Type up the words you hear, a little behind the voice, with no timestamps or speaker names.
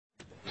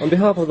On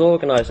behalf of the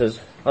organizers,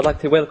 I'd like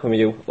to welcome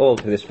you all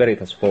to this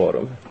Veritas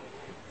Forum.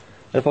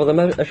 And for the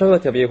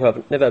majority of you who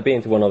have never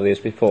been to one of these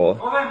before...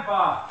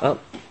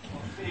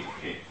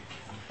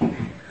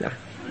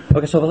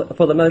 Okay, so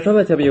for the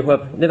majority of you who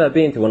have never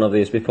been to one of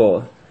these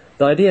before,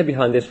 the idea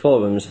behind these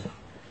forums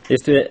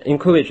is to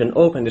encourage an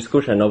open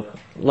discussion of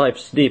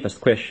life's deepest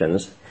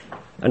questions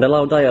and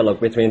allow dialogue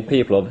between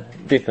people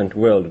of different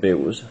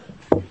worldviews.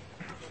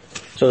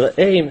 So the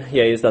aim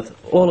here is that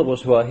all of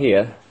us who are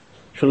here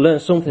should learn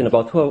something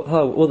about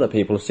how other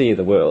people see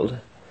the world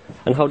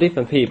and how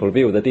different people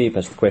view the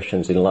deepest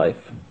questions in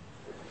life.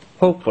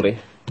 Hopefully,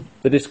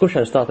 the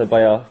discussion started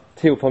by our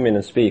two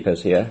prominent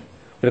speakers here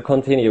will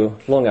continue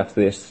long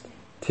after this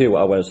 2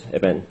 hours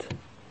event.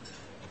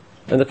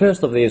 And the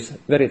first of these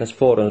Veritas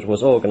Forums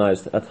was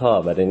organized at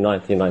Harvard in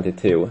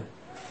 1992,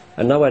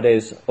 and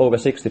nowadays over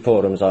 60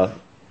 forums are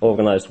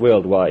organized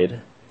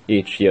worldwide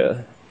each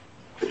year.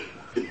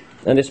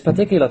 And this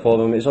particular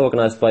forum is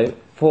organized by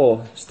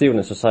 4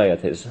 student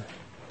societies.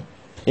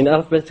 In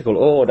alphabetical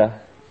order,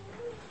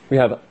 we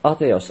have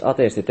Ateos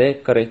Ateistit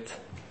Ekkarit,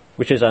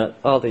 which is an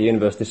Aalto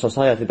University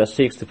society that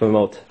seeks to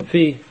promote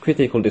free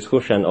critical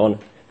discussion on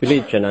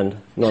religion and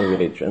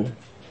non-religion.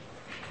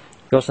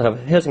 We also have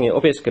Helsingin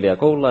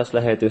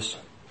opiskelija-koululaislähetys,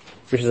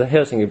 which is a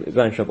Helsinki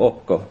branch of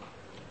OKKO,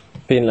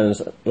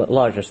 Finland's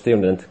largest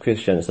student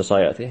Christian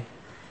society.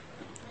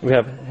 We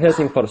have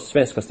Helsingfors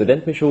Svenska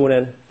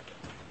Studentmissionen,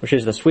 which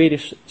is the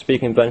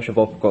Swedish-speaking branch of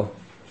OKKO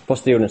for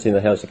students in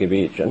the Helsinki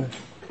region.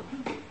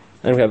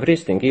 And we have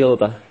Ristin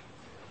Gilda,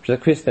 which is a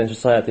Christian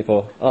society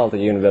for Aalto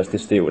University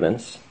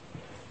students,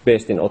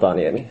 based in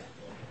Otaniemi.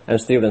 And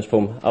students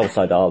from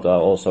outside Aalto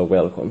are also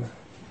welcome.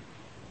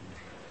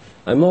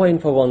 And more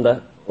info on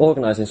the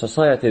organizing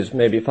societies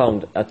may be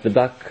found at the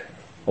back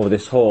of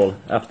this hall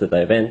after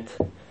the event.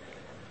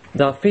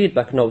 There are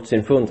feedback notes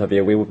in front of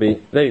you. We would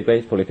be very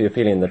grateful if you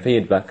fill in the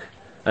feedback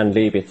and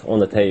leave it on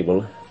the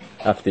table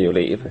after you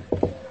leave.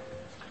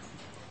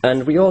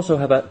 And we also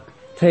have a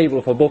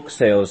table for book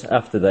sales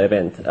after the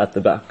event at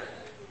the back.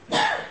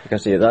 You can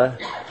see there.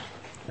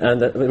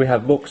 And we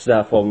have books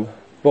there from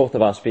both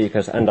of our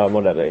speakers and our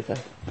moderator.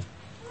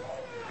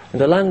 And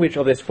the language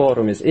of this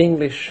forum is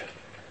English,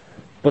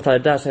 but I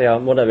dare say our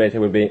moderator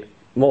will be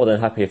more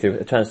than happy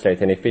to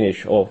translate any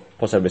Finnish or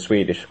possibly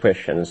Swedish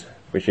questions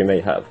which you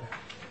may have.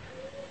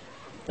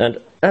 And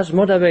as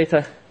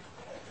moderator,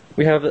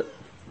 we have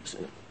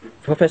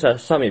Professor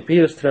Sami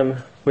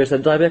Pilström, who is the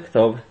director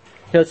of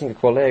Helsinki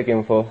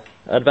Collegium for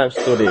Advanced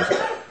Studies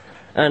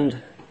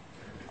and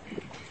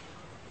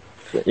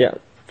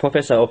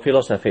Professor of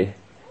Philosophy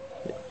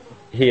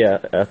here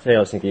at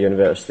Helsinki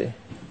University.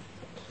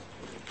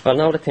 I'll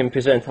now let him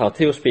present our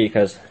 2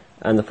 speakers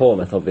and the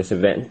format of this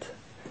event.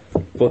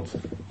 But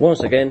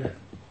once again,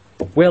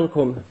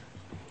 welcome,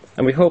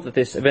 and we hope that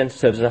this event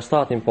serves as a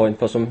starting point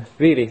for some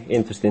really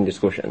interesting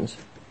discussions.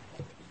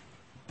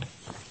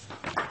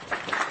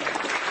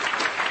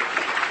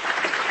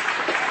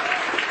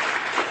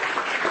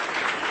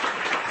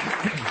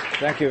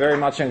 Thank you very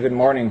much and good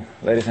morning,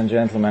 ladies and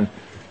gentlemen,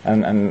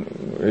 and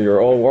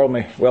you're all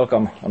warmly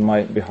welcome on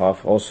my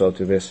behalf also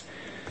to this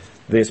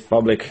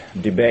public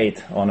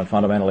debate on a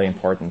fundamentally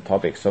important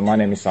topic. So my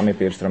name is Sami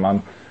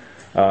Pilström.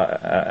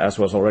 As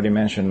was already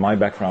mentioned, my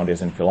background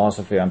is in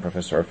philosophy. I'm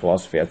professor of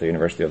philosophy at the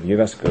University of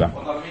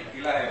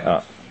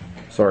Jyväskylä.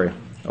 Sorry.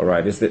 All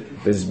right. This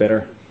is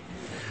better.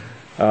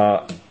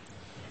 All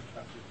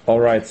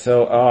right.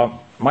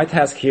 So my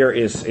task here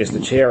is to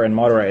chair and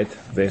moderate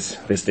this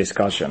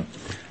discussion.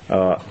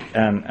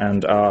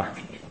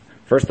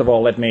 First of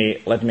all, let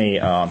me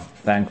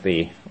thank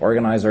the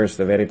organizers,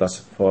 the Veritas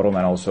Forum,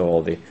 and also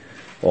all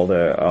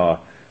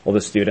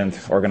the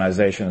student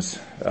organizations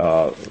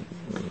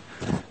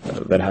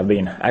that have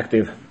been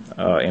active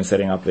in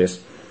setting up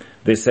this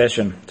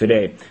session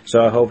today.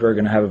 So I hope we're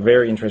going to have a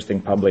very interesting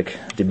public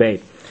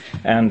debate.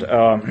 And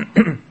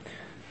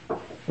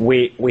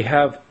we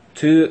have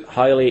 2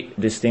 highly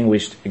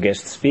distinguished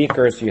guest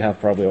speakers. You have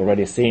probably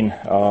already seen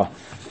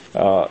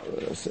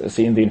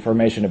the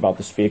information about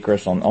the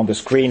speakers on the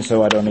screen,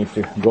 so I don't need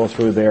to go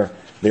through their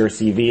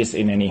CVs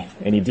in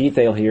any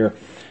detail here.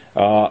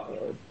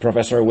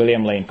 Professor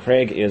William Lane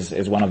Craig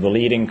is one of the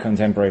leading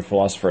contemporary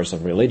philosophers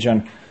of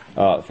religion,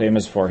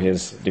 famous for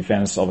his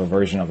defense of a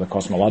version of the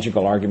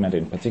cosmological argument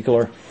in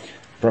particular.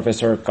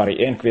 Professor Kari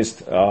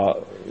Enqvist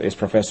is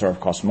professor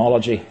of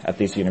cosmology at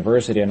this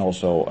university and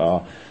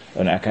also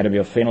an Academy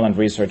of Finland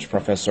research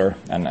professor,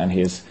 and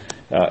he's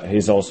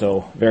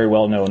also very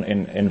well known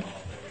in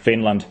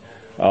Finland,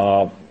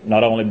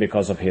 not only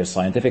because of his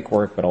scientific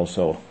work, but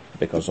also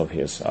because of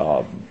his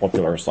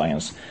popular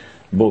science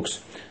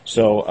books.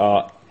 So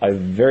I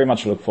very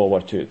much look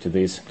forward to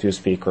these 2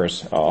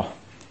 speakers'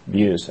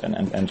 views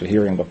and to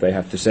hearing what they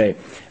have to say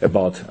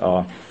about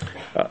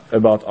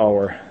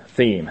our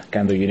theme,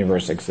 Can the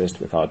Universe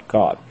Exist Without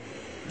God?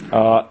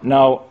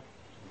 Now,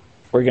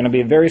 we're going to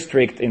be very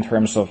strict in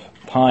terms of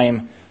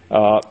time.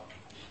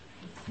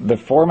 The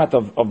format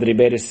of the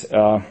debate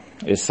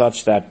is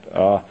such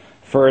that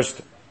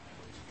first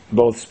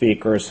Both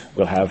speakers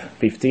will have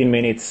 15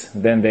 minutes,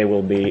 then they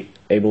will be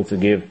able to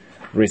give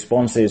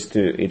responses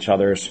to each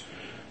other's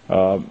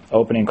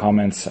opening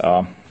comments,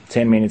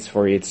 10 minutes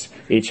for each,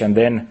 and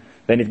then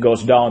it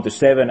goes down to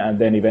 7 and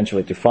then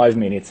eventually to 5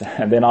 minutes.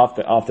 And then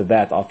after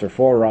that, after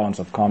 4 rounds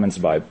of comments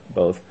by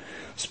both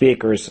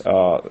speakers,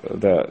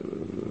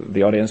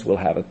 the audience will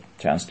have a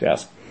chance to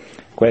ask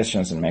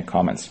questions and make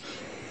comments.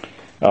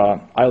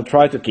 I'll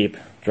try to keep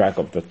track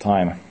of the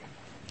time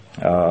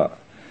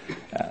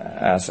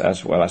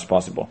as well as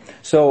possible.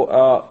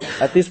 So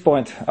at this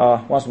point,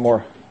 once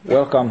more,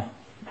 welcome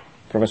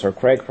Professor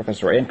Craig,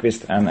 Professor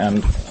Enqvist,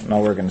 and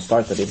now we're going to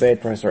start the debate.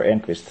 Professor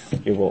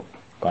Enqvist, you will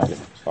kindly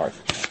start.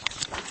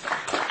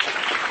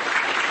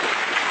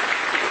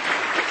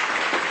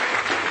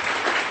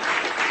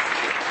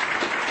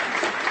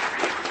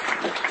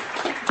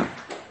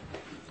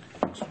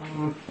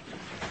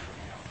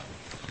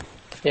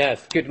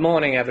 Yes, good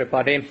morning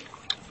everybody.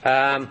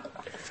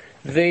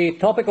 The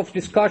topic of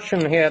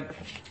discussion here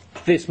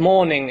this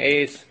morning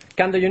is,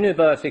 can the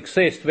universe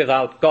exist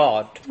without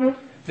God?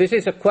 This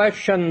is a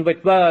question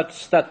with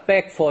words that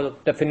beg for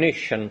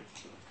definition.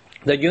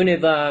 The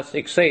universe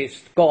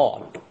exists,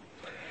 God.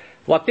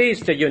 What is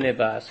the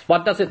universe?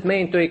 What does it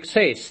mean to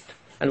exist?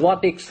 And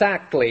what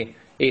exactly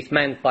is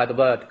meant by the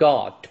word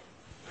God?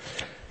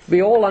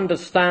 We all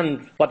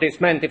understand what is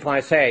meant if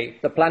I say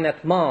the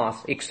planet Mars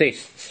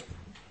exists.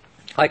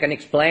 I can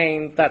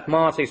explain that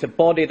Mars is a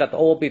body that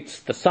orbits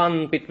the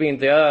Sun between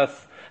the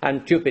Earth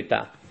and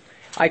Jupiter.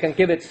 I can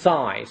give it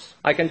size.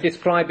 I can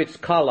describe its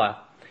color.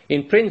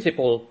 In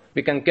principle,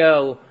 we can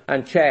go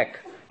and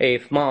check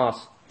if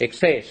Mars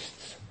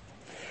exists.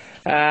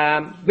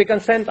 We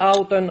can send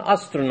out an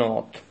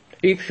astronaut.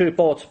 If she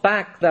reports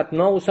back that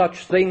no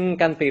such thing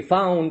can be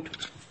found,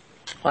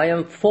 I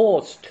am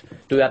forced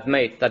to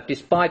admit that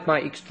despite my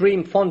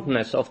extreme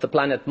fondness of the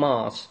planet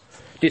Mars,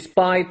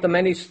 despite the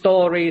many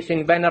stories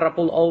in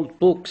venerable old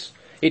books,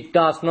 it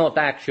does not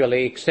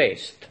actually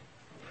exist.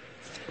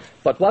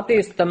 But what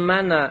is the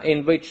manner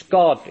in which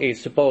God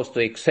is supposed to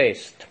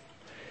exist?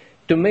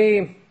 To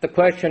me, the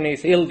question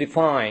is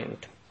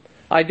ill-defined.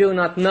 I do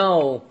not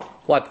know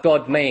what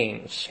God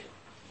means.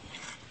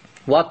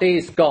 What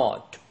is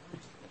God?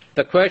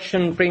 The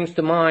question brings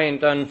to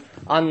mind an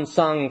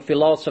unsung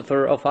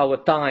philosopher of our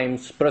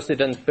times,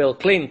 President Bill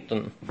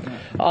Clinton.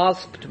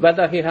 Asked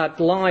whether he had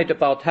lied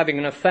about having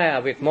an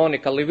affair with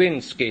Monica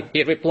Lewinsky,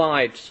 he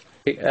replied,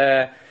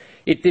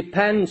 it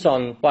depends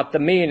on what the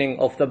meaning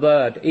of the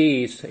word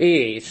is.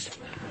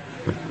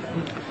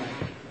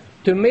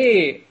 To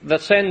me, the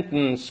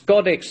sentence,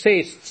 God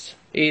exists,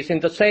 is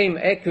in the same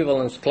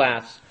equivalence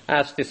class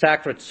as the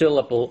sacred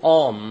syllable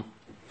Om.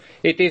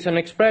 It is an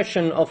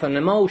expression of an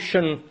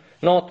emotion,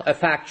 not a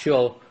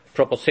factual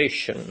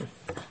proposition.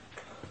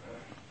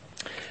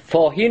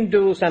 For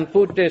Hindus and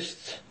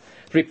Buddhists,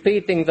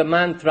 repeating the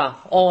mantra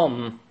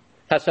Om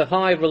has a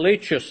high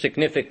religious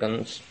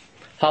significance.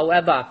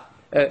 However,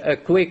 a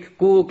quick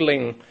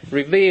Googling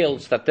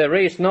reveals that there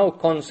is no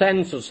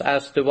consensus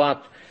as to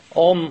what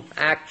Om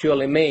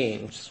actually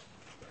means.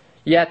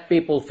 Yet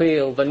people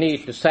feel the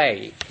need to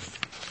say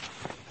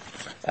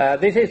it.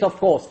 This is of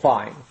course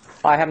fine.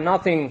 I have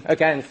nothing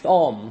against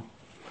Om.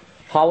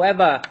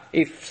 However,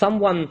 if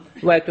someone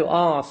were to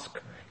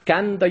ask,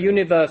 can the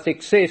universe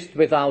exist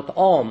without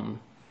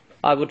Om?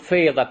 I would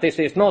feel that this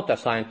is not a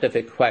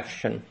scientific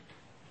question.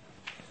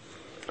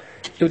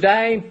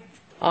 Today,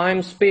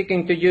 I'm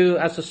speaking to you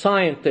as a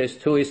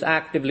scientist who is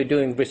actively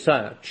doing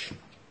research.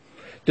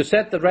 To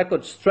set the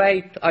record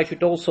straight, I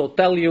should also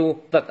tell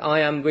you that I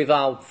am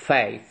without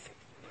faith.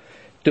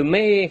 To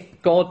me,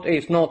 God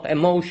is not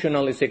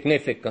emotionally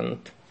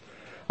significant.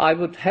 I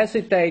would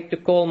hesitate to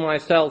call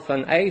myself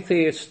an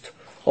atheist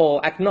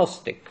or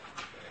agnostic.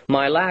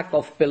 My lack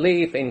of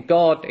belief in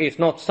God is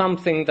not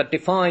something that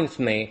defines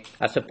me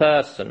as a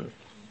person.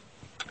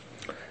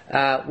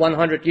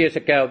 100 years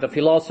ago, the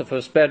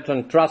philosophers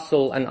Bertrand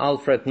Russell and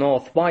Alfred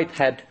North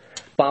Whitehead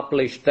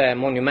published their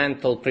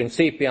monumental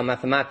Principia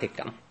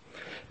Mathematica.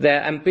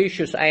 Their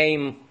ambitious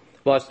aim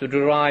was to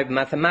derive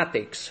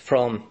mathematics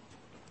from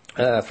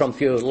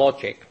pure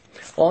logic.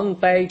 On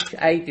page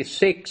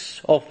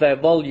 86 of their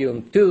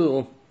volume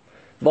 2,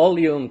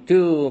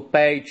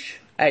 page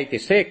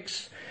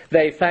 86,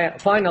 they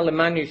finally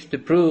managed to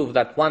prove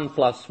that 1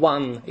 +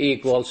 1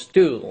 =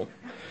 2.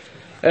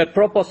 A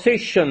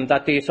proposition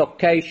that is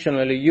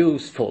occasionally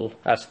useful,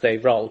 as they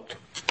wrote.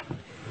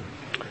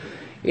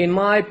 In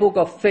my book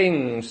of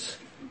things,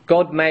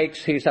 God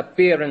makes his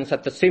appearance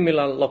at a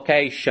similar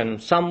location,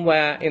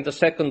 somewhere in the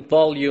second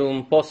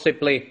volume,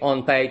 possibly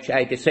on page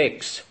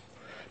 86.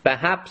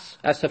 Perhaps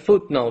as a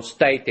footnote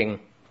stating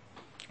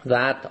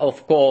that,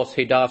 of course,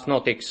 he does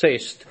not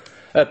exist,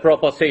 a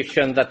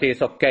proposition that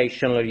is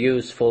occasionally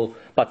useful,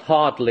 but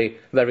hardly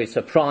very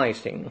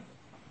surprising.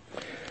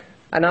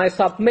 And I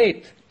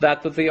submit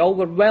that to the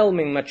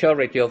overwhelming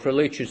majority of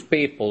religious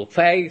people,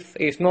 faith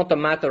is not a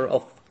matter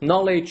of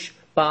knowledge,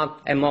 but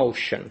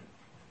emotion.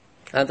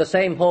 And the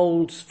same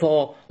holds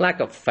for lack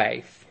of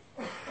faith.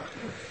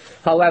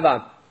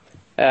 However,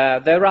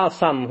 There are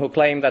some who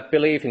claim that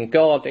belief in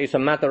God is a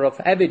matter of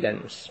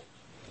evidence.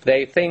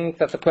 They think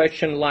that the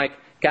question like,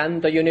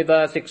 can the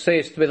universe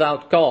exist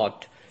without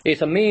God,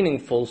 is a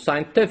meaningful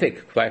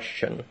scientific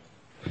question.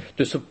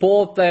 To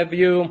support their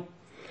view,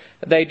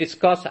 they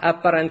discuss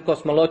apparent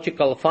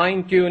cosmological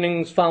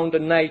fine-tunings found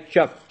in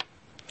nature.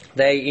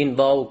 They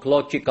invoke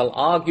logical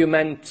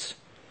arguments,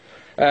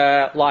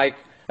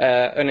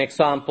 an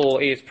example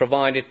is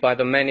provided by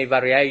the many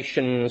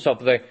variations of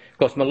the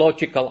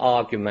cosmological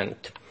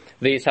argument.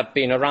 These have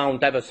been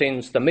around ever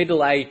since the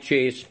Middle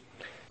Ages.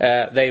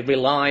 They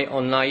rely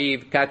on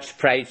naive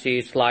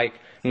catchphrases like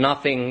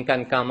nothing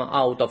can come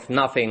out of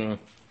nothing,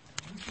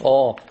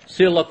 or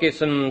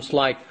syllogisms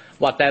like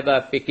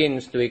whatever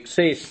begins to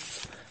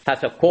exist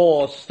has a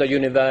cause, the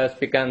universe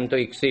began to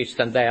exist,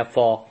 and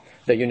therefore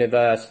the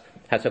universe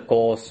has a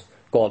cause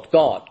called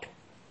God.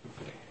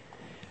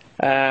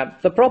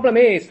 The problem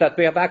is that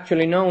we have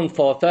actually known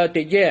for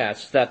 30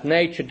 years that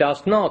nature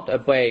does not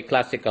obey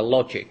classical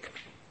logic.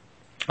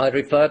 I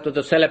refer to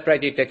the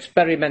celebrated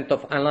experiment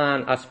of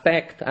Alain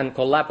Aspect and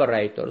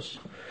collaborators.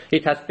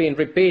 It has been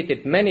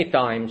repeated many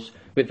times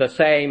with the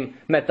same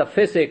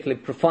metaphysically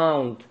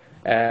profound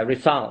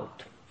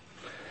result.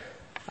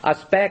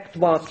 Aspect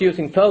was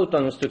using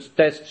photons to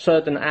test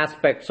certain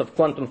aspects of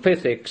quantum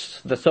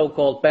physics, the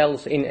so-called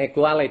Bell's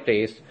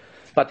inequalities,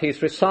 but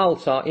his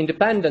results are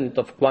independent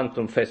of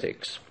quantum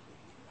physics.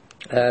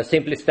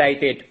 Simply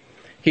stated,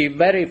 he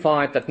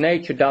verified that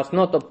nature does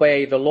not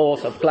obey the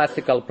laws of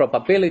classical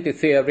probability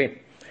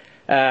theory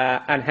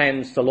and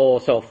hence the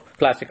laws of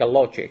classical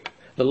logic.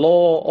 The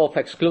law of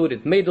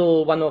excluded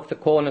middle, one of the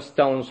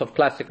cornerstones of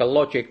classical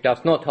logic,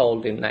 does not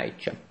hold in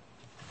nature.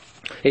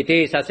 It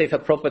is as if a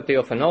property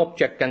of an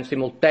object can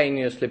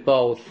simultaneously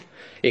both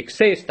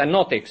exist and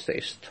not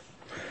exist.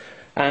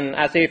 And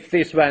as if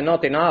this were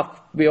not enough,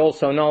 we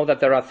also know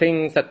that there are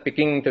things that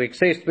begin to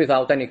exist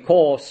without any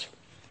cause.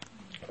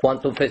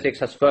 Quantum physics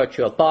has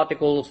virtual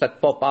particles that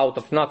pop out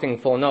of nothing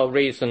for no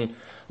reason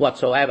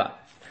whatsoever.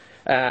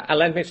 And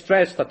let me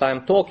stress that I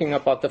am talking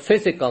about the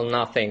physical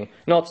nothing,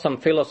 not some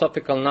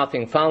philosophical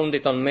nothing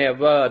founded on mere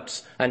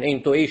words and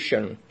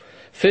intuition.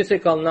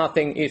 Physical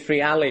nothing is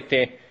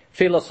reality.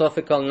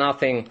 Philosophical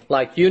nothing,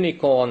 like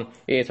unicorn,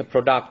 is a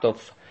product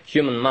of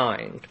human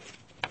mind.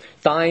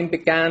 Time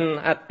began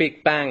at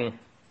Big Bang,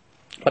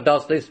 but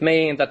does this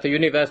mean that the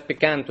universe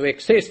began to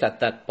exist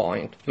at that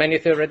point? Many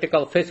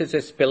theoretical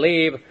physicists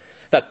believe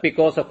that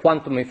because of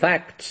quantum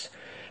effects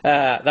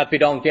that we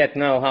don't yet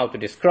know how to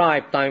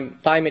describe,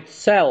 time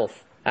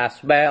itself,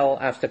 as well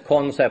as the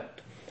concept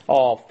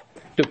of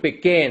to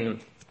begin,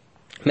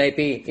 may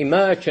be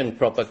emergent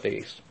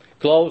properties.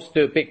 Close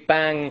to Big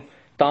Bang,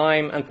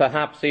 time and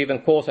perhaps even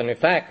cause and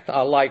effect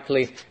are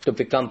likely to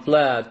become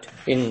blurred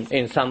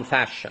in some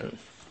fashion.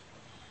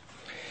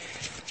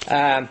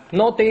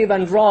 Not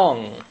even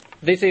wrong.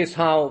 This is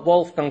how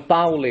Wolfgang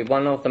Pauli,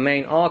 one of the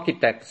main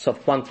architects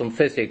of quantum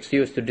physics,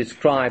 used to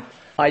describe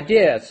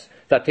ideas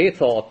that he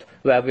thought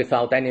were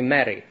without any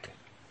merit.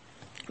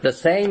 The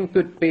same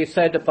could be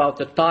said about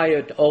the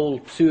tired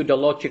old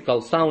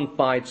pseudological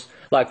soundbites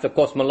like the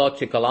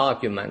cosmological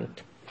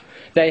argument.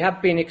 They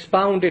have been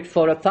expounded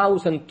for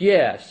 1,000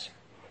 years,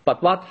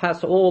 but what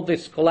has all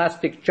this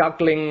scholastic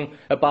juggling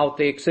about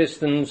the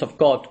existence of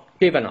God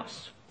given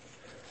us?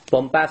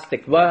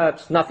 Bombastic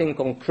words, nothing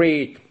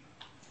concrete.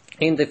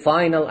 In the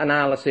final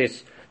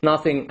analysis,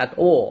 nothing at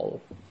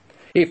all.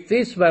 If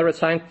this were a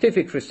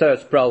scientific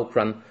research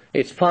program,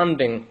 its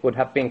funding would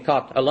have been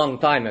cut a long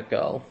time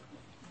ago.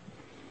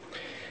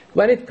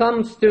 When it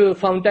comes to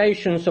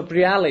foundations of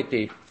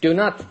reality, do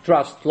not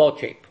trust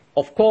logic.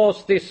 Of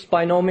course, this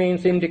by no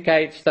means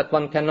indicates that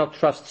one cannot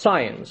trust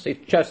science.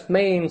 It just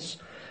means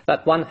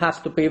that one has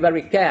to be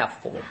very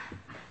careful.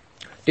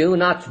 Do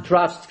not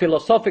trust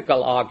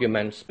philosophical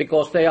arguments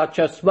because they are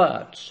just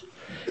words.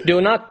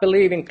 Do not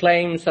believe in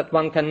claims that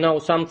one can know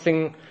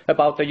something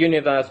about the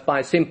universe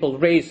by simple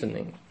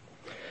reasoning.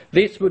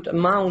 This would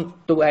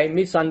amount to a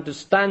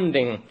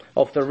misunderstanding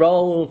of the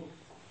role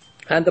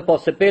and the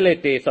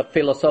possibilities of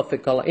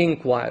philosophical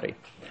inquiry.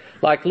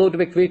 Like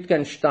Ludwig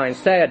Wittgenstein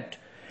said,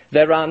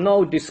 there are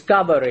no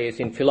discoveries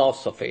in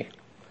philosophy.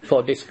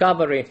 For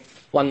discovery,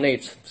 one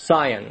needs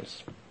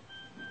science.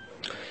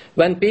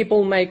 When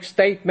people make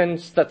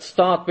statements that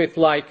start with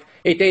like,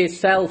 it is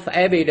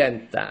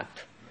self-evident that,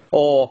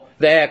 or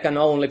there can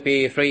only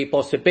be 3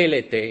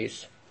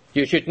 possibilities,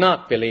 you should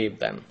not believe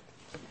them.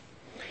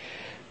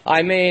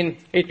 I mean,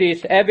 it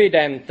is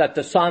evident that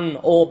the sun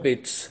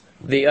orbits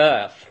the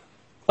earth,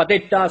 but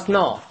it does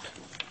not.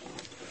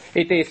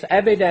 It is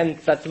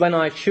evident that when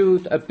I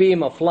shoot a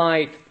beam of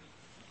light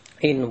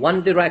in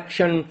one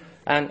direction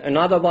and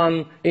another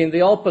one in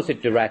the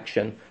opposite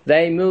direction,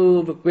 they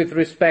move with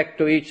respect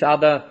to each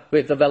other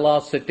with a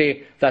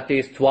velocity that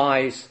is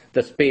twice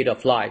the speed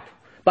of light.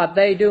 But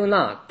they do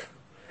not.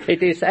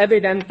 It is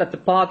evident that the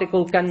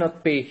particle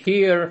cannot be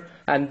here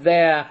and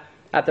there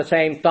at the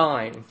same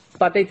time,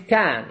 but it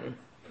can.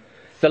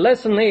 The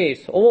lesson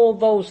is, all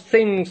those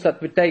things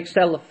that we take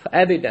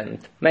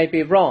self-evident may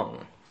be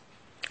wrong.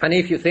 And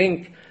if you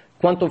think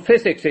quantum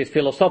physics is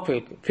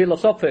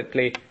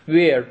philosophically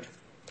weird.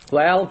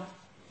 Well,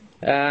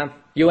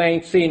 you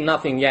ain't seen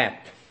nothing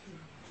yet.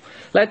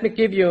 Let me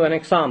give you an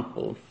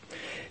example.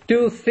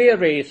 Two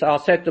theories are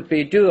said to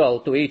be dual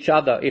to each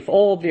other if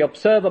all the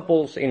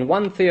observables in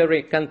one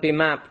theory can be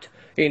mapped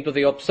into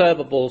the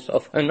observables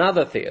of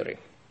another theory.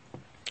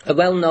 A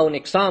well-known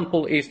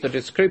example is the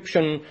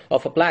description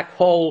of a black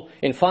hole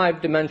in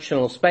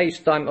five-dimensional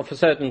space-time of a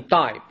certain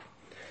type.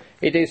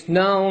 It is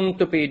known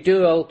to be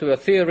dual to a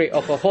theory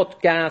of a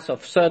hot gas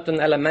of certain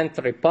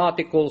elementary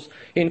particles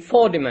in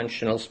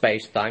four-dimensional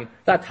space-time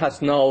that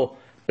has no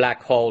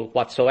black hole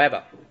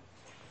whatsoever.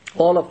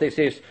 All of this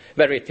is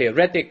very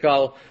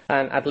theoretical,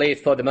 and at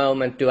least for the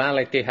moment,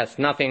 duality has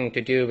nothing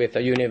to do with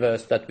the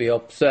universe that we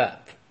observe.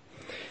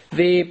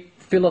 The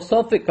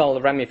philosophical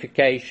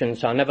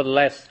ramifications are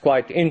nevertheless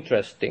quite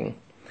interesting.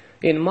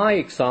 In my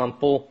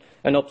example,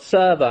 an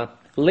observer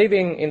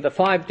living in the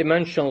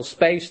five-dimensional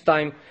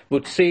space-time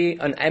would see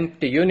an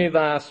empty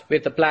universe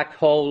with a black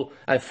hole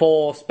and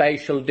four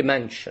spatial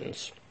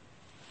dimensions.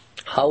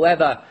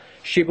 However,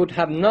 she would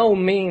have no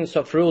means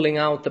of ruling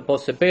out the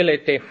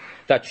possibility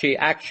that she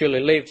actually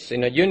lives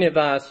in a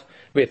universe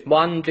with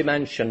one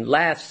dimension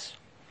less,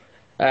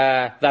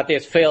 that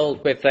is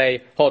filled with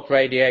a hot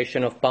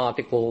radiation of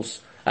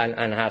particles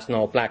and has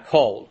no black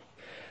hole.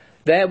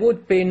 There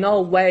would be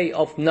no way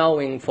of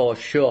knowing for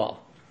sure.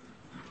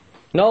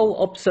 No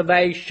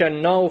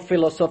observation, no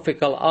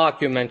philosophical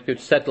argument could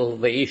settle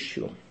the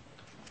issue.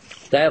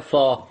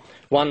 Therefore,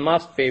 one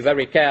must be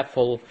very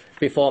careful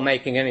before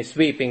making any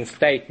sweeping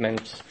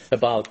statements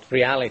about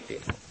reality.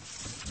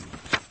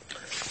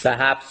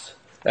 Perhaps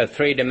a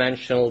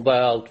three-dimensional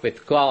world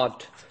with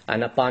God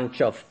and a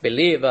bunch of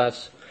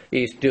believers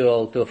is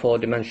dual to a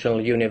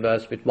four-dimensional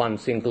universe with one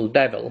single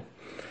devil.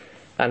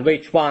 And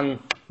which one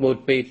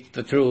would be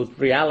the true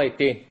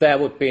reality, there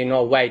would be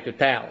no way to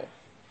tell.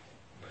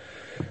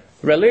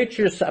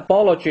 Religious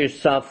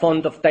apologists are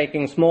fond of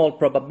taking small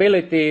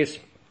probabilities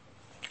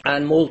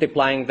and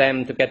multiplying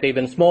them to get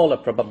even smaller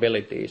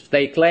probabilities.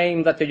 They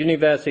claim that the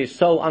universe is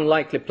so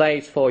unlikely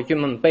place for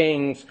human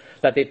beings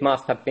that it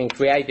must have been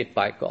created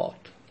by God.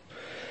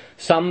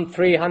 Some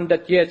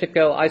 300 years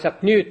ago,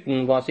 Isaac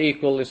Newton was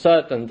equally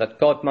certain that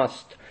God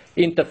must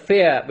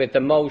interfere with the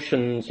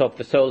motions of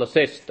the solar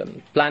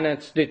system.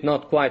 Planets did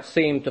not quite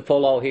seem to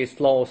follow his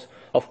laws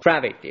of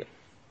gravity.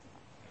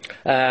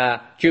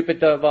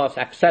 Jupiter was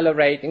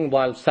accelerating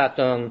while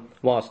Saturn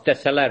was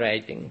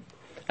decelerating,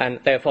 and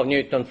therefore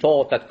Newton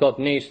thought that God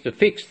needs to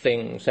fix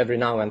things every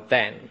now and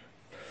then.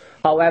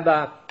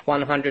 However,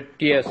 100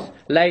 years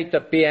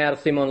later,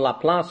 Pierre-Simon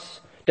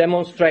Laplace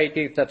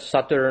demonstrated that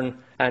Saturn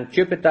and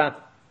Jupiter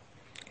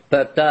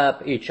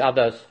perturb each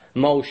other's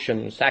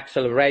motions.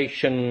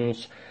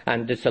 Accelerations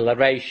and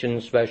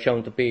decelerations were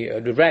shown to be a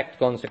direct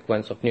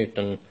consequence of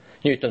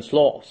Newton's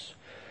laws.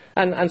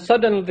 And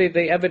suddenly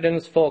the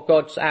evidence for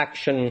God's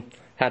action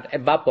had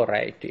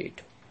evaporated.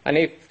 And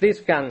if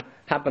this can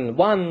happen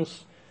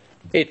once,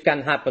 it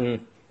can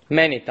happen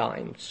many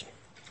times.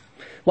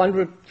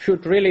 One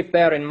should really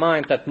bear in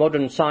mind that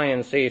modern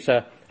science is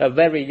a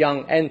very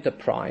young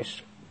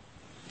enterprise.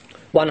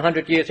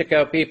 100 years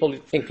ago, people,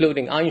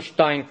 including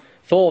Einstein,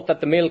 thought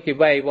that the Milky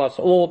Way was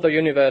all the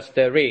universe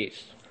there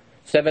is.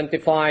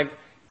 75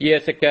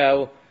 years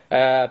ago,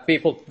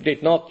 people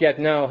did not yet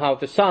know how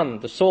the sun,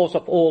 the source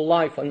of all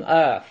life on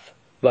Earth,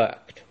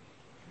 worked.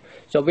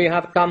 So we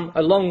have come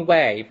a long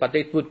way, but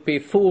it would be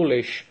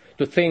foolish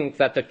to think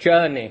that the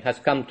journey has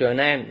come to an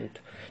end,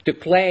 to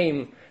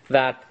claim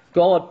that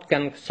God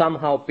can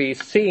somehow be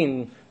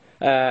seen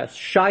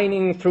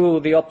shining through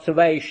the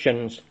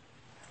observations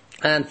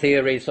and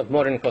theories of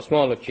modern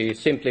cosmology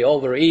simply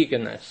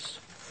over-eagerness.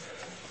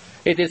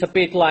 It is a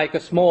bit like a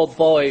small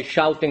boy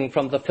shouting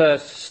from the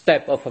first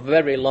step of a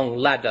very long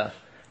ladder,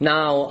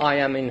 "Now I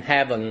am in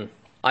heaven,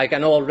 I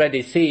can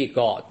already see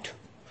God."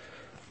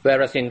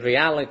 Whereas in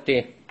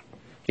reality,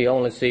 he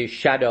only sees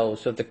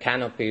shadows of the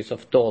canopies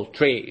of tall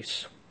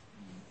trees.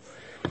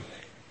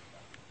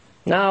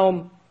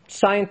 Now,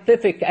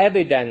 scientific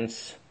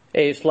evidence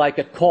is like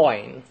a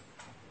coin.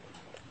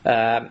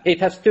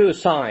 It has two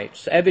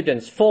sides,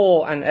 evidence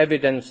for and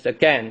evidence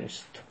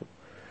against.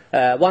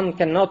 One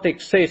cannot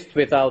exist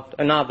without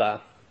another.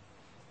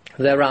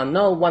 There are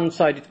no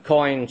one-sided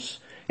coins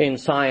in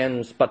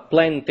science, but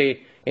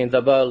plenty in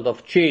the world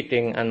of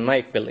cheating and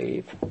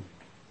make-believe.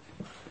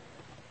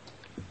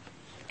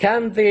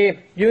 Can the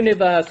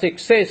universe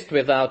exist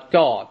without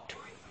God?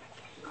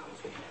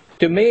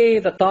 To me,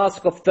 the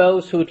task of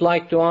those who would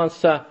like to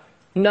answer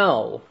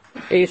no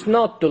is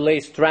not to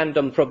list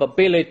random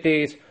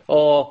probabilities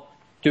or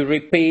to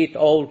repeat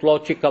old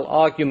logical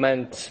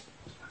arguments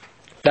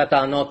that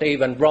are not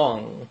even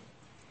wrong.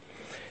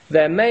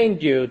 Their main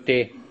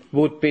duty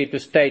would be to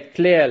state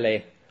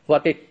clearly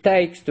what it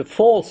takes to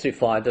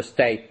falsify the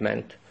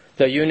statement,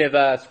 the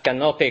universe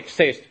cannot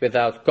exist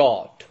without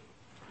God.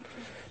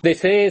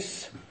 This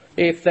is,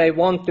 if they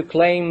want to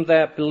claim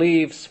their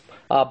beliefs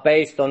are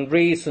based on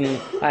reason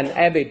and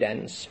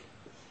evidence.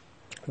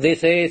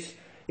 This is,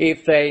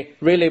 if they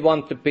really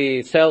want to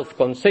be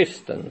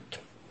self-consistent.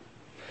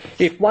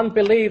 If one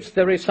believes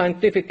there is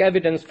scientific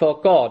evidence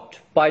for God,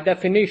 by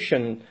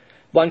definition,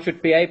 one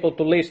should be able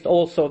to list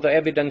also the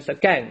evidence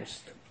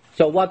against.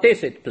 So what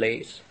is it,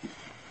 please?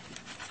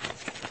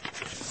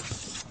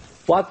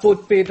 What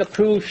would be the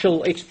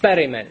crucial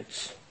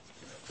experiments?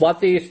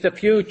 What is the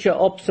future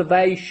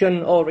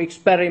observation or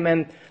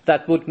experiment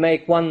that would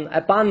make one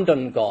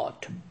abandon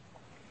God?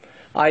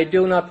 I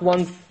do not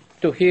want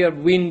to hear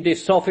windy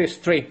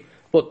sophistry,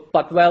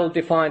 but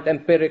well-defined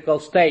empirical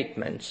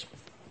statements.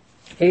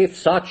 If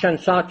such and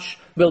such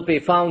will be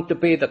found to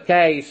be the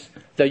case,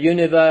 the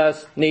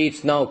universe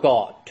needs no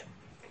God.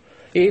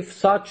 If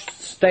such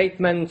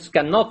statements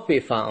cannot be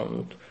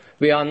found,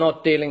 we are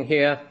not dealing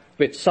here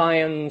with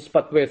science,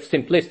 but with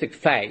simplistic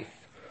faith,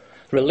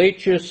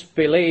 religious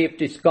belief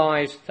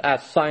disguised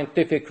as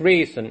scientific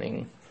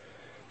reasoning,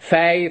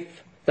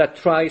 faith that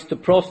tries to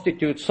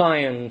prostitute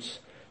science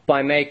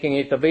by making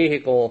it a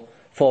vehicle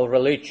for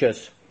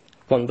religious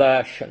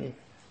conversion.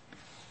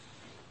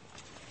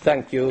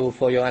 Thank you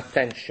for your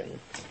attention.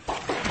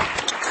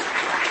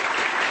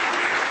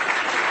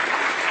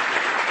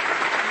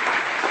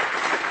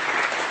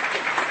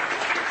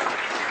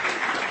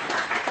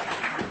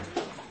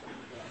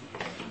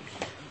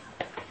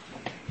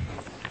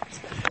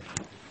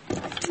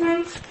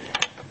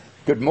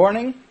 Good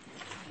morning.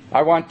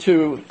 I want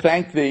to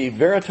thank the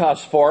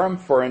Veritas Forum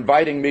for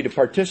inviting me to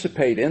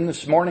participate in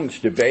this morning's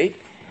debate.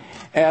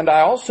 And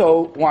I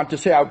also want to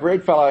say how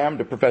grateful I am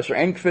to Professor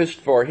Enqvist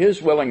for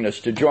his willingness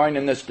to join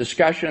in this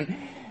discussion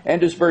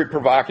and his very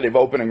provocative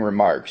opening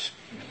remarks.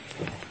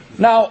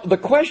 Now, the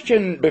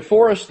question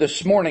before us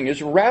this morning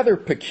is rather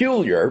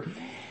peculiar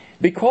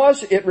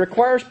because it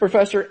requires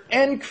Professor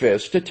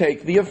Enqvist to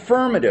take the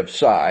affirmative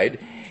side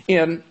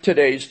in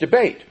today's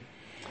debate.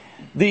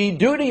 The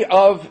duty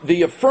of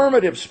the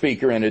affirmative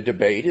speaker in a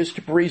debate is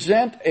to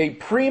present a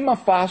prima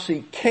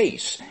facie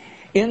case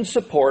in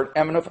support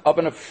of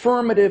an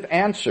affirmative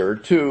answer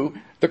to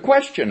the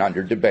question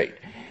under debate.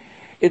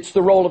 It's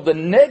the role of the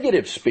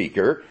negative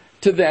speaker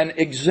to then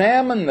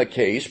examine the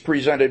case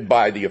presented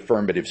by the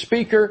affirmative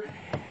speaker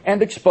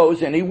and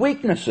expose any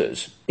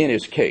weaknesses in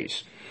his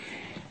case.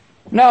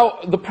 Now,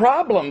 the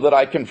problem that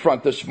I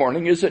confront this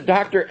morning is that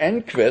Dr.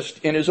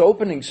 Enqvist, in his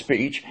opening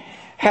speech,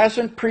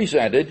 hasn't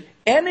presented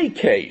any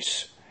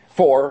case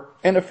for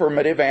an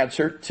affirmative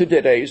answer to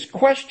today's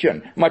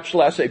question, much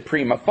less a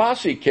prima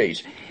facie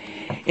case.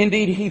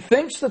 Indeed, he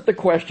thinks that the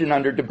question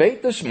under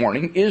debate this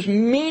morning is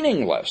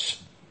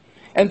meaningless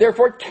and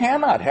therefore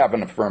cannot have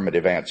an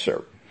affirmative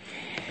answer.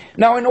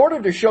 Now, in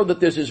order to show that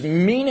this is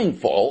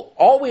meaningful,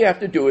 all we have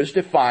to do is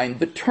define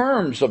the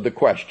terms of the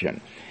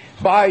question.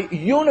 By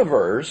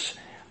universe,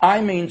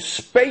 I mean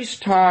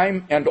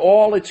space-time and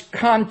all its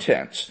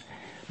contents.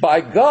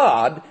 By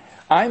God,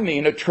 I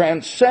mean a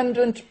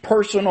transcendent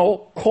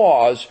personal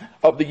cause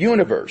of the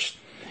universe.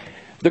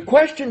 The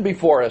question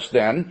before us,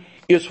 then,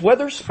 is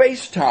whether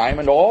space-time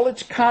and all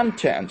its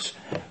contents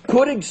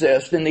could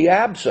exist in the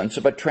absence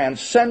of a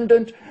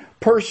transcendent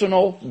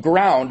personal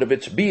ground of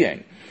its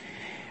being.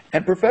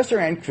 And Professor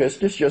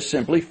Enqvist has just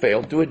simply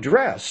failed to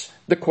address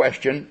the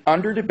question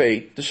under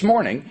debate this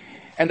morning,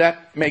 and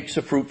that makes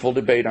a fruitful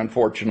debate,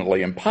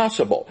 unfortunately,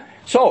 impossible.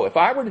 So, if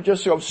I were to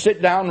just go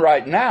sit down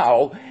right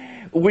now,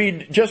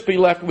 we'd just be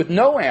left with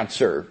no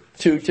answer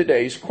to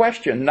today's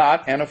question,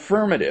 not an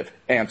affirmative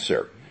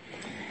answer.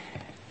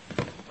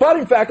 But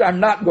in fact,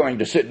 I'm not going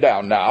to sit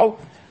down now.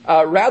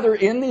 Rather,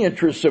 in the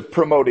interest of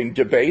promoting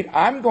debate,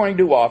 I'm going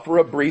to offer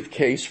a brief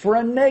case for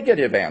a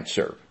negative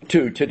answer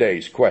to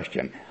today's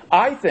question.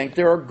 I think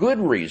there are good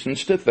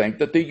reasons to think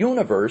that the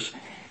universe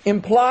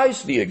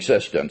implies the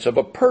existence of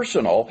a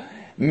personal,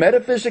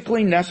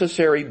 metaphysically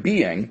necessary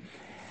being,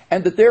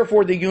 and that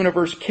therefore the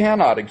universe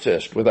cannot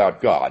exist without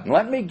God. And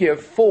let me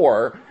give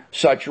 4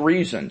 such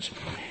reasons.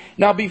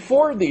 Now,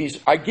 before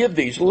I give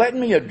these, let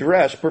me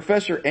address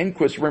Professor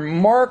Enqvist's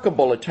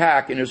remarkable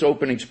attack in his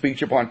opening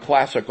speech upon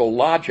classical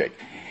logic.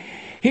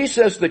 He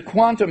says that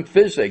quantum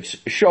physics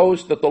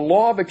shows that the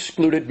law of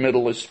excluded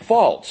middle is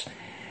false.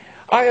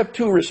 I have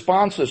 2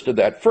 responses to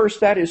that.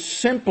 First, that is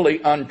simply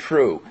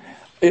untrue.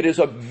 It is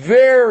a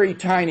very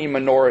tiny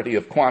minority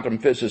of quantum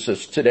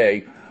physicists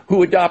today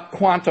who adopt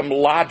quantum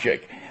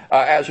logic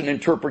as an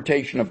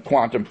interpretation of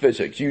quantum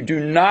physics. You do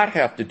not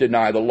have to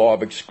deny the law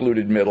of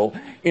excluded middle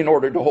in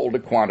order to hold to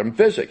quantum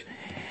physics.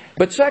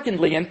 But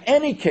secondly, in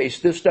any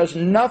case, this does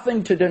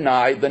nothing to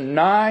deny the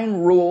 9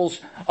 rules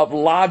of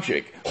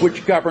logic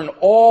which govern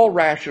all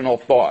rational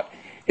thought.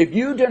 If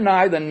you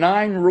deny the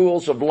 9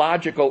 rules of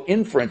logical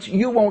inference,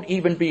 you won't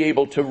even be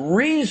able to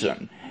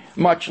reason,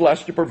 much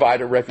less to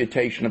provide a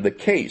refutation of the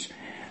case.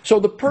 So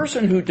the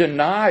person who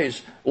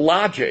denies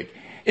logic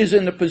is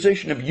in the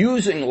position of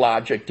using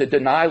logic to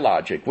deny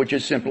logic, which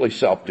is simply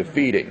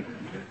self-defeating.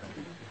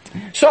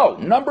 So,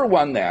 number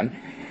 1 then,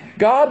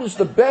 God is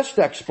the best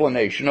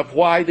explanation of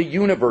why the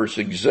universe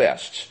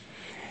exists.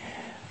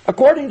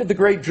 According to the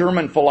great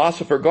German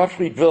philosopher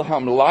Gottfried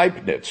Wilhelm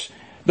Leibniz,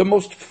 the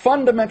most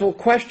fundamental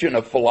question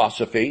of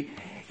philosophy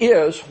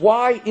is,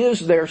 why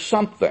is there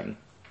something?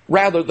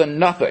 rather than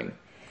nothing.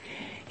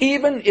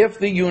 Even if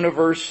the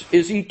universe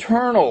is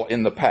eternal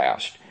in the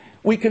past,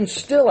 we can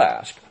still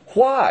ask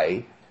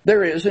why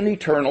there is an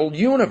eternal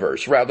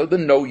universe rather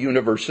than no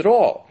universe at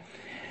all.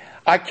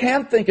 I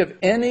can't think of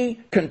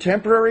any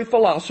contemporary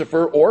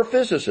philosopher or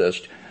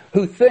physicist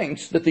who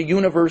thinks that the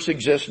universe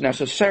exists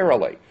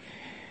necessarily.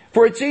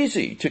 For it's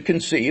easy to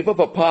conceive of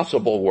a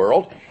possible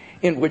world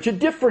in which a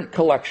different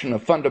collection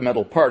of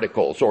fundamental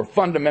particles or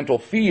fundamental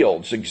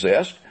fields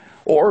exist,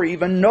 or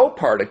even no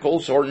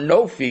particles or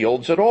no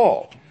fields at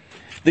all.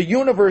 The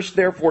universe,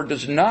 therefore,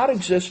 does not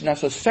exist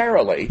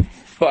necessarily,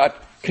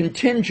 but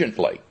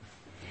contingently.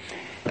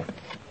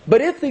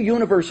 But if the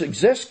universe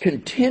exists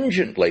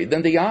contingently,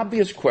 then the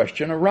obvious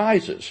question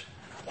arises.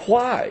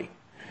 Why?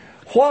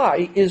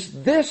 Why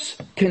is this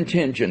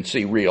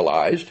contingency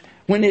realized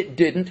when it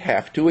didn't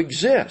have to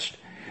exist?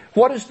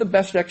 What is the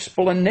best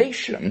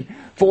explanation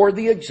for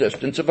the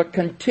existence of a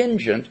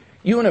contingent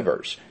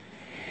universe?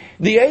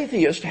 The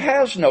atheist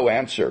has no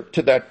answer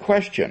to that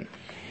question.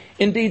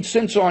 Indeed,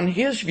 since on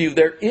his view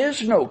there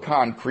is no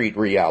concrete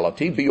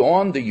reality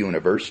beyond the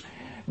universe,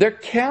 there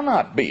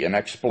cannot be an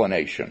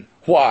explanation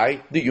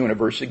why the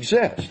universe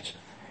exists.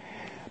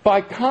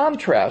 By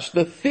contrast,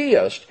 the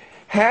theist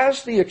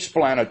has the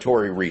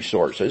explanatory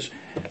resources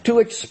to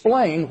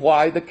explain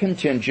why the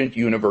contingent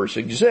universe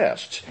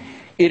exists.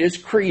 It is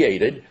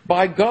created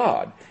by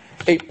God,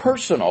 a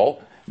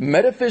personal,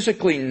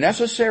 metaphysically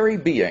necessary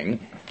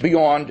being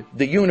beyond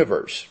the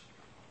universe.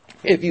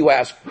 If you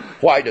ask,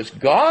 why does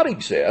God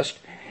exist?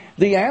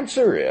 The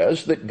answer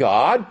is that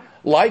God,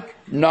 like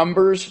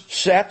numbers,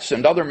 sets,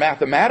 and other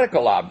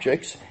mathematical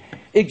objects,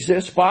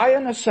 exists by a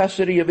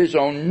necessity of his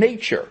own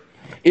nature,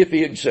 if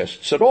he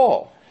exists at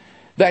all.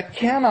 That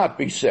cannot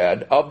be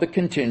said of the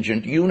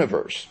contingent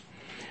universe.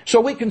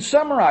 So we can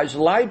summarize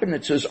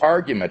Leibniz's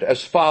argument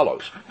as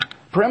follows.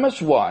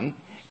 Premise 1,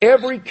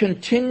 every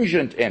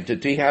contingent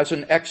entity has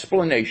an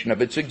explanation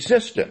of its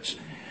existence.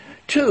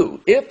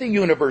 2, if the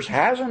universe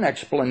has an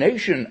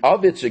explanation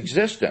of its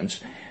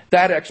existence,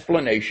 that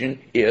explanation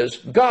is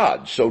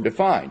God, so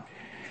defined.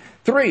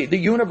 3, the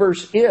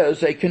universe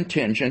is a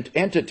contingent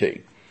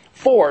entity.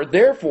 4,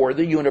 therefore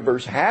the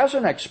universe has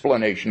an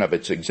explanation of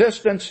its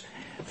existence.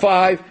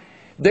 5,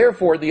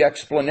 therefore the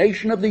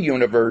explanation of the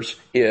universe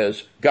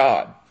is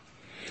God.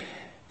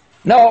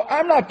 Now,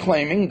 I'm not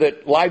claiming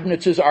that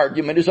Leibniz's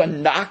argument is a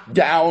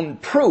knockdown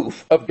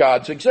proof of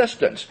God's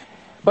existence,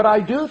 but I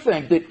do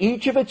think that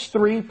each of its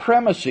three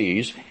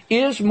premises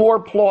is more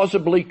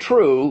plausibly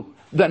true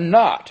than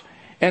not,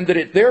 and that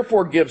it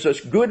therefore gives us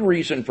good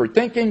reason for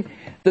thinking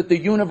that the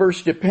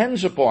universe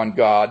depends upon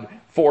God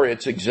for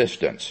its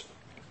existence.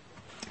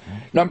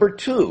 Number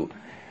 2,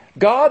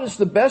 God is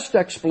the best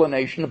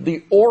explanation of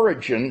the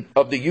origin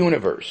of the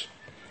universe.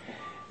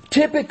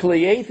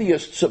 Typically,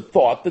 atheists have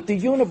thought that the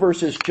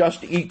universe is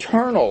just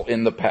eternal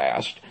in the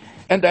past,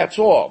 and that's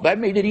all. That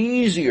made it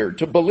easier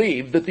to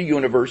believe that the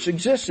universe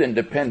exists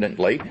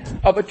independently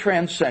of a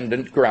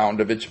transcendent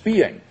ground of its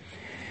being.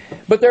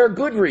 But there are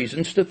good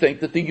reasons to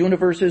think that the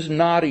universe is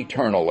not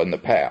eternal in the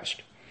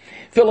past.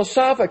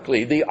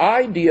 Philosophically, the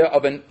idea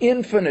of an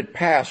infinite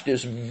past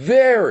is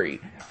very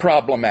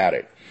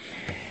problematic.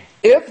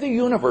 If the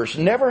universe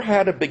never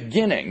had a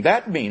beginning,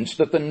 that means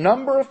that the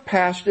number of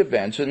past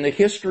events in the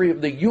history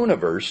of the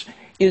universe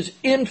is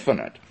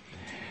infinite.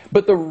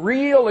 But the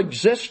real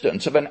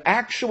existence of an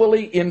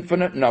actually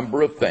infinite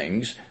number of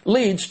things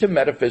leads to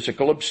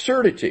metaphysical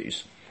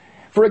absurdities.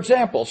 For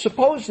example,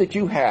 suppose that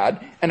you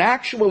had an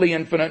actually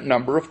infinite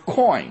number of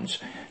coins,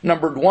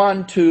 numbered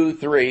 1, 2,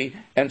 3,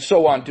 and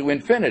so on to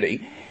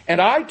infinity,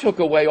 and I took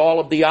away all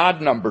of the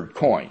odd-numbered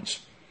coins.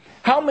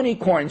 How many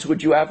coins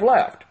would you have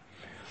left?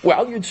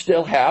 Well, you'd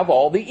still have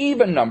all the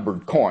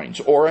even-numbered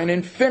coins, or an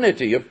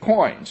infinity of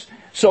coins.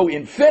 So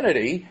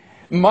infinity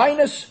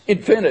minus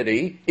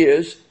infinity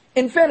is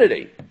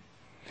infinity.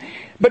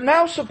 But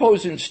now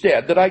suppose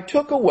instead that I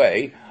took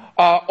away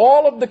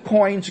all of the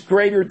coins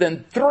greater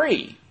than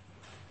 3.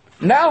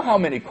 Now how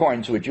many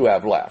coins would you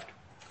have left?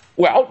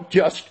 Well,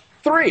 just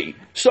 3.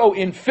 So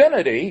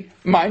infinity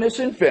minus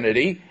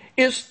infinity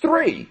is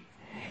 3.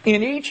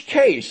 In each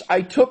case,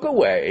 I took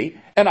away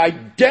an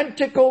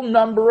identical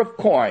number of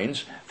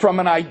coins from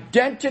an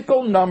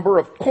identical number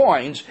of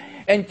coins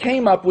and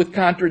came up with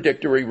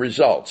contradictory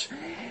results.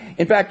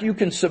 In fact, you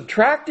can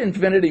subtract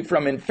infinity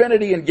from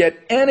infinity and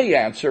get any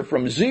answer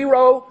from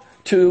 0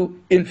 to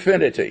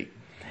infinity.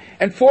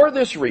 And for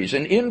this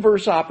reason,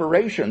 inverse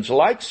operations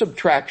like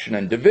subtraction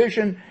and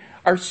division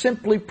are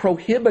simply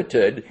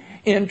prohibited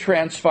in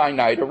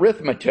transfinite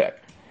arithmetic.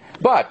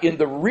 But in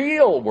the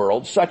real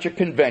world, such a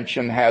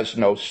convention has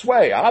no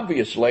sway.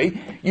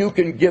 Obviously, you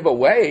can give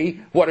away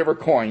whatever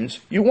coins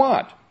you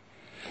want.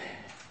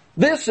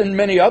 This and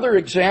many other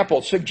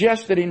examples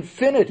suggest that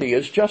infinity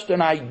is just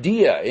an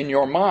idea in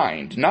your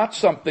mind, not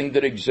something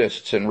that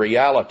exists in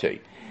reality.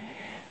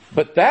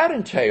 But that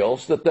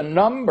entails that the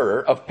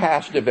number of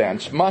past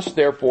events must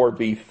therefore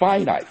be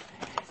finite.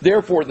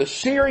 Therefore, the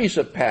series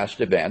of past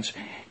events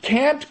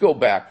can't go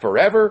back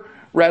forever.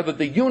 Rather,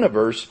 the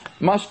universe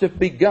must have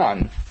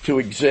begun to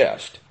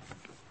exist.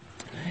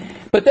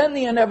 But then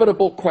the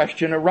inevitable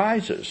question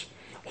arises.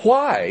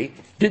 Why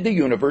did the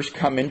universe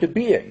come into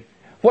being?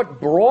 What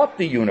brought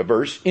the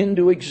universe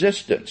into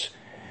existence?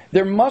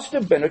 There must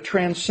have been a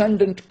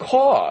transcendent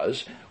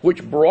cause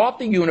which brought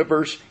the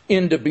universe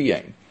into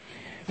being.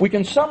 We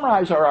can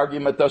summarize our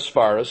argument thus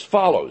far as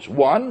follows.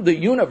 1, the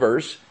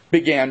universe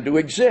began to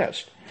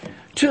exist.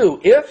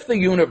 2, if the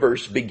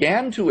universe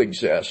began to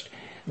exist,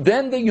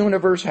 then the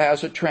universe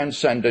has a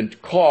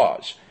transcendent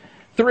cause.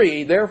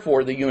 3,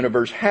 therefore the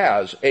universe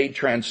has a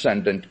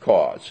transcendent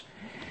cause.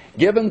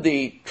 Given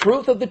the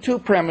truth of the two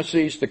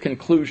premises, the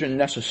conclusion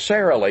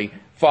necessarily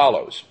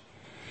follows.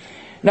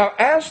 Now,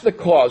 as the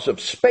cause of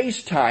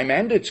space-time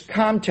and its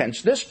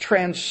contents, this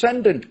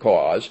transcendent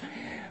cause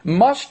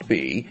must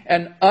be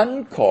an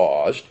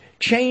uncaused,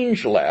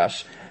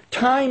 changeless,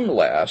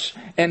 timeless,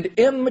 and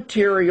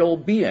immaterial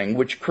being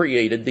which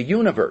created the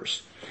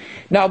universe.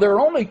 Now, there are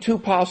only two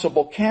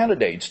possible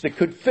candidates that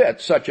could fit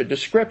such a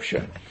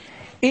description.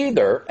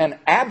 Either an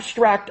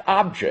abstract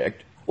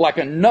object, like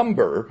a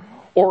number,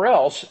 or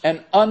else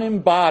an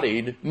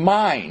unembodied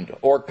mind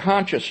or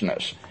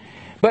consciousness.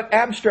 But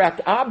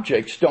abstract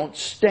objects don't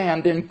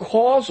stand in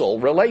causal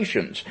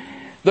relations.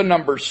 The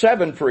number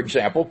 7, for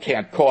example,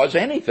 can't cause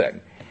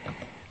anything.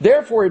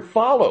 Therefore, it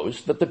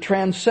follows that the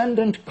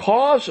transcendent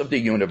cause of the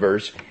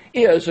universe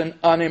is an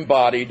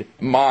unembodied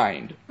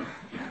mind.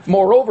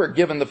 Moreover,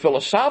 given the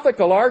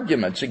philosophical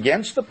arguments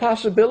against the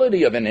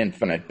possibility of an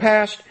infinite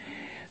past,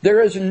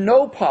 there is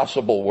no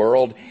possible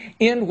world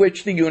in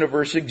which the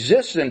universe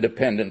exists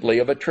independently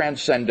of a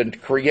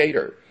transcendent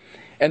creator.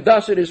 And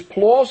thus it is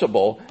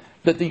plausible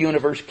that the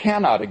universe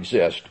cannot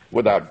exist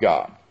without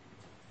God.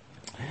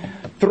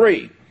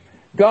 3,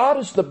 God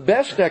is the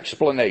best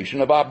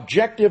explanation of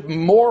objective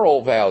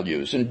moral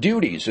values and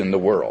duties in the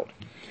world.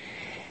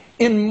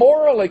 In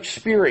moral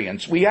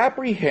experience, we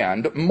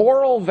apprehend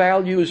moral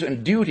values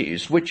and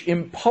duties which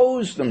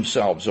impose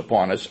themselves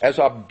upon us as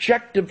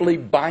objectively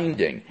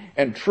binding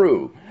and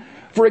true.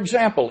 For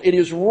example, it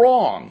is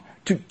wrong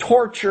to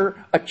torture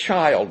a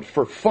child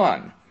for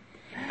fun.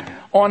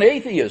 On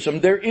atheism,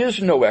 there is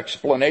no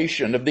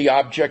explanation of the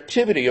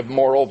objectivity of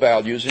moral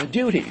values and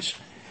duties.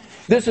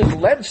 This has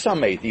led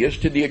some atheists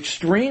to the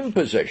extreme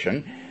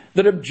position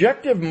that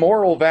objective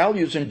moral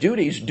values and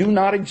duties do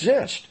not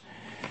exist.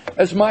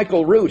 As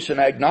Michael Roos, an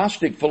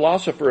agnostic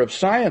philosopher of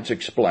science,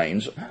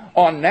 explains,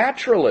 on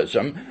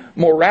naturalism,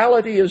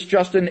 morality is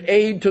just an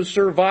aid to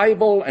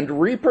survival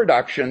and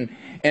reproduction,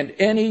 and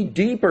any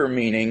deeper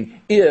meaning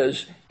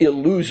is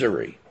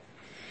illusory.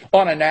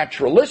 On a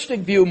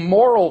naturalistic view,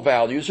 moral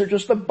values are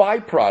just the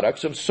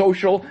byproducts of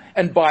social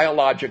and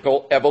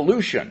biological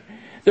evolution.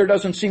 There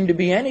doesn't seem to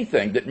be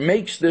anything that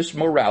makes this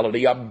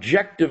morality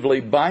objectively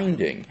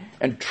binding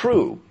and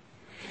true.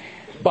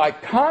 By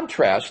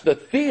contrast, the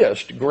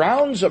theist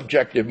grounds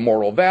objective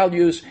moral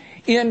values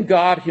in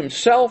God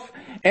himself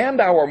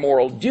and our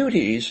moral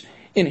duties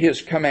in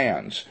his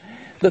commands.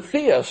 The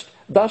theist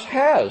thus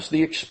has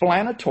the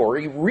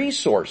explanatory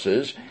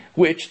resources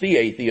which the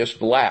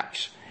atheist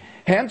lacks.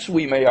 Hence,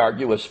 we may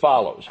argue as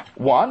follows.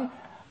 1,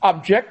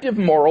 objective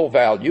moral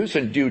values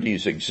and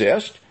duties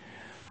exist.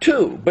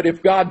 2, but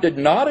if God did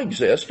not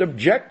exist,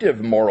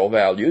 objective moral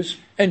values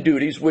and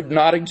duties would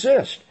not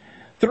exist.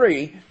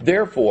 3,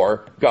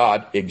 therefore,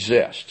 God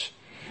exists.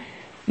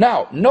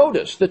 Now,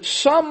 notice that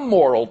some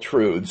moral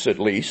truths, at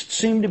least,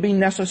 seem to be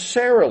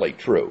necessarily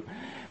true.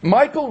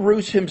 Michael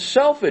Roos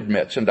himself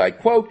admits, and I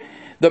quote,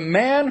 "The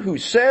man who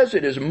says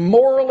it is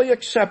morally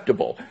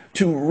acceptable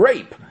to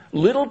rape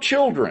little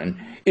children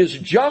is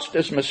just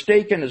as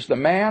mistaken as the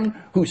man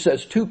who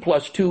says 2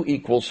 + 2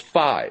 =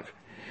 5.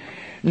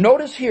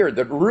 Notice here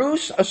that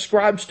Roos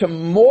ascribes to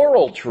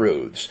moral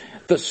truths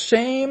the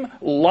same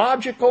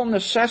logical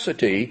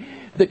necessity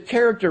that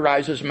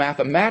characterizes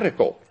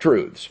mathematical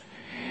truths.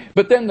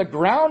 But then the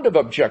ground of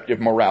objective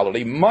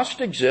morality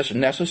must exist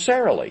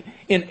necessarily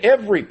in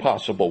every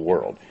possible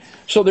world.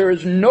 So there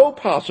is no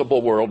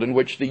possible world in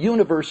which the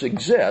universe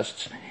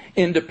exists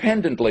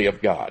independently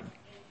of God.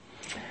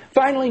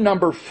 Finally,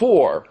 number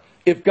 4,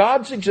 if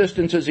God's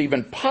existence is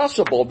even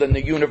possible, then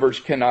the universe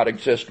cannot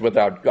exist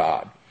without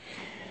God.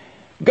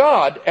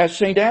 God, as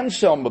St.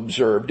 Anselm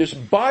observed, is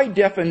by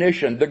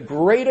definition the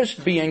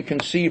greatest being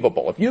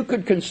conceivable. If you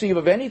could conceive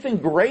of anything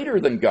greater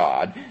than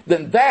God,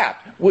 then that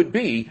would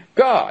be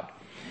God.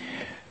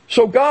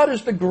 So God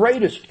is the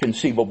greatest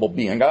conceivable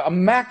being, a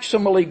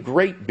maximally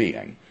great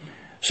being.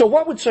 So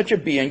what would such a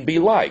being be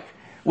like?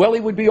 Well,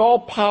 he would be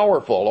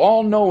all-powerful,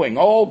 all-knowing,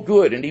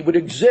 all-good, and he would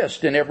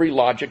exist in every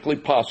logically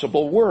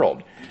possible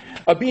world.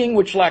 A being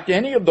which lacked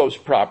any of those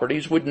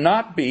properties would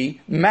not be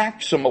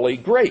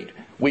maximally great.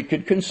 We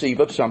could conceive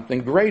of something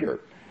greater.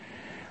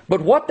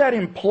 But what that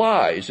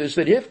implies is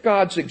that if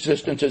God's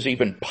existence is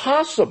even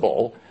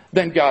possible,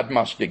 then God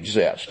must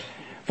exist.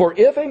 For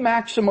if a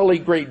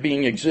maximally great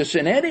being exists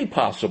in any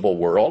possible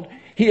world,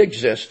 he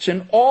exists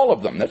in all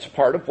of them. That's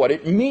part of what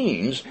it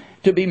means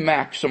to be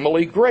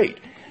maximally great,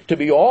 to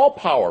be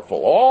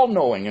all-powerful,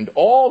 all-knowing, and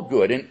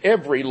all-good in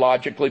every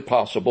logically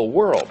possible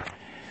world.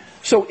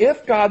 So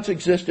if God's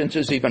existence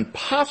is even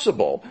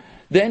possible,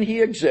 then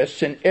he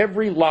exists in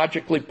every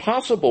logically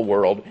possible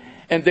world,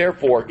 and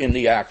therefore in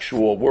the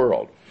actual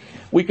world.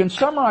 We can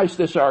summarize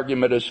this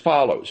argument as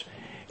follows.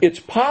 It's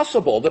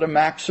possible that a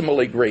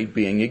maximally great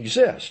being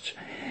exists.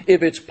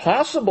 If it's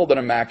possible that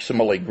a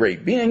maximally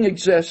great being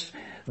exists,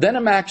 then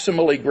a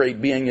maximally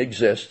great being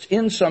exists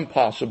in some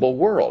possible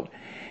world.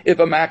 If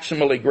a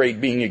maximally great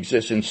being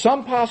exists in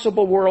some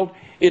possible world,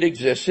 it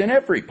exists in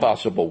every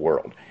possible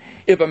world.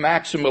 If a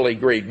maximally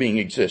great being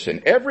exists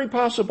in every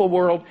possible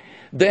world,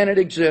 then it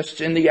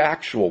exists in the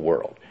actual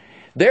world.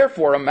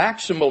 Therefore, a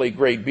maximally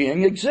great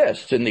being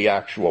exists in the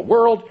actual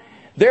world.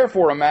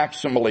 Therefore, a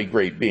maximally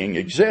great being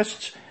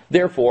exists.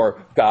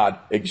 Therefore, God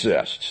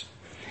exists.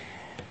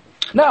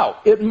 Now,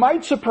 it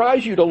might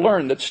surprise you to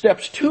learn that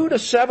steps 2 to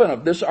 7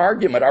 of this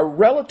argument are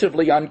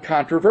relatively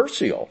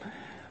uncontroversial.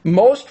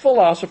 Most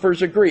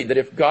philosophers agree that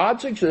if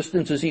God's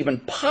existence is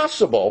even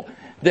possible,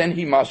 then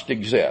he must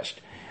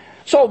exist.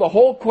 So the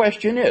whole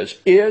question is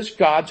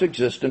God's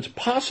existence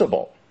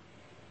possible?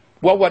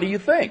 Well, what do you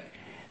think?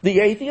 The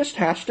atheist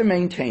has to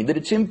maintain that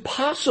it's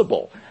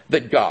impossible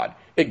that God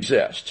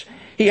exists.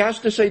 He has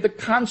to say the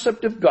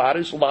concept of God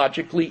is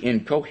logically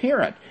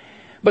incoherent.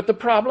 But the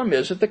problem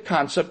is that the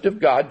concept of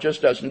God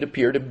just doesn't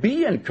appear to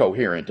be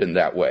incoherent in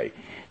that way.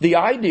 The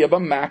idea of a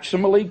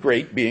maximally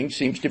great being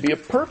seems to be a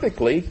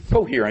perfectly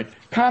coherent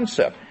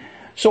concept.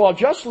 So I'll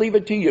just leave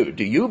it to you.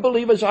 Do you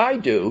believe, as I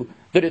do,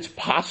 that it's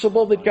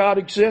possible that God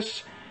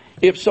exists?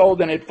 If so,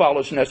 then it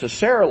follows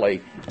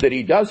necessarily that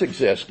he does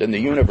exist and the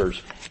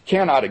universe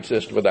cannot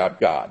exist without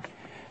God.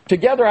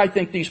 Together, I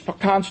think these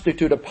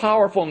constitute a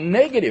powerful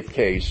negative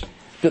case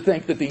to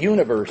think that the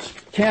universe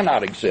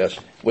cannot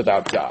exist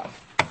without God.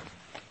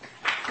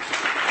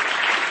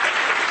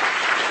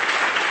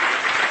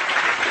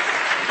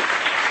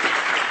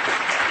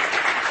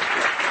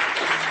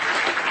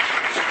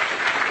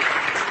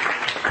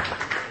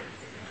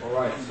 All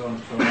right, so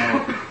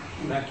now,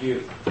 thank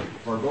you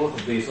for both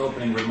of these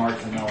opening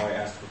remarks, and now I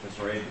ask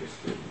Professor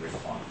Enqvist to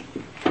respond.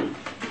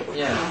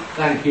 Yes,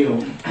 thank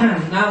you.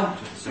 Now,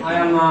 I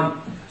am...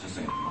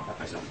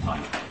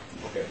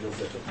 Okay, we'll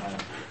set the time.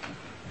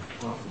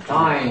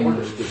 Time.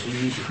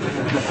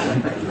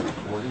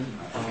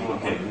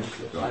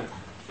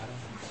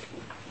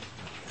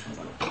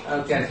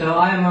 Okay, so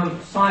I am a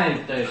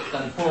scientist,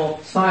 and for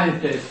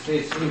scientists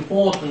it's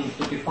important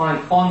to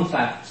define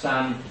concepts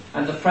and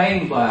the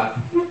framework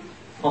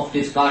of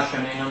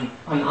discussion in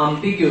an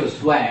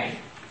ambiguous way.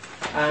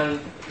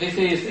 And this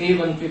is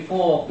even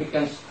before we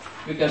can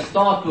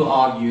start to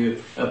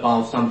argue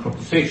about some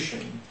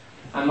proposition.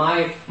 And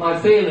my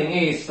feeling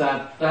is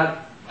that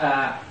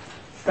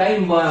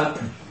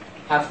framework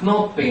has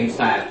not been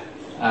set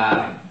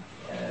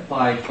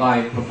by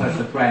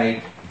Professor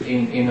Craig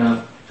in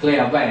a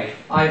clear way.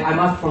 I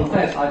must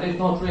confess, I did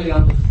not really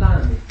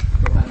understand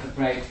Professor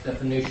Craig's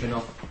definition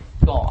of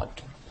God.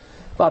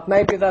 But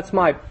maybe that's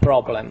my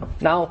problem.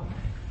 Now,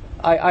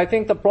 I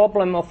think the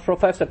problem of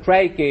Professor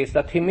Craig is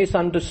that he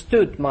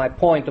misunderstood my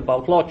point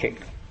about logic.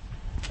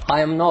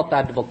 I am not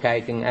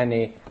advocating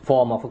any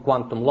form of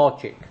quantum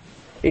logic.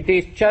 It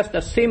is just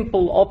a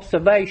simple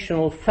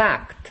observational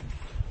fact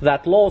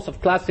that laws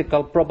of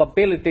classical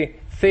probability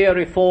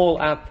theory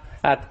fall at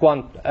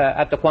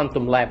the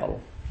quantum level.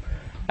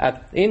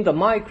 In the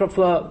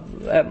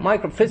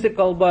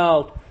microphysical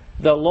world,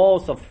 the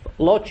laws of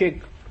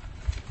logic,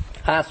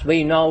 as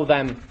we know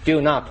them, do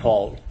not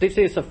hold. This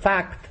is a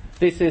fact.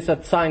 This is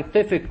a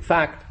scientific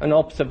fact, an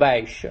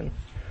observation.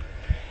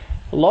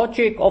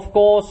 Logic, of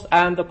course,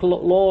 and the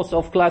laws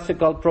of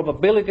classical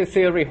probability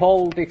theory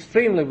hold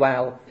extremely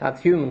well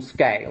at human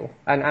scale.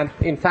 And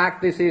in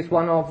fact, this is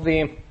one of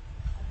the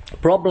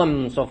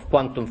problems of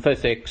quantum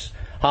physics,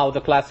 how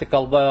the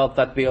classical world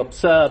that we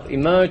observe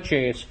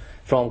emerges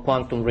from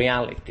quantum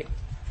reality.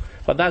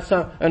 But that's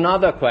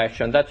another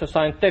question. That's a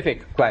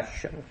scientific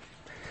question.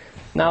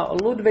 Now,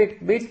 Ludwig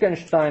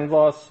Wittgenstein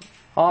was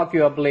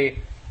arguably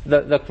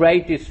the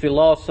greatest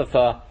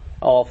philosopher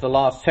of the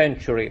last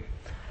century.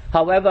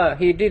 However,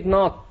 he did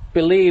not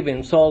believe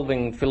in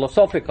solving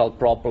philosophical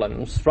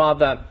problems.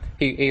 Rather,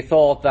 he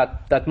thought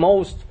that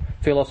most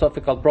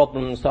philosophical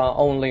problems are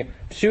only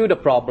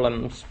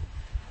pseudo-problems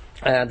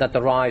that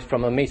arise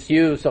from a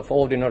misuse of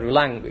ordinary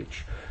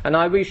language. And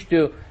I wish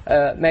to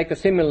make a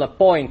similar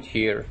point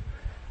here,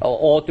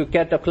 or to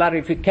get a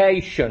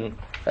clarification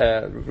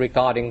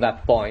regarding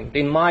that point.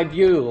 In my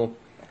view,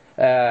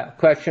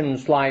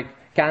 questions like,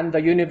 can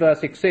the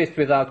universe exist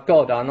without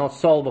God, are not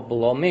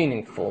solvable or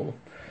meaningful.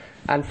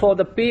 And for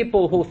the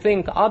people who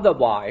think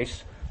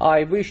otherwise,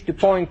 I wish to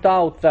point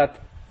out that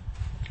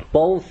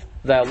both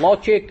the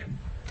logic,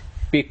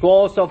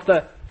 because of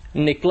the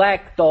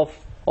neglect of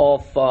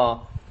the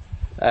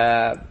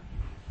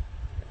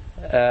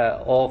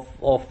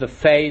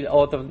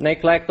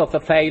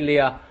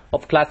failure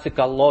of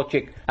classical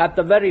logic at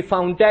the very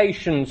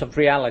foundations of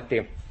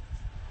reality,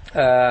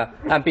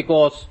 and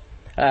because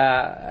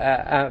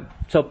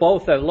so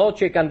both the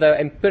logic and the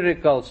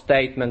empirical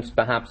statements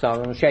perhaps are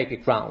on shaky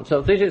ground.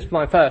 So this is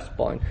my first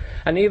point.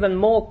 And even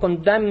more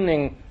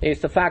condemning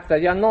is the fact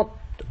that you are not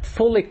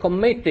fully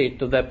committed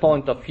to their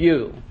point of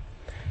view.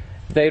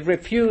 They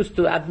refuse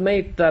to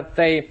admit that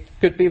they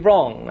could be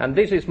wrong, and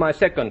this is my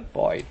second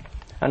point.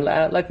 And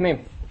let me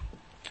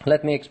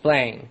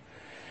explain.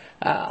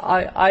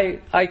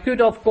 I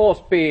could of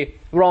course be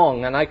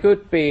wrong, and I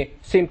could be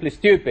simply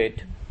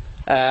stupid.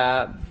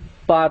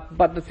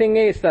 But the thing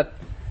is that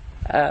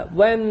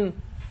when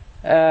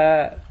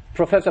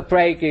Professor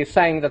Craig is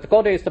saying that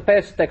God is the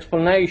best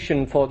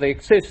explanation for the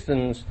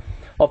existence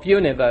of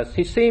universe,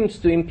 he seems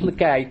to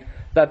implicate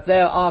that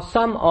there are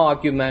some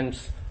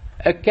arguments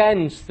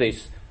against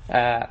this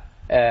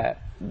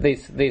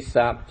his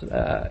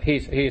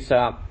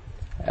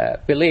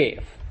belief.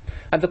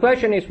 And the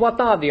question is,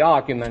 what are the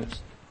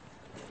arguments?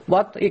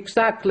 What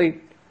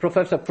exactly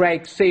Professor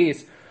Craig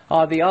sees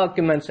are the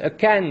arguments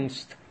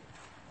against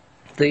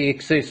the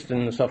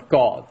existence of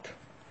God?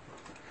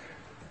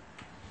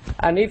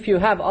 And if you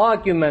have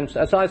arguments,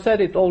 as I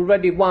said it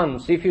already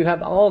once, if you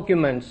have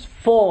arguments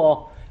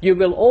for, you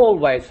will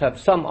always have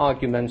some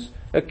arguments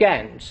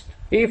against,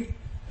 if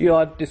you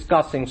are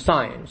discussing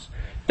science.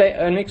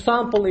 An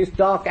example is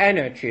dark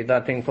energy,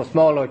 that in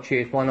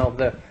cosmology is one of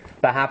the,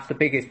 perhaps the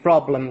biggest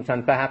problems,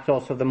 and perhaps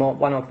also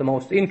one of the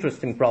most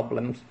interesting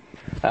problems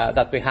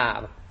that we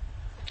have.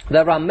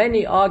 There are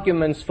many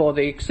arguments for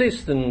the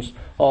existence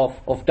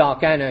of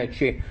dark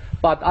energy,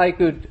 but I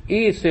could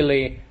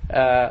easily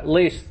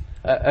list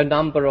a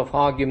number of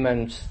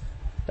arguments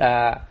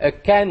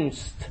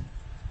against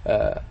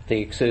the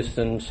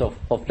existence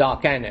of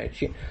dark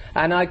energy.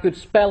 And I could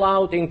spell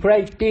out in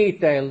great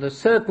detail the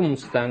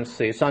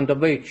circumstances under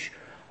which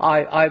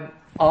I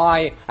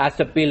as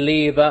a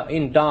believer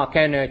in dark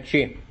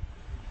energy,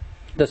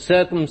 the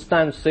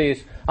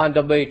circumstances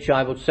under which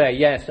I would say,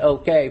 yes,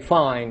 okay,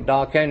 fine,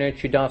 dark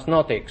energy does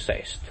not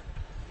exist.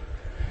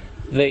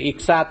 The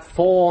exact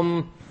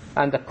form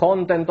and the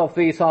content of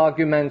these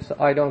arguments,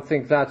 I don't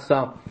think that's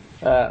not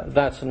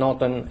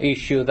an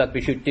issue that we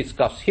should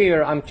discuss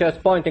here. I'm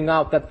just pointing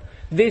out that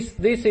this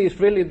is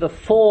really the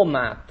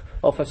format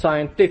of a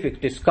scientific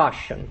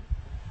discussion.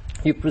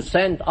 You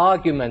present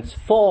arguments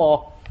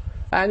for,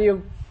 and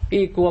you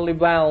equally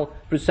well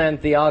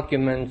present the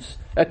arguments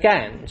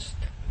against.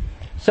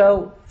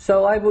 So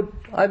I would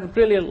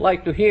really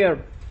like to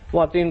hear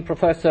what in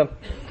Professor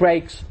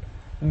Craig's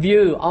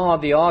view are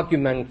the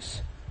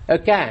arguments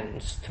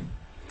against.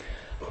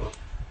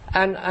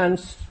 And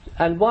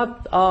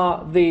what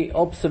are the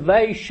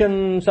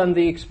observations and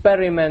the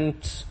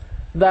experiments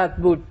that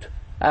would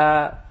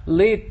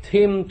lead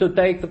him to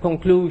take the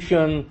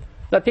conclusion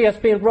that he has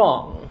been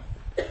wrong?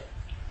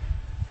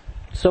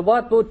 So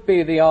what would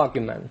be the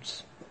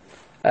arguments?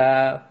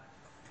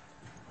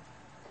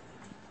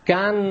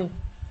 Can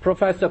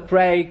Professor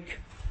Craig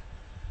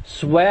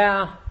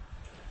swear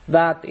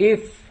that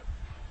if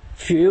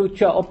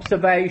future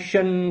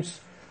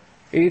observations,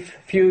 if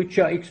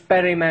future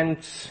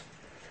experiments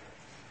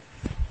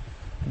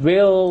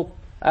will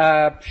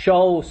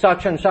show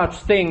such and such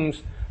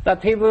things,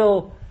 that he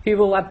will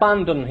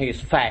abandon his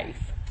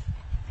faith?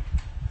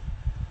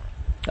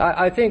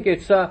 I think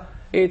it's a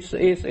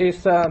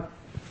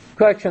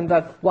question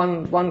that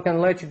one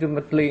can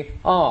legitimately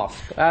ask.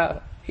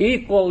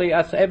 Equally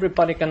as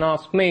everybody can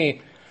ask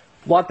me,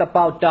 what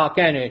about dark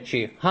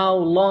energy? How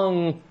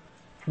long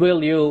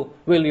will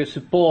you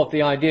support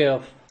the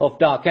idea of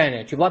dark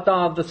energy? What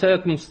are the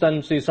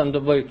circumstances under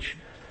which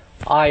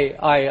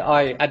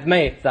I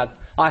admit that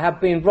I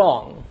have been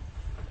wrong?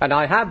 And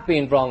I have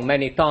been wrong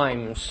many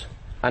times,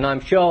 and I'm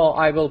sure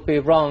I will be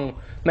wrong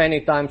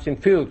many times in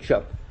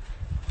future.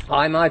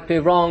 I might be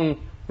wrong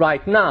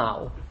right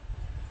now.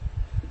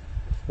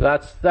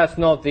 That's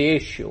not the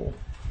issue.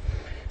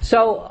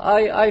 So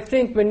I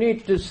think we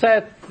need to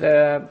set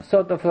the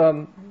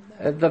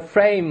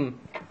frame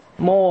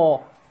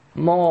more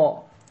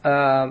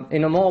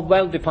in a more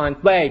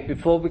well-defined way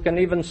before we can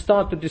even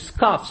start to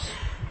discuss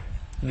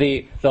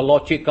the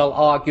logical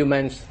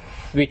arguments,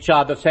 which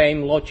are the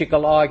same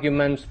logical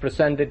arguments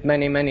presented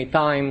many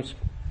times,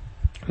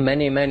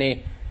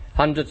 many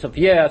hundreds of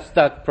years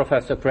that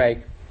Professor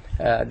Craig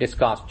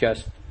discussed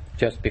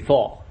just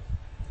before.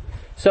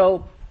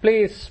 So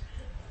please,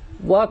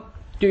 what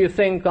do you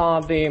think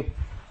are the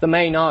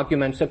main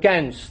arguments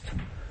against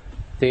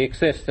the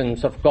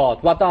existence of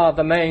God? What are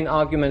the main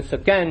arguments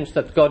against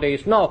that God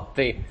is not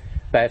the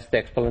best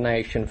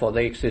explanation for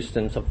the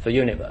existence of the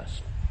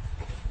universe?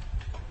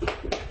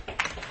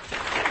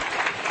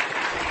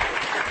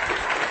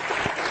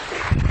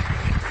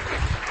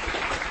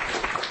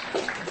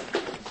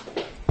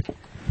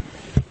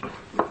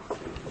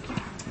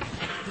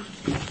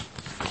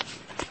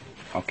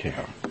 Okay.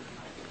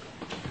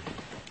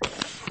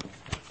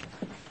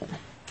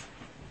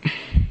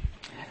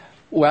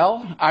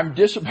 Well, I'm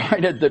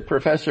disappointed that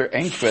Professor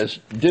Enqvist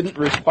didn't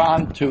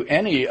respond to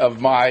any of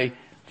my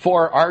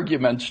 4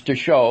 arguments to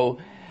show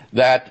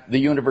that the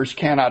universe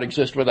cannot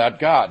exist without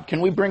God.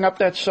 Can we bring up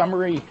that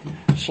summary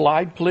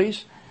slide,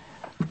 please?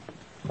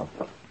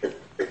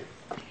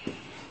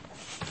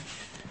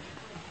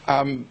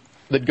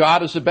 That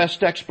God is the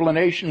best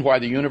explanation why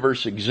the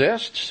universe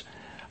exists.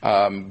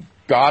 God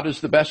God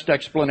is the best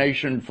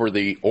explanation for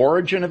the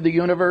origin of the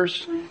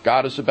universe.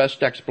 God is the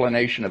best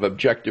explanation of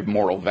objective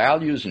moral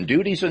values and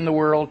duties in the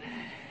world.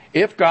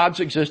 If God's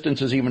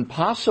existence is even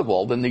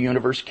possible, then the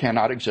universe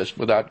cannot exist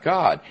without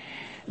God.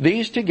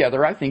 These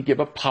together, I think, give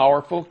a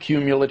powerful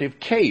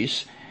cumulative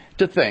case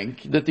to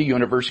think that the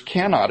universe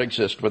cannot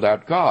exist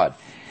without God.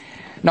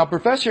 Now,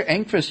 Professor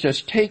Enqvist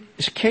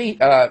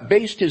has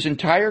based his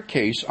entire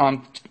case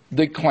on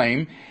the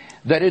claim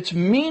that it's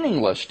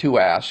meaningless to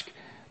ask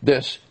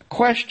this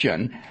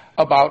question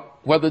about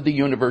whether the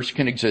universe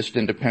can exist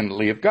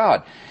independently of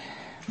God.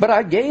 But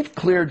I gave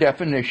clear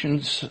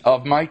definitions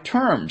of my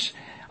terms.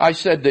 I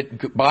said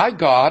that by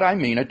God I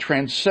mean a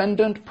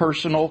transcendent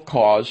personal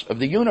cause of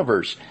the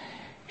universe.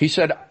 He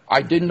said,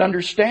 I didn't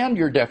understand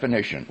your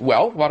definition.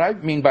 Well, what I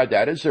mean by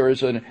that is there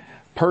is a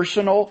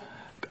personal,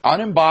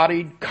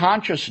 unembodied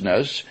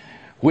consciousness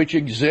which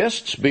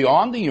exists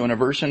beyond the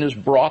universe and has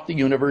brought the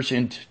universe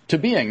into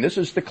being. This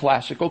is the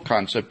classical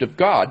concept of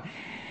God.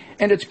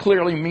 And it's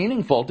clearly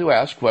meaningful to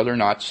ask whether or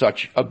not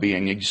such a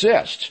being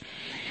exists.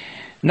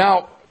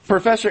 Now,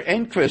 Professor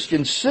Enqvist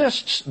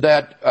insists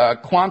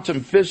that quantum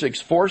physics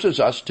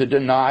forces us to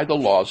deny the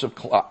laws of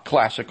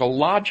classical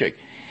logic.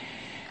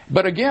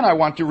 But again, I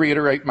want to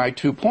reiterate my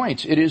 2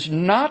 points. It is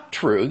not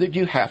true that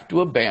you have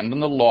to abandon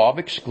the law of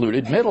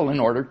excluded middle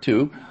in order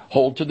to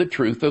hold to the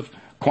truth of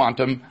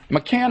quantum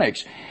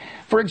mechanics.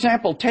 For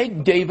example,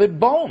 take David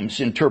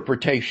Bohm's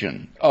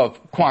interpretation of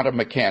quantum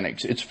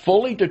mechanics. It's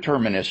fully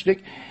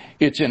deterministic.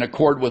 It's in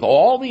accord with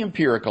all the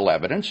empirical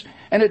evidence,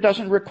 and it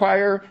doesn't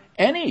require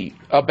any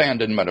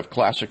abandonment of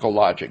classical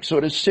logic. So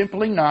it is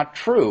simply not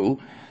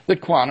true that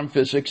quantum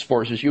physics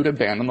forces you to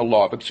abandon the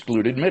law of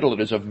excluded middle.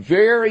 It is a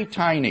very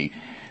tiny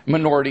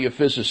minority of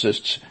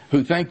physicists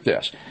who think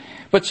this.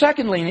 But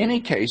secondly, in any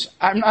case,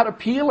 I'm not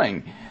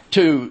appealing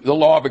to the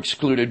law of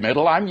excluded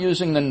middle. I'm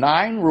using the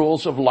 9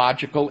 rules of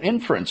logical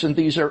inference, and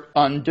these are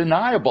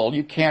undeniable.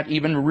 You can't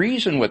even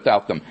reason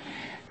without them.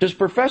 Does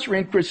Professor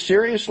Enqvist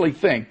seriously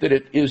think that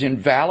it is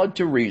invalid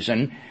to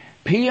reason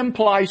P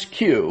implies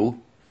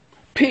Q,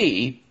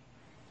 P,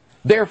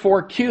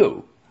 therefore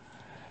Q?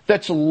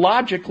 That's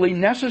logically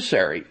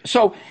necessary.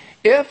 So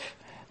if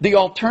the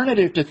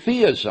alternative to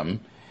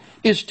theism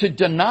is to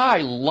deny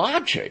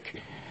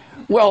logic,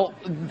 well,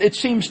 it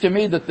seems to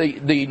me that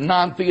the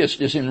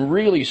non-theist is in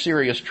really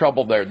serious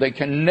trouble there. They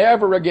can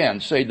never again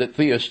say that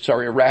theists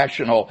are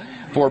irrational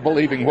for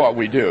believing what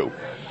we do.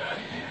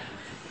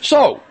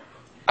 So,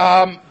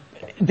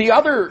 the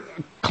other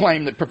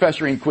claim that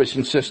Professor Enqvist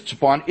insists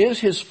upon is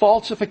his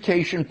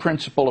falsification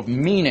principle of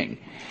meaning.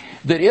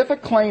 That if a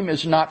claim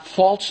is not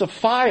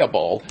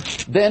falsifiable,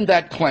 then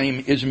that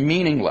claim is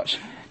meaningless.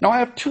 Now, I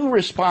have 2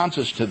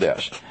 responses to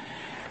this.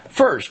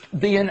 First,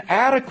 the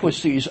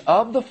inadequacies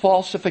of the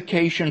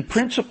falsification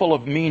principle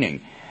of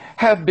meaning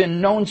have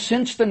been known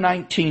since the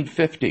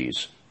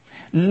 1950s.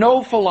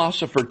 No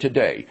philosopher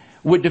today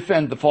would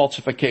defend the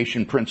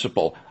falsification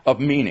principle of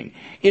meaning.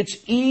 It's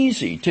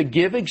easy to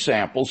give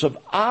examples of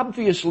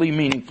obviously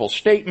meaningful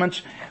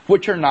statements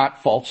which are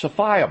not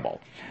falsifiable.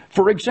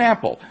 For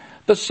example,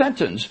 the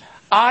sentence,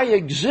 I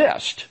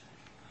exist,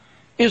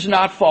 is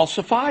not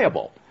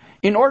falsifiable.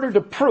 In order to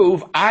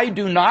prove I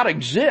do not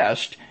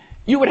exist,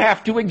 you would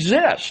have to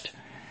exist,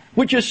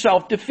 which is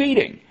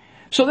self-defeating.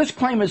 So this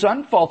claim is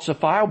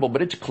unfalsifiable,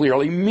 but it's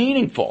clearly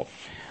meaningful.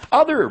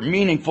 Other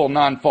meaningful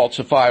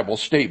non-falsifiable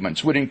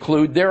statements would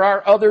include there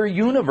are other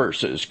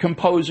universes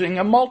composing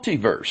a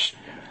multiverse.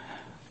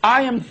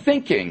 I am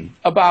thinking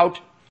about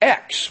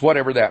X,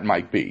 whatever that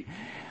might be.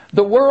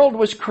 The world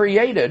was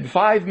created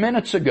 5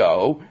 minutes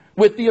ago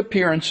with the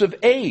appearance of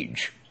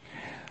age.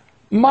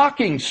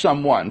 Mocking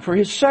someone for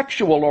his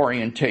sexual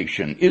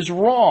orientation is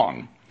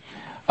wrong.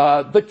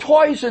 The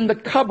toys in the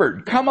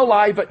cupboard come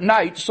alive at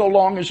night so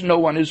long as no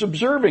one is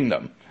observing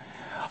them.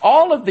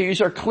 All of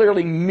these are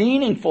clearly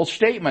meaningful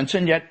statements,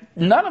 and yet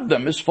none of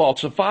them is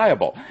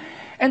falsifiable.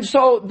 And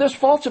so this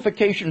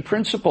falsification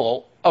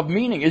principle of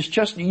meaning is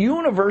just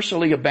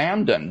universally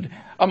abandoned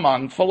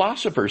among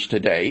philosophers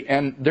today,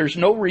 and there's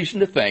no reason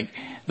to think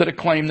that a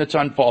claim that's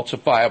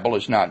unfalsifiable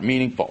is not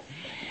meaningful.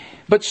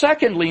 But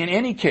secondly, in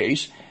any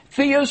case,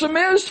 theism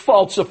is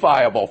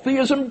falsifiable.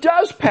 Theism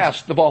does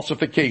pass the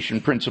falsification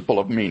principle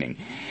of meaning.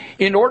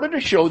 In order to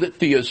show that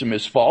theism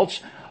is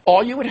false,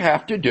 all you would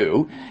have to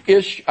do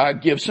is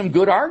give some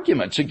good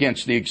arguments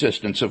against the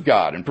existence of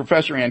God. And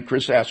Professor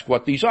Enqvist asked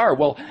what these are.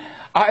 Well,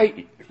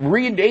 I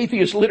read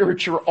atheist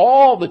literature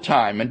all the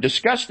time and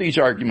discuss these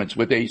arguments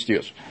with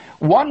atheists.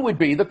 One would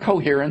be the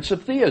coherence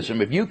of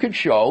theism. If you could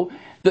show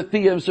that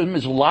theism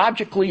is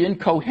logically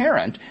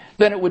incoherent,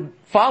 then it would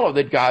follow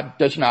that God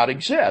does not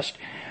exist.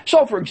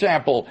 So, for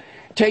example,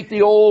 take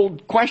the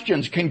old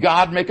questions, can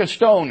God make a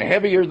stone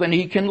heavier than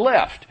he can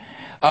lift?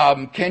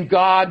 Can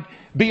God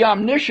be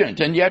omniscient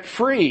and yet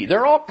free?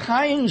 There are all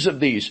kinds of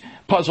these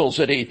puzzles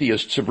that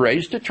atheists have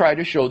raised to try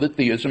to show that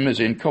theism is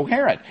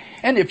incoherent.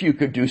 And if you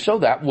could do so,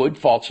 that would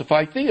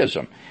falsify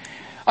theism.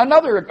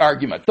 Another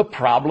argument, the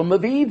problem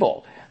of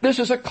evil. This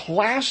is a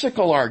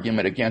classical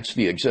argument against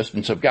the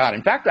existence of God.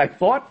 In fact, I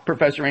thought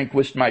Professor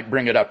Enqvist might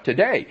bring it up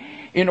today.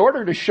 In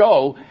order to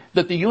show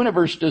that the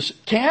universe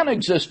can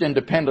exist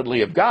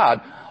independently of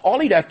God, all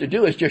he'd have to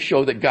do is just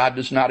show that God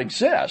does not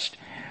exist.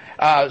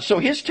 So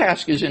his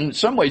task is in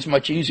some ways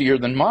much easier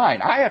than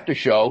mine. I have to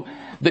show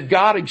that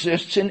God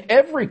exists in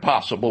every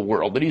possible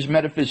world, that he's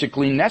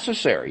metaphysically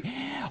necessary.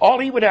 All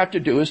he would have to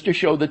do is to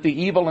show that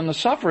the evil and the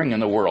suffering in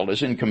the world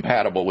is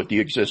incompatible with the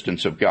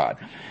existence of God.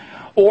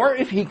 Or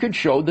if he could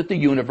show that the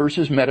universe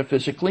is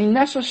metaphysically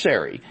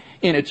necessary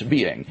in its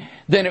being,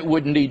 then it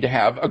wouldn't need to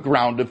have a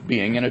ground of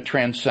being in a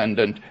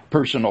transcendent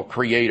personal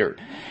creator.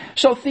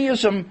 So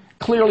theism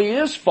clearly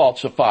is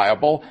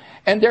falsifiable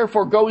and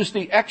therefore goes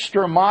the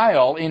extra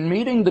mile in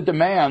meeting the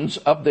demands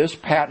of this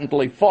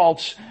patently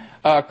false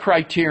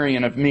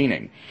criterion of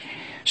meaning.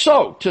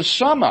 So, to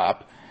sum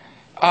up,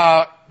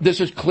 this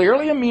is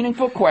clearly a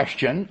meaningful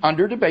question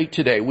under debate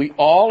today. We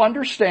all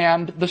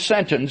understand the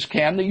sentence,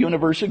 can the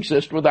universe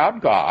exist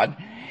without God?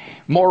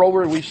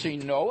 Moreover, we see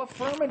no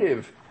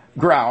affirmative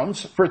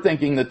grounds for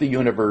thinking that the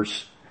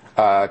universe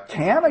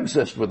can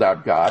exist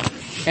without God.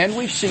 And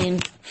we've seen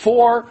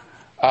 4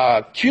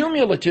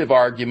 cumulative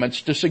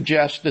arguments to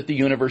suggest that the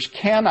universe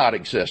cannot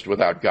exist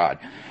without God.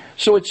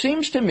 So it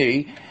seems to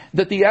me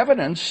that the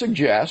evidence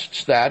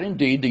suggests that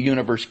indeed the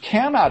universe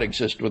cannot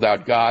exist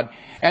without God,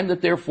 and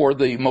that therefore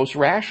the most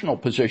rational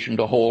position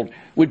to hold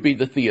would be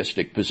the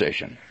theistic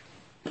position.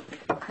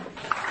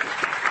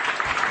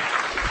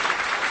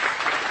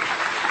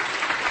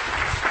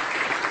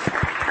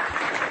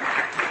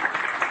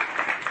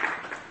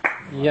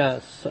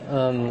 Yes,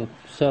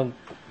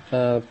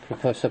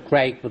 Professor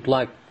Craig would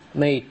like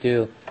me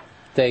to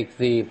take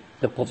the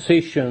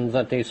position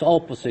that is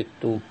opposite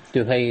to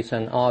his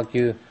and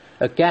argue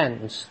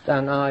against,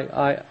 and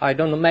I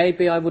don't know,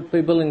 maybe I would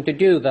be willing to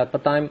do that,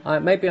 but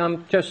maybe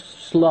I'm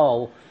just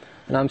slow,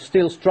 and I'm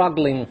still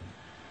struggling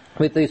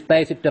with these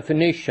basic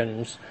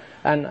definitions,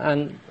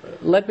 and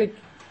let me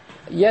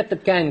yet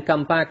again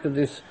come back to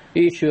this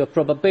issue of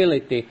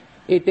probability.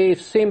 It is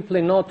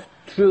simply not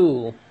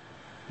true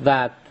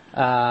that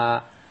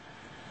a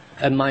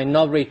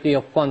minority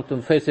of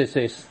quantum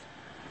physicists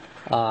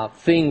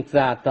think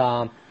that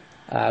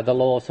the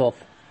laws of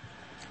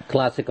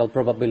classical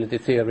probability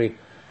theory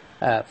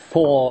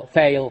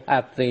fail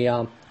at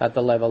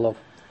the level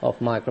of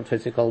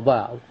microphysical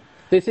world.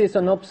 This is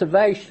an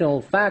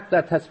observational fact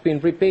that has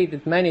been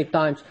repeated many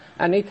times,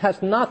 and it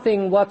has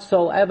nothing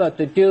whatsoever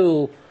to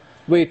do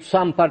with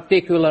some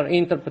particular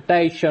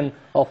interpretation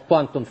of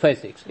quantum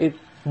physics.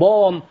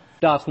 Bohm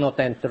does not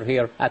enter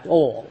here at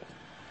all.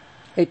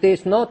 It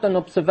is not an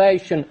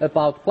observation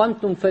about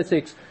quantum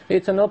physics,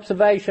 it's an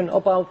observation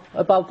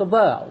about the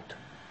world.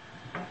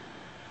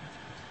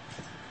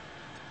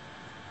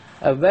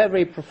 A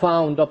very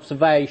profound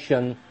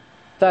observation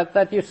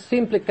that you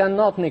simply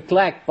cannot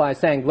neglect by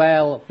saying,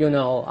 well,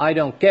 I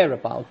don't care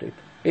about it.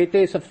 It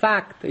is a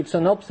fact, it's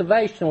an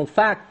observational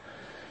fact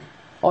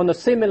on a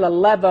similar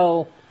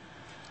level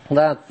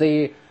that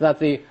the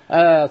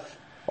Earth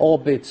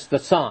orbits the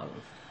Sun.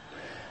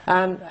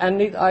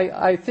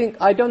 I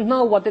think, I don't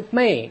know what it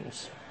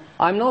means.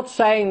 I'm not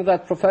saying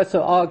that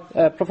Professor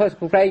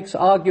Craig's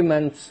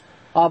arguments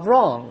are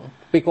wrong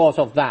because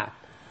of that.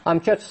 I'm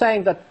just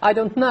saying that I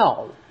don't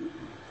know.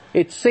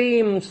 It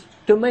seems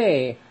to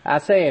me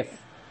as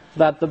if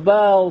that the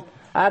world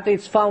at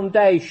its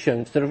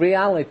foundations, the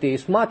reality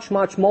is much,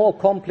 much more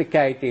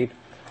complicated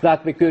than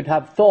we could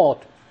have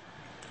thought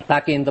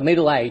back in the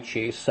Middle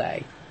Ages,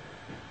 say.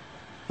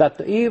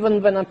 That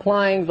even when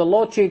applying the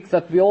logic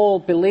that we all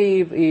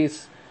believe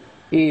is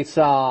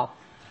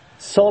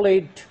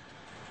solid,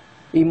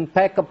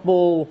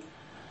 impeccable,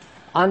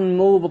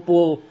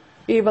 unmovable,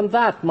 even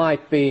that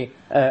might be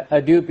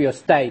a dubious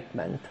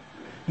statement.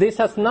 This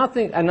has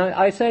nothing, and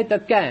I say it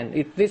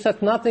again, this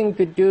has nothing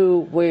to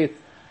do with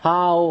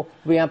how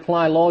we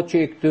apply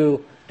logic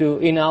to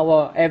in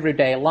our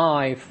everyday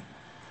life.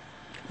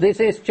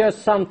 This is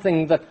just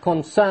something that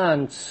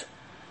concerns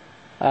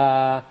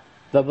the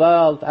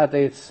world at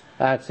its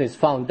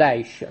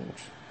foundations.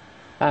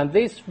 And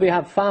this we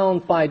have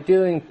found by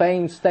doing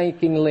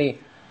painstakingly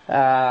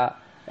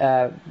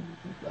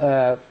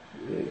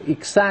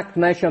exact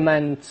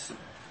measurements,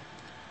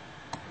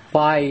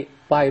 by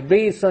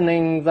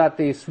reasoning that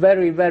is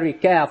very, very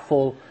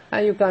careful,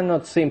 and you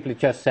cannot simply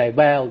just say,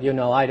 well,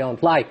 I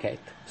don't like it,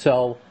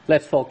 so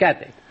let's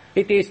forget it.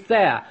 It is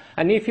there.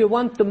 And if you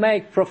want to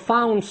make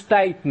profound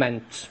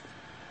statements,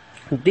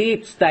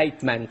 deep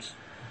statements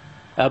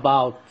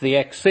about the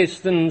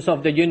existence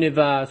of the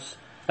universe,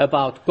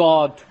 about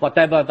God,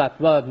 whatever that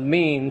word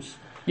means,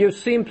 you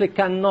simply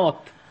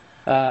cannot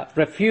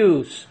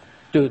refuse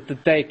to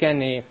take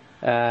any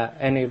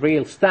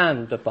real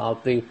stand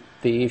about the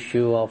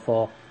issue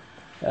of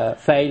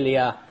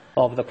failure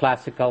of the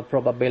classical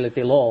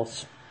probability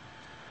laws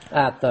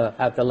at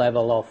the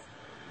level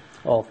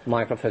of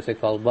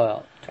microphysical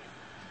world.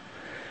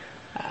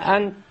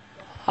 And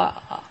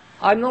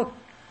I'm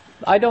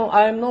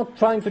not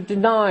trying to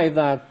deny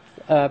that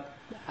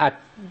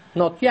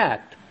not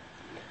yet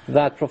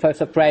that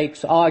Professor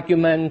Craig's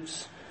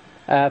arguments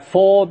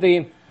for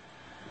the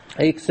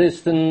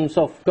existence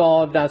of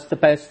God as the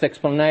best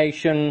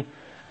explanation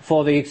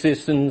for the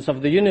existence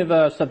of the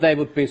universe, that they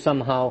would be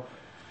somehow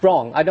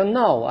wrong. I don't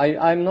know.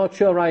 I'm not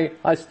sure.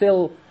 I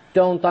still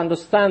don't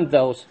understand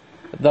those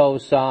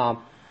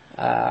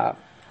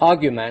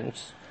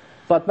arguments.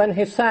 But when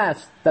he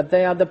says that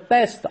they are the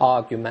best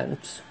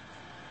arguments,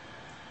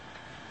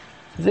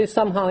 this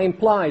somehow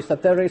implies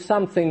that there is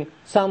something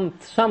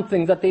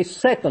that is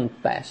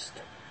second best.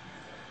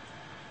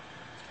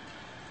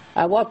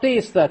 And what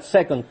is that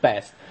second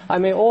best? I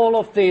mean, all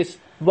of these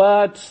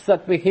words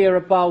that we hear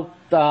about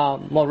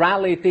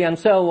morality and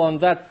so on,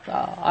 that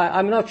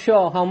I'm not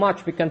sure how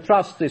much we can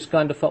trust this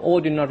kind of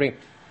ordinary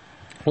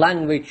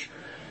language,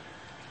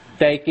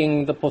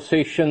 taking the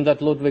position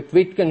that Ludwig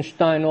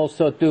Wittgenstein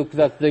also took,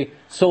 that the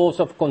source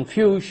of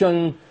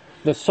confusion,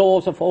 the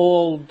source of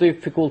all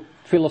difficult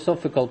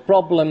philosophical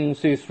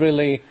problems is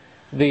really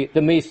the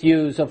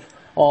misuse of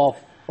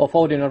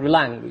ordinary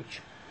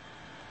language.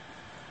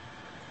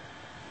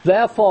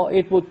 Therefore,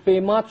 it would be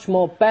much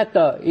more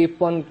better if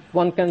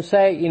one can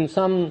say in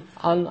some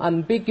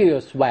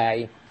unambiguous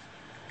way,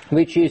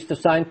 which is the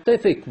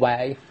scientific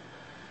way,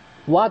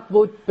 what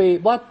would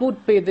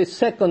be the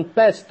second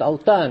best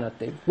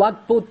alternative?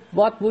 What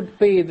would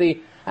be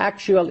the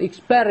actual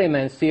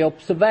experiments, the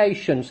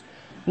observations,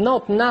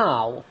 not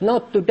now,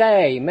 not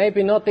today,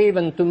 maybe not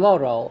even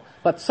tomorrow,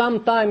 but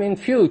sometime in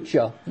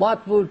future?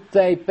 What would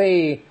they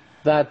be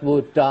that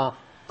would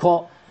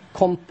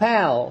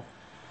compel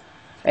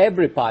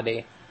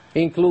everybody,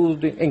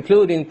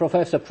 including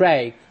Professor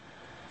Craig,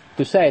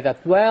 to say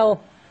that,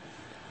 well,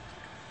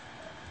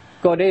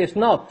 God is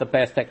not the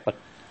best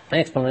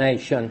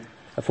explanation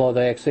for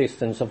the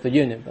existence of the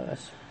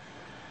universe.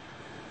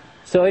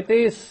 So it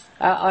is,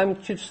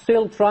 I'm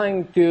still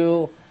trying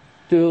to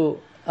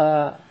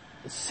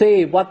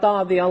see what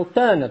are the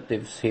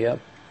alternatives here.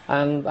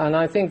 And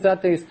I think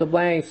that is the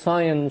way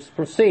science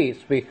proceeds.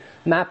 We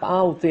map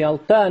out the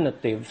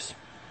alternatives.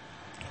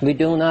 We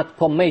do not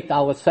commit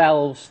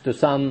ourselves to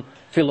some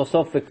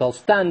philosophical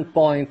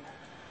standpoint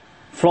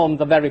from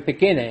the very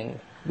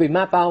beginning. We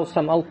map out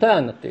some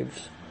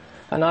alternatives.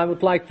 And I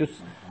would like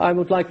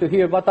to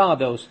hear what are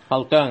those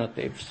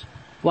alternatives.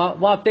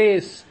 What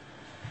is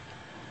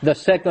the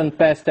second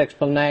best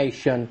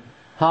explanation?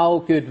 How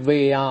could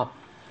we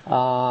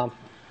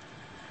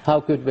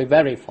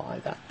verify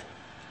that?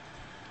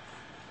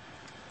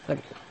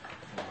 Thank you.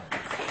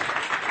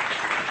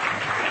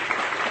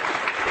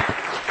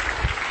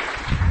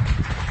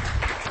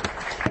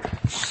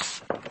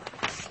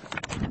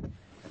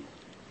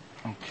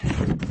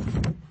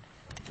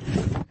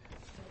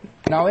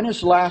 Now, in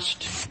his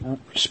last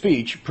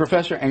speech,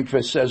 Professor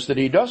Enqvist says that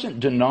he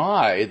doesn't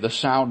deny the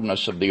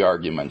soundness of the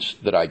arguments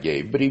that I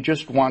gave, but he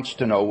just wants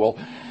to know, well,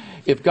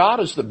 if God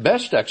is the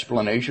best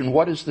explanation,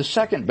 what is the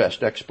second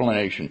best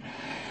explanation?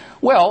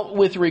 Well,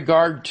 with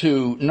regard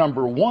to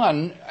number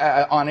one,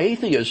 on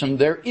atheism,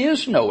 there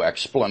is no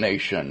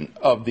explanation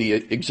of the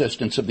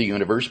existence of the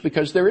universe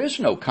because there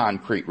is no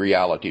concrete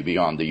reality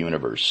beyond the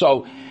universe.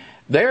 So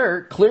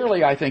there,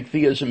 clearly, I think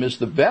theism is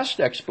the best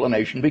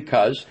explanation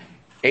because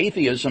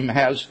atheism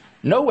has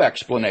no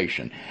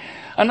explanation.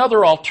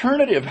 Another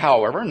alternative,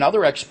 however,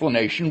 another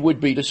explanation would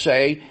be to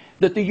say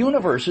that the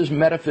universe is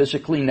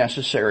metaphysically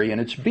necessary in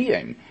its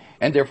being,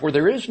 and therefore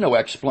there is no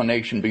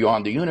explanation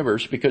beyond the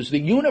universe because the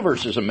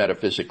universe is a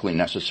metaphysically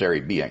necessary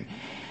being.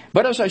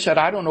 But as I said,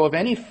 I don't know of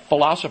any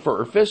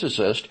philosopher or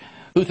physicist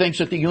who thinks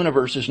that the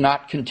universe is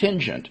not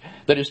contingent,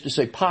 that is to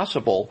say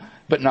possible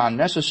but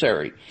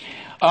non-necessary.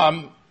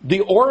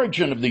 The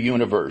origin of the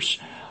universe,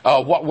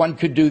 what one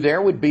could do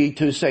there would be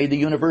to say the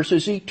universe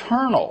is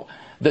eternal,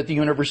 that the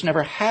universe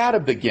never had a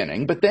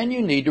beginning, but then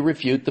you need to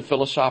refute the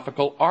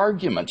philosophical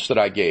arguments that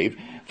I gave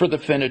for the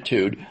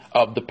finitude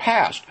of the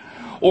past.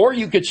 Or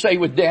you could say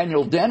with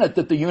Daniel Dennett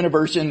that the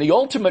universe in the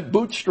ultimate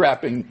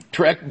bootstrapping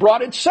trick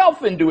brought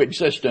itself into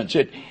existence.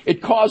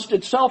 It caused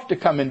itself to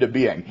come into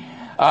being,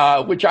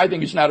 which I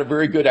think is not a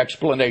very good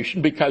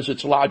explanation because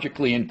it's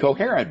logically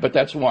incoherent, but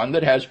that's one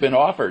that has been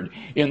offered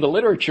in the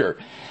literature.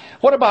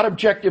 What about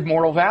objective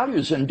moral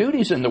values and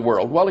duties in the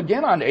world? Well,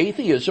 again, on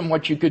atheism,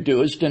 what you could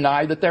do is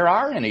deny that there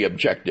are any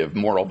objective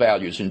moral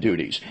values and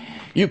duties.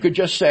 You could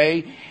just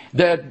say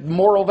that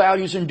moral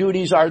values and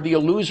duties are the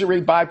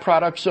illusory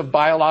byproducts of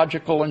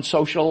biological and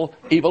social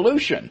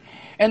evolution.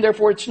 And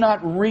therefore, it's not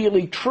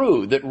really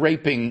true that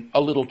raping a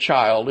little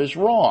child is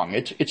wrong.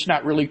 It's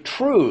not really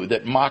true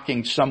that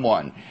mocking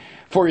someone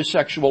for his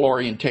sexual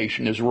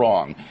orientation is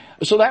wrong.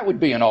 So that would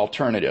be an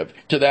alternative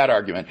to that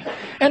argument.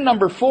 And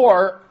number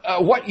four,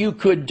 what you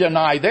could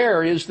deny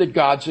there is that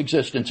God's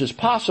existence is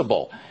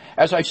possible.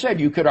 As I said,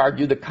 you could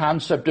argue the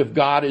concept of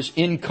God is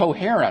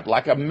incoherent,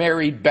 like a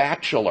married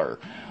bachelor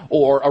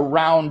or a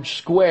round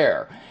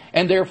square.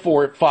 And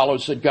therefore it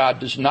follows that God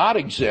does not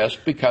exist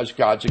because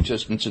God's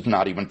existence is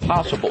not even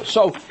possible.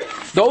 So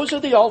those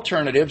are the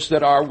alternatives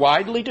that are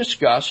widely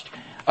discussed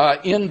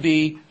in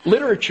the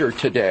literature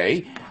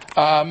today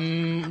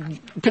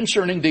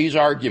concerning these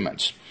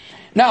arguments.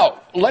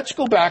 Now, let's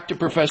go back to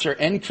Professor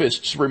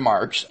Enqvist's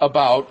remarks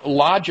about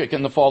logic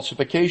and the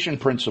falsification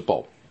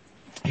principle.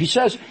 He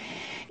says,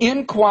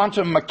 in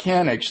quantum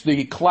mechanics,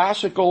 the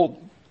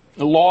classical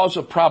laws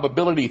of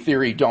probability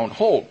theory don't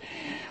hold.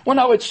 Well,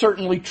 now, it's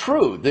certainly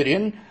true that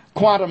in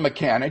quantum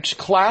mechanics,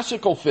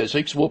 classical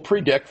physics will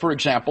predict, for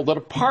example, that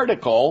a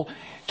particle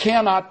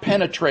cannot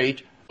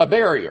penetrate a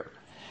barrier.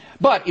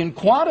 But in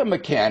quantum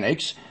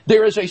mechanics,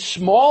 there is a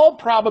small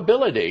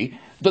probability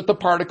that the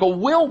particle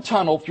will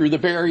tunnel through the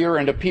barrier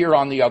and appear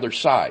on the other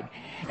side.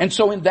 And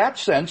so in that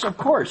sense, of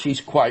course, he's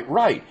quite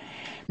right.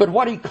 But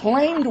what he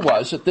claimed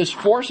was that this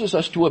forces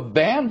us to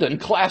abandon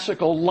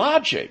classical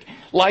logic,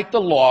 like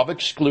the law of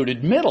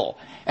excluded middle.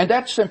 And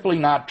that's simply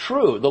not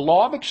true. The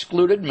law of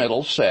excluded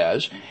middle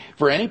says,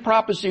 for any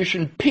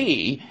proposition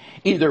P,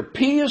 either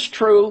P is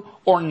true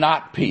or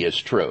not P is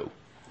true.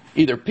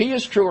 Either P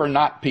is true or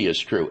not P is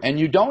true. And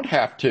you don't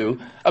have to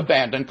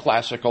abandon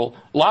classical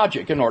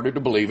logic in order to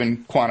believe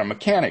in quantum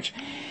mechanics.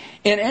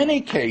 In any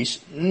case,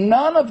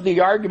 none of the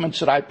arguments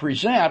that I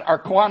present are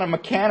quantum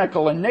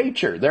mechanical in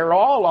nature. They're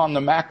all on the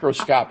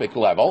macroscopic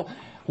level,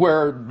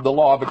 where the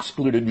law of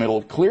excluded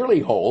middle clearly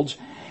holds.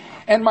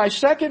 And my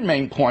second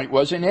main point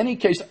was, in any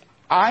case,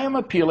 I am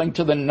appealing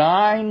to the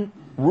 9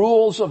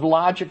 rules of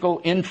logical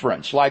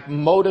inference, like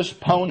modus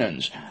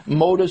ponens,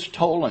 modus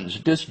tollens,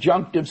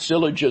 disjunctive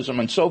syllogism,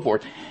 and so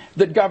forth,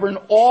 that govern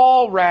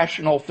all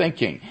rational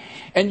thinking.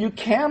 And you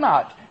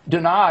cannot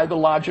deny the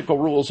logical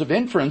rules of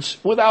inference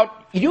without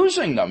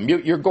using them.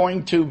 You're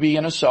going to be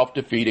in a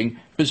self-defeating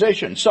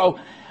position. So,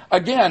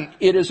 again,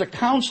 it is a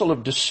counsel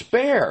of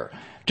despair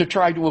to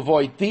try to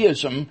avoid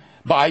theism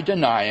by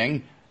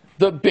denying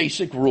the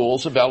basic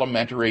rules of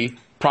elementary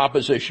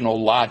propositional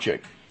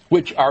logic,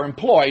 which are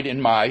employed in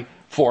my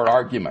 4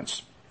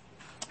 arguments.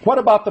 What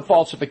about the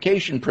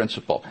falsification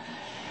principle?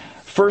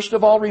 First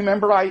of all,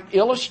 remember I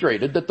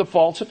illustrated that the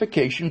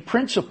falsification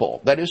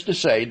principle, that is to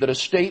say that a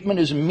statement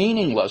is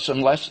meaningless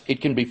unless it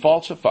can be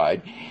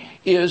falsified,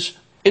 is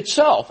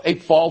itself a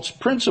false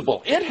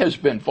principle. It has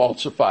been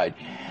falsified.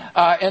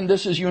 And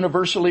this is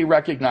universally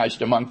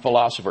recognized among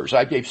philosophers.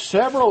 I gave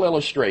several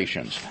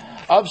illustrations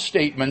of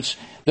statements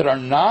that are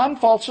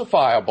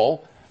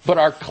non-falsifiable but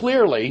are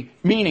clearly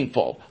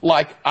meaningful,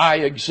 like I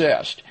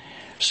exist.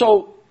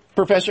 So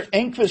Professor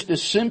Enqvist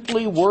is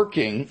simply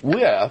working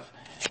with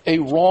a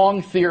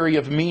wrong theory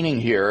of meaning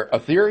here, a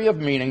theory of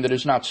meaning that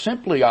is not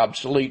simply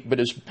obsolete but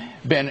has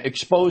been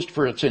exposed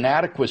for its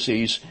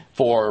inadequacies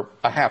for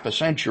a half a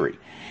century.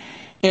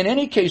 In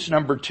any case,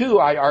 number 2,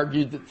 I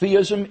argued that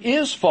theism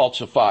is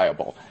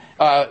falsifiable.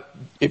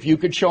 If you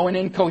could show an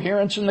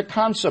incoherence in the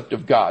concept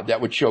of God, that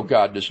would show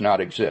God does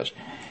not exist.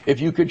 If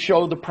you could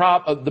show the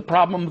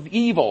problem of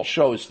evil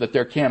shows that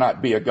there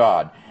cannot be a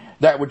God,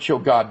 that would show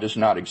God does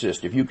not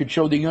exist. If you could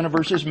show the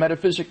universe is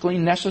metaphysically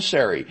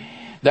necessary,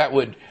 that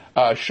would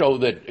show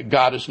that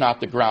God is not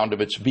the ground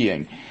of its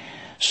being.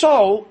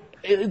 So,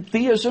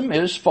 theism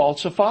is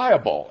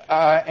falsifiable,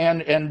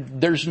 and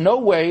there's no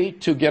way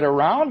to get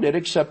around it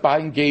except by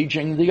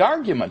engaging the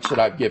arguments that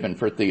I've given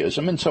for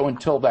theism. And so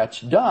until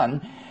that's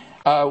done,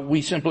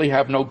 we simply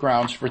have no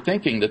grounds for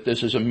thinking that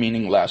this is a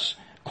meaningless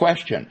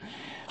question.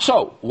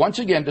 So, once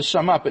again, to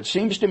sum up, it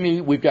seems to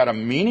me we've got a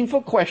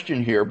meaningful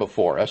question here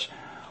before us,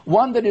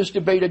 one that is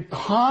debated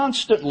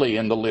constantly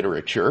in the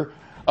literature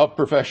of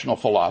professional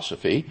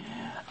philosophy,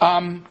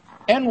 and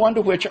one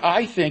to which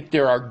I think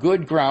there are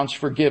good grounds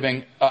for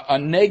giving a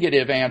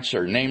negative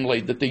answer,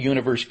 namely that the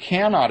universe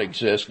cannot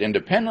exist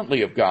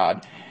independently of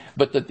God,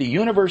 but that the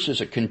universe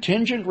is a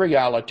contingent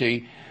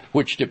reality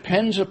which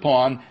depends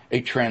upon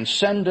a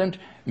transcendent,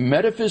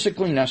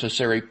 metaphysically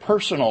necessary,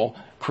 personal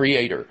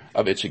creator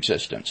of its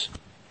existence.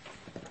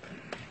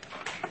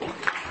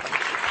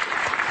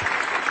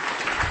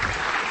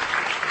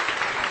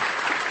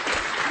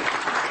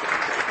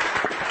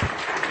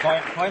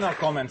 Final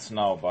comments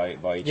now by each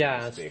of the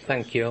Yes, speakers.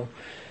 thank you.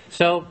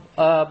 So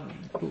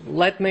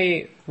let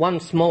me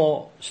once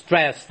more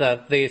stress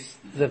that the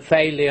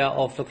failure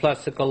of the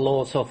classical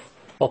laws of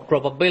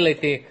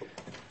probability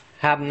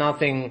have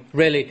nothing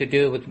really to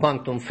do with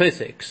quantum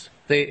physics.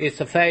 It's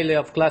a failure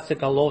of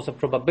classical laws of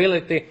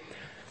probability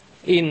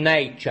in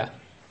nature.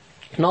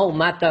 No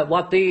matter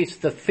what is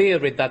the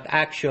theory that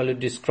actually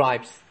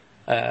describes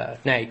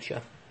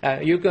nature.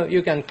 You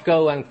can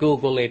go and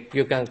Google it.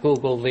 You can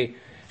Google the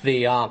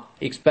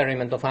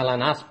experiment of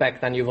Allen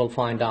aspect, and you will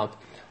find out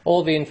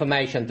all the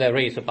information there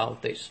is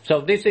about this. So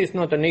this is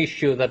not an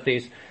issue that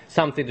is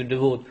something to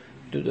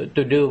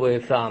do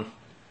with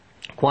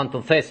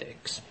quantum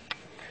physics.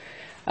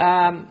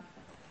 I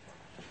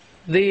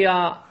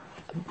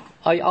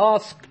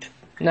asked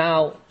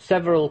now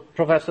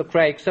Professor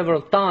Craig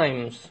several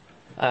times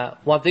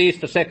what is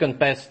the second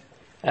best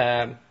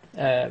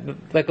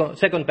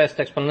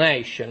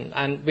explanation,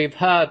 and we've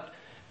heard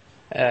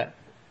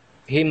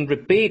him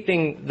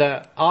repeating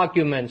the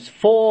arguments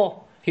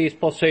for his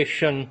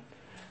position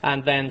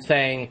and then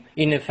saying,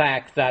 in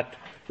effect, that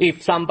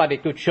if somebody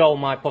could show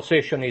my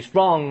position is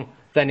wrong,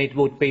 then it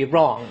would be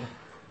wrong.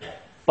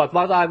 But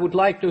what I would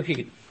like to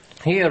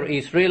hear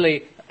is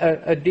really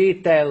a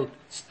detailed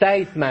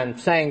statement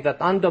saying that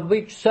under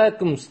which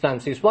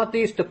circumstances, what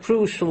is the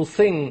crucial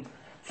thing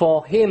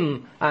for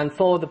him and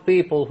for the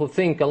people who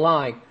think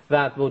alike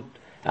that would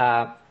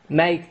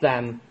make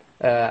them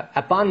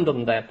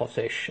abandon their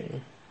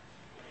position.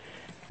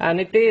 And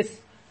it is,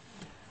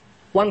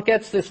 one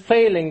gets this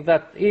feeling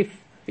that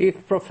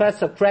if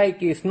Professor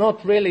Craig is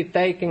not really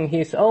taking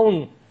his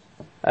own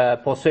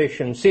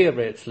position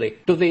seriously,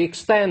 to the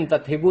extent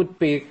that he would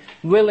be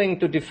willing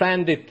to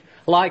defend it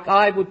like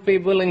I would be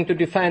willing to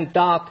defend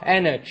dark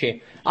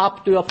energy,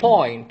 up to a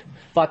point.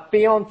 But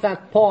beyond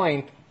that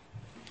point,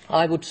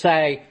 I would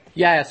say,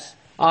 yes,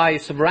 I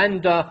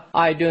surrender,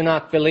 I do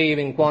not believe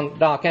in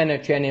dark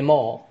energy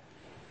anymore.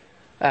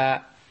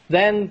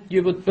 Then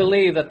you would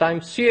believe that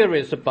I'm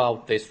serious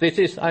about this.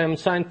 I am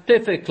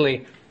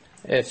scientifically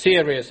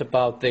serious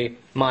about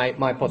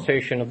my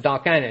position of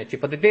dark energy.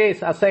 But it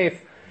is as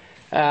if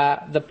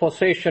the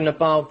position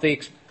about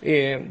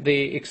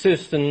the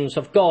existence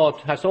of God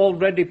has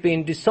already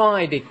been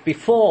decided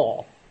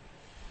before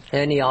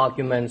any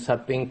arguments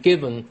have been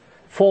given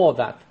for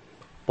that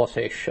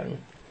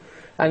position.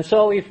 And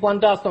so if one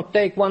does not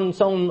take one's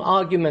own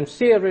arguments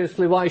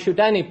seriously, why should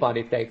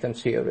anybody take them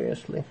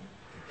seriously?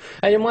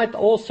 And you might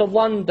also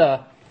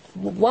wonder,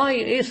 why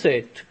is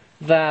it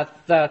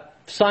that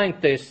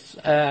scientists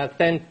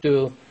tend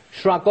to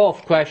shrug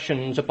off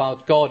questions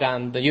about God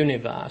and the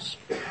universe?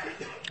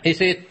 Is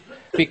it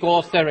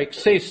because there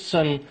exists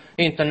an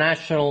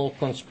international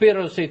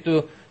conspiracy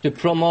to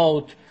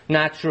promote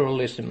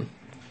naturalism?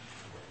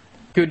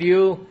 Could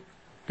you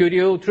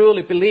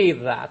truly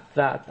believe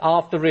that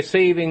after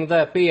receiving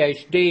their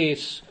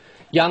PhDs,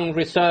 young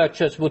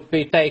researchers would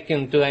be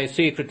taken to a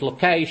secret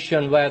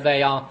location where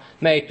they are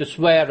made to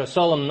swear a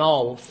solemn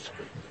oath,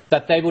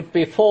 that they would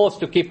be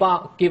forced to give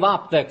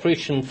up their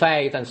Christian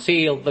faith and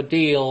seal the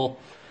deal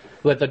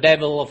with the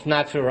devil of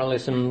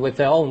naturalism with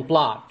their own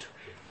blood?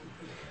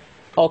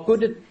 Or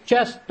could it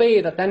just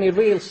be that any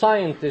real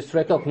scientist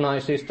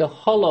recognizes the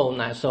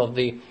hollowness of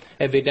the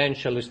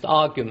evidentialist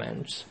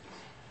arguments?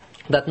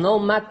 That no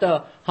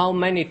matter how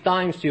many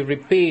times you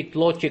repeat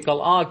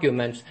logical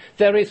arguments,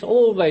 there is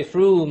always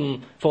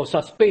room for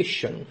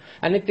suspicion.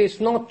 And it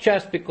is not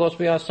just because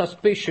we are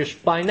suspicious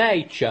by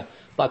nature,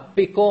 but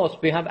because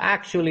we have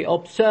actually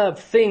observed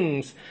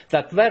things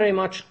that very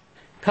much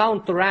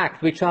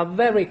counteract, which are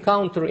very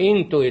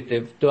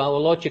counterintuitive to our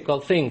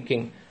logical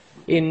thinking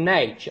in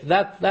nature.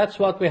 That's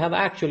what we have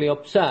actually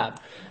observed.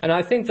 And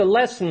I think the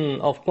lesson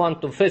of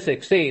quantum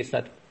physics is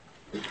that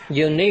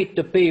you need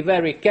to be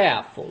very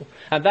careful.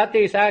 And that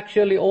is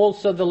actually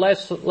also the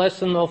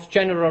lesson of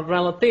general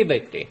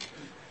relativity,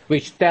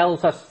 which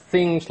tells us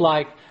things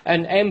like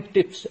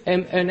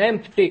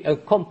a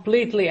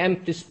completely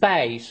empty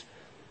space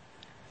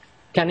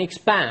can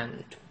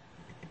expand.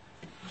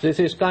 This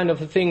is kind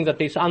of a thing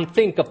that is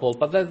unthinkable,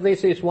 but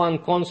this is one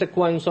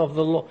consequence of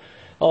the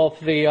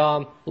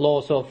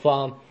laws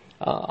of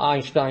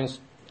Einstein's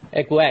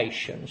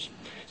equations.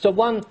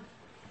 So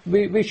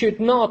we should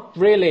not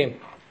really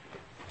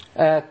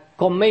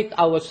commit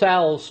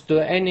ourselves to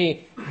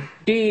any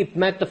deep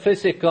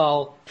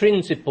metaphysical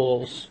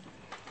principles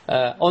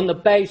on the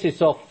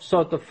basis of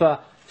sort of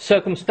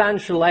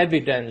circumstantial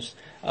evidence,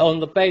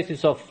 on the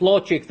basis of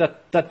logic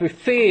that we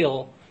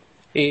feel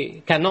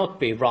cannot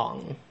be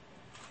wrong.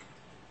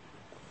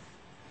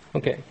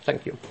 Okay,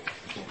 thank you.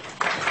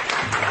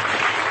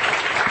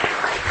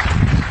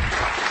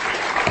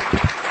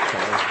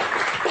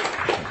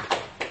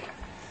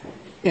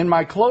 In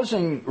my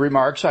closing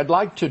remarks, I'd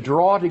like to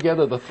draw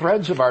together the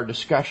threads of our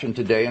discussion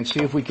today and see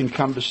if we can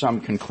come to some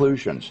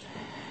conclusions.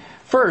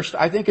 First,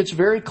 I think it's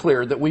very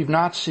clear that we've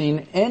not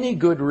seen any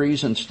good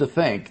reasons to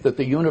think that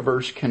the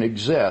universe can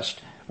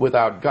exist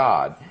without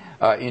God.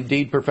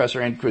 Indeed,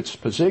 Professor Enqvist's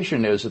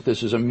position is that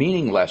this is a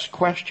meaningless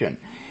question.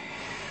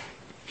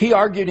 He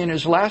argued in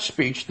his last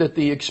speech that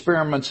the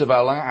experiments of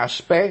Alain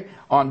Aspect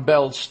on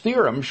Bell's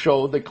theorem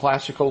show that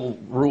classical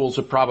rules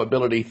of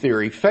probability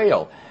theory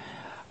fail.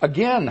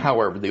 Again,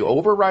 however, the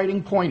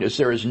overriding point is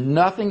there is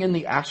nothing in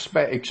the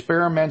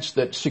experiments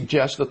that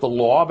suggests that the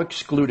law of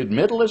excluded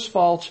middle is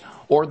false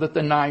or that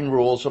the 9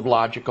 rules of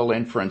logical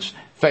inference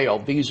fail.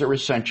 These are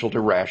essential to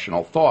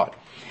rational thought.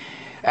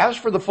 As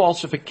for the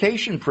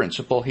falsification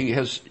principle, he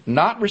has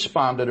not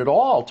responded at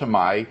all to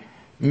my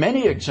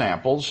many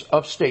examples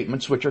of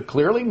statements which are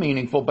clearly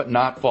meaningful but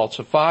not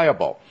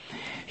falsifiable.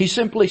 He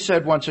simply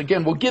said once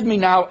again, well, give me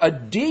now a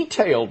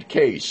detailed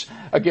case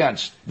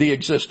against the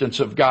existence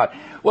of God.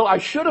 Well, I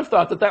should have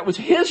thought that was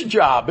his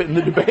job in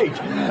the debate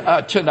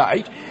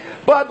tonight.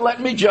 But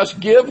let me just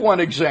give one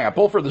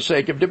example for the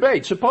sake of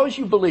debate. Suppose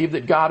you believe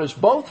that God is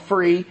both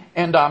free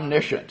and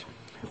omniscient.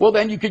 Well,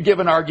 then you could give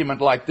an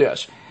argument like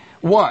this.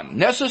 1,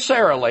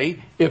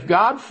 necessarily, if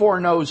God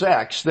foreknows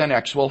X, then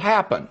X will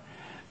happen.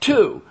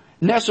 2,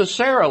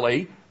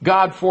 necessarily,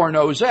 God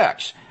foreknows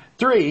X.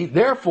 3,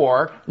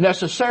 therefore,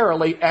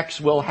 necessarily X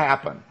will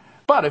happen.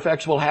 But if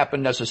X will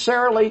happen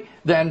necessarily,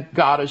 then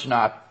God is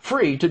not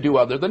free to do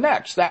other than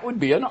X. That would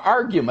be an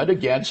argument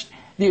against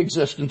the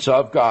existence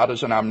of God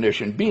as an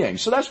omniscient being.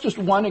 So that's just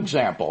one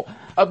example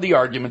of the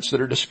arguments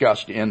that are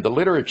discussed in the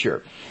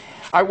literature.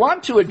 I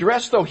want to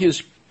address, though,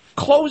 his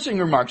closing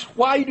remarks.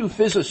 Why do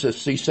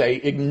physicists, he say,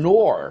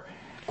 ignore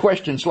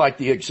questions like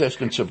the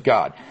existence of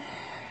God?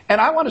 And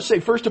I want to say,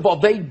 first of all,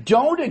 they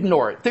don't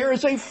ignore it. There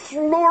is a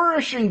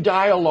flourishing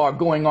dialogue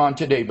going on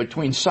today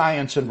between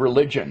science and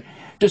religion.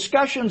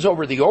 Discussions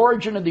over the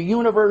origin of the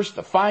universe,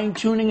 the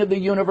fine-tuning of the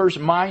universe,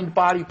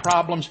 mind-body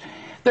problems.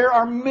 There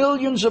are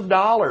millions of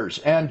dollars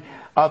and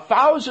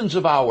thousands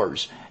of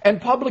hours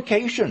and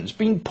publications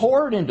being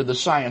poured into the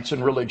science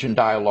and religion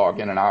dialogue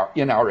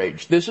in our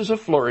age. This is a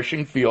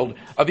flourishing field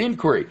of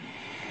inquiry.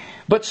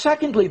 But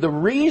secondly, the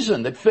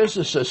reason that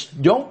physicists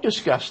don't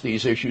discuss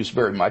these issues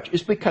very much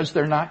is because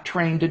they're not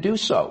trained to do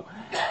so.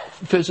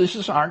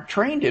 Physicists aren't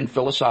trained in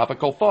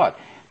philosophical thought.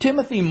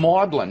 Timothy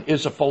Maudlin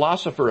is a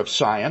philosopher of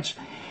science,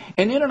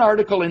 and in an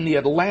article in The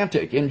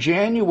Atlantic in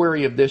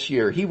January of this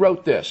year, he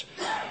wrote this.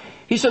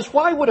 He says,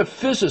 why would a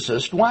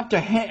physicist want to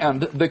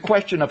hand the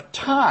question of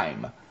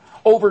time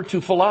over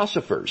to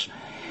philosophers?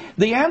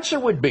 The answer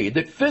would be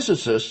that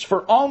physicists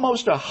for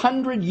almost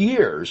 100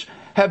 years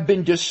have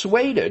been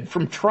dissuaded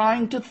from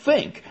trying to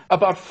think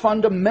about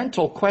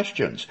fundamental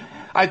questions.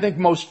 I think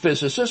most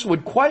physicists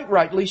would quite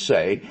rightly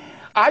say,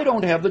 I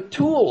don't have the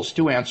tools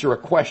to answer a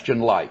question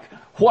like,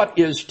 what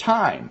is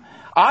time?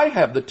 I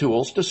have the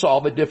tools to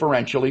solve a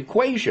differential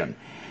equation.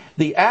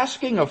 The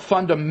asking of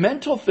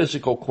fundamental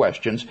physical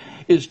questions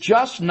is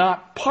just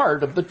not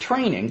part of the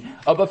training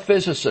of a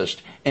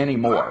physicist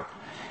anymore.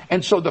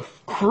 And so the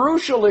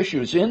crucial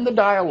issues in the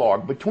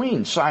dialogue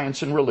between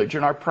science and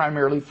religion are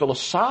primarily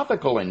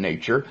philosophical in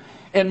nature,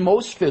 and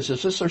most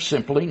physicists are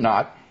simply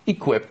not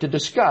equipped to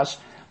discuss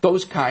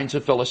those kinds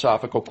of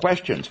philosophical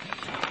questions.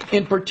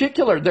 In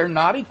particular, they're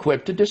not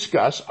equipped to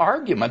discuss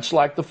arguments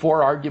like the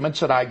 4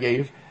 arguments that I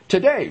gave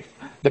today.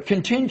 The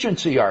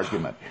contingency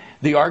argument,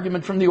 the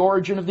argument from the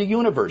origin of the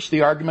universe,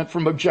 the argument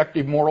from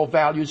objective moral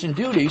values and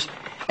duties,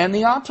 and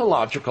the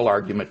ontological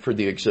argument for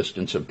the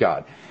existence of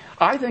God.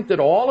 I think that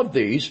all of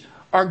these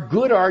are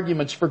good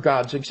arguments for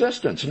God's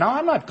existence. Now,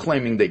 I'm not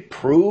claiming they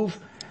prove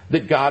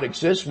that God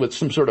exists with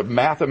some sort of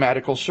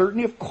mathematical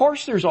certainty. Of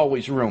course, there's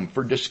always room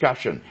for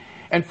discussion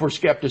and for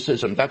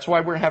skepticism. That's why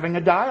we're having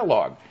a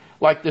dialogue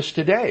like this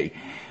today.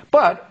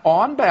 But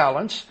on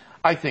balance,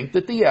 I think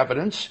that the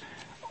evidence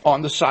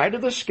on the side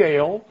of the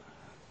scale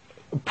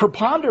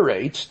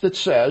preponderates that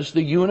says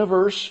the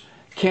universe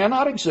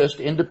cannot exist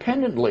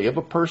independently of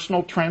a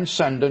personal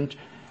transcendent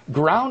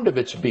ground of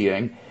its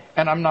being,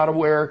 and I'm not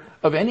aware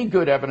of any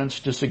good evidence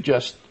to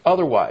suggest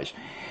otherwise.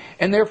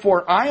 And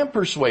therefore, I am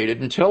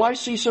persuaded, until I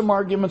see some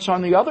arguments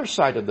on the other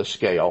side of the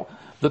scale,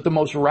 that the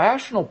most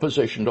rational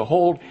position to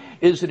hold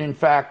is that, in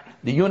fact,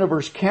 the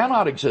universe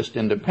cannot exist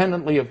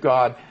independently of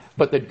God,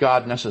 but that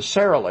God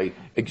necessarily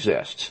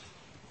exists.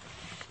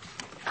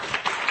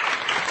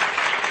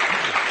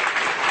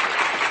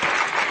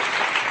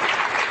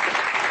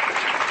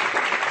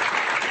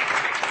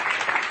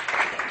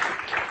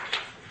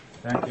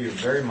 Thank you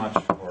very much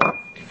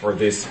for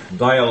this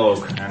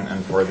dialogue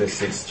and for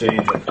this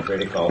exchange of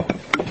critical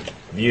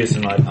views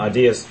and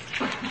ideas.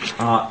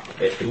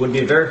 It would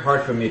be very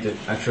hard for me to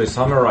actually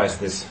summarize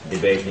this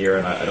debate here,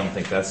 and I don't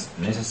think that's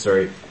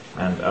necessary.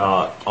 And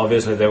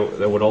obviously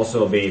there would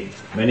also be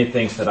many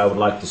things that I would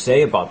like to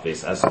say about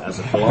this as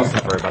a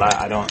philosopher, but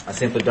I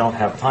simply don't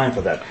have time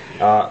for that.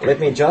 Let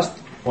me just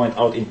point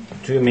out in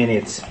 2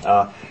 minutes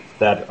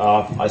that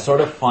I sort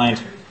of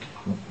find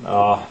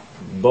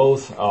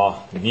both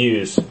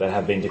views that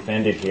have been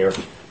defended here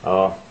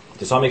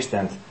to some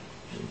extent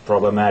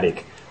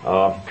problematic.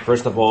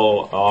 First of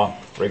all,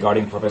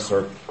 regarding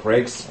Professor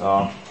Craig's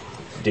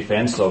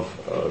defense of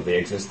the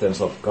existence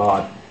of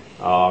God,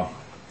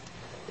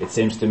 it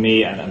seems to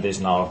me, and this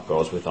now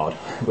goes without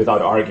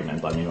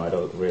argument, I mean, I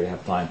don't really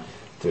have time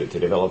to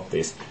develop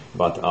this,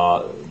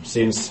 but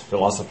since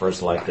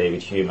philosophers like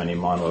David Hume and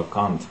Immanuel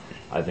Kant,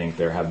 I think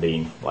there have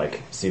been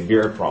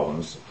severe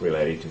problems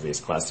related to these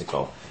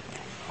classical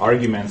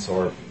arguments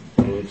or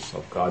proofs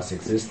of God's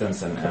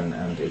existence,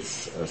 and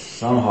it's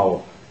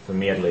somehow, for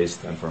me at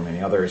least, and for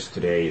many others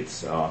today,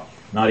 it's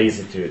not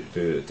easy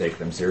to take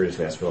them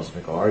seriously as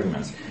philosophical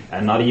arguments,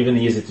 and not even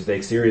easy to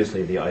take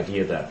seriously the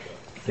idea that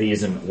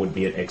theism would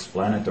be an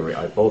explanatory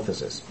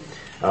hypothesis.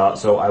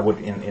 So I would,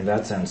 in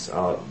that sense,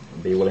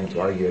 be willing to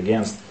argue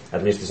against,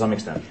 at least to some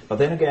extent. But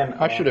then again,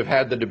 I should have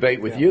had the debate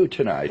with you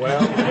tonight.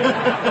 Well,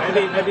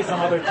 maybe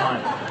some other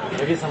time.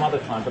 Maybe some other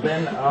time. But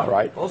then,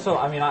 right. Also,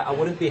 I mean, I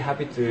wouldn't be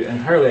happy to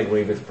entirely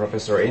agree with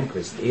Professor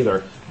Enqvist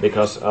either,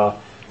 because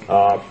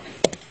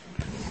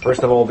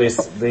first of all,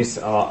 this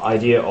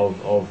idea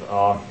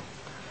of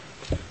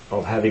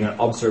having an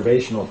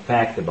observational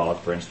fact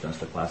about, for instance,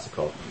 the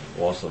classical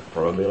laws of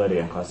probability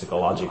and classical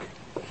logic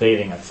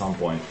failing at some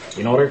point.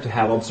 In order to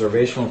have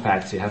observational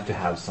facts, you have to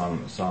have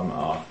some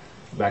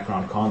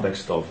background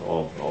context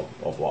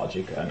of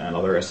logic and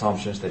other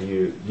assumptions that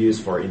you use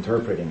for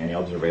interpreting any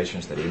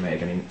observations that you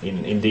make, and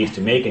indeed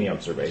to make any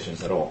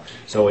observations at all.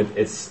 So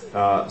it's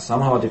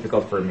somehow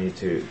difficult for me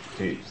to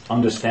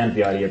understand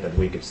the idea that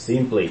we could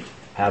simply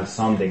have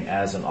something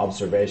as an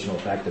observational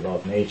fact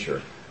about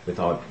nature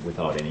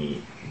without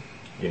any,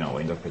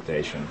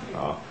 interpretation,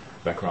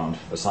 background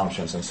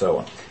assumptions, and so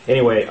on.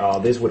 Anyway,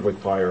 this would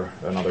require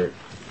another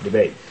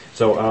debate.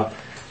 So,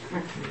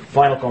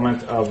 final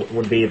comment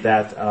would be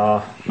that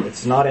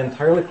it's not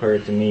entirely clear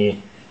to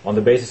me, on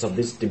the basis of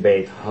this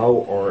debate, how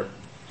or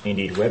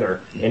indeed whether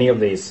any of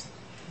these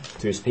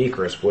two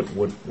speakers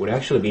would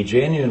actually be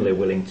genuinely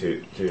willing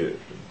to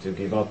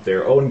give up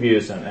their own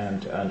views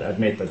and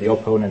admit that the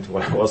opponent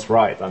was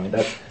right. I mean,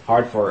 that's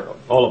hard for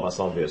all of us,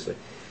 obviously.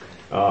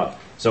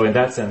 So in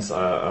that sense,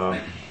 I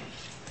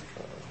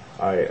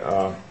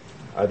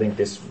think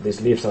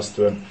this leaves us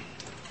to an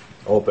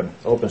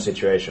open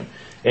situation.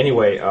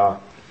 Anyway,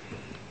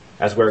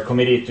 as we're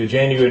committed to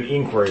genuine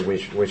inquiry,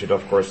 we should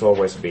of course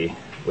always be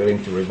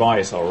willing to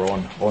revise our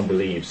own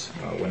beliefs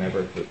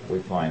whenever we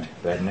find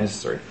that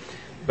necessary.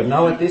 But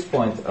now at this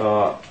point,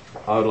 I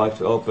would like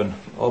to open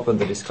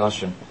the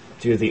discussion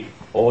to the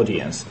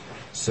audience.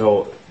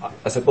 So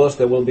I suppose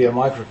there will be a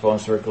microphone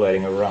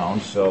circulating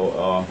around.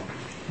 So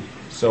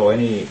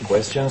any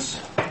questions?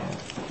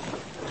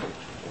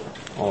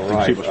 All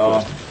right.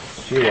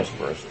 She was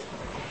first.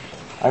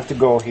 I have to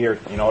go here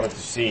in order to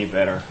see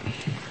better.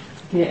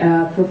 Okay,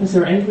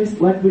 Professor Enqvist,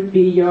 what would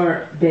be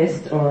your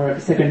best or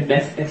second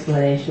best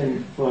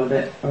explanation for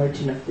the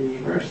origin of the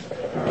universe,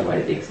 or why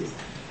it exists?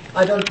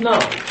 I don't know.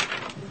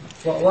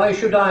 Well, why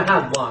should I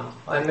have one?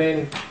 I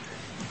mean,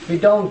 we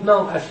don't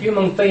know, as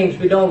human beings,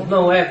 we don't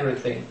know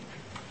everything.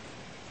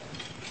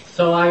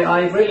 So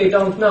I really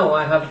don't know.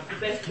 I have...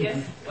 Best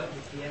guess? What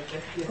would be your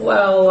best guess?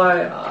 Well,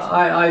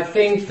 I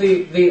think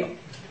the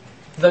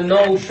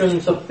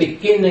notions of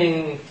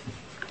beginning,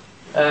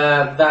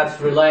 that's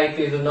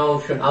related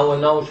to our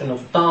notion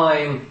of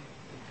time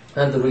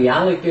and the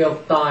reality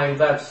of time,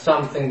 that's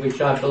something which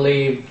I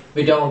believe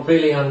we don't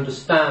really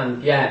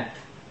understand yet.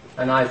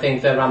 And I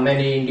think there are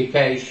many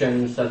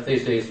indications that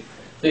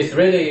this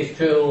really is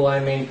true. I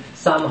mean,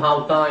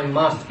 somehow time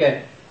must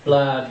get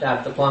blurred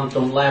at the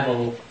quantum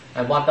level.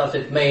 And what does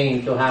it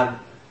mean to have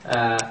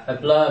a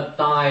blurred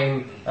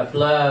time, a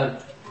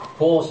blurred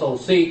causal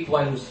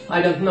sequence?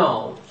 I don't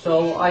know.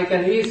 So I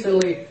can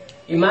easily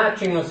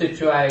imagine a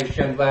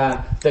situation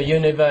where the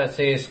universe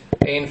is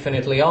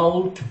infinitely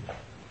old.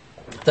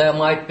 There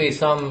might be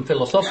some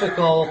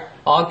philosophical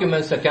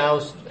arguments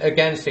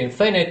against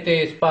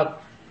infinities, but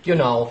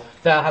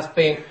there has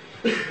been,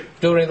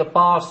 during the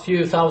past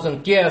few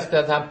thousand years,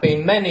 there have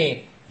been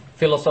many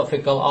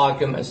philosophical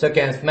arguments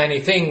against many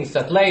things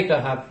that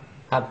later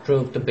have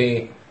proved to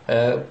be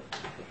either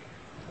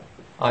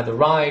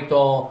right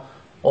or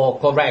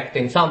correct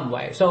in some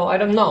way. So I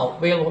don't know.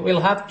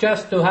 We'll have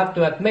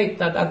to admit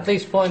that at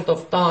this point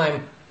of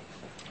time,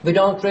 we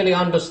don't really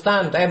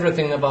understand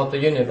everything about the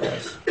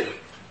universe.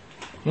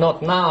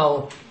 Not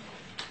now,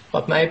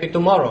 but maybe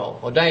tomorrow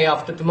or day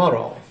after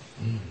tomorrow.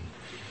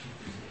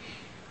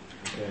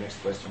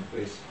 Next question,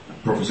 please.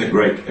 Professor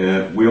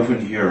Greg, we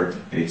often hear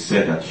it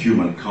said that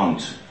human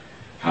can't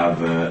have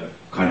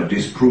kind of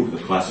disproved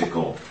the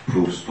classical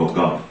proofs for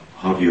God.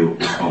 How do you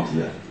respond to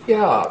that?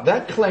 Yeah,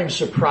 that claim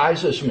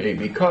surprises me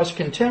because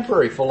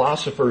contemporary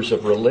philosophers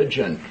of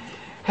religion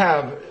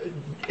have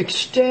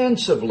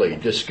extensively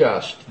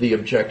discussed the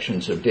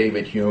objections of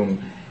David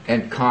Hume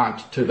and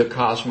Kant to the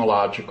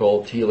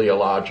cosmological,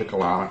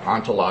 teleological,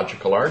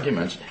 ontological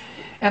arguments,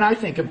 and I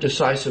think have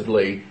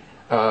decisively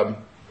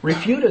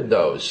refuted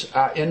those.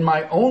 In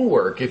my own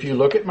work, if you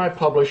look at my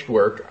published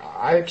work,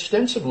 I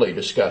extensively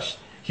discuss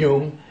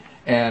Hume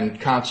and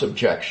Kant's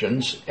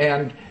objections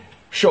and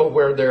show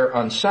where they're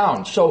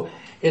unsound. So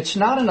it's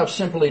not enough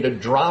simply to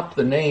drop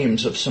the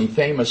names of some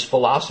famous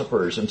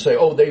philosophers and say,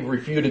 oh, they've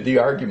refuted the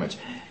arguments.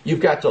 You've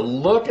got to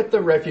look at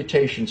the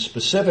refutation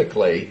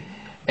specifically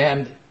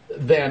and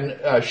then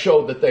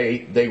show that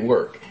they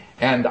work.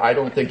 And I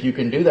don't think you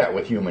can do that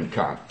with Hume and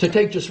Kant. To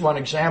take just one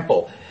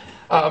example,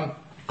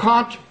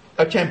 Kant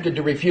attempted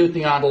to refute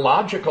the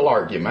ontological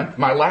argument,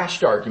 my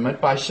last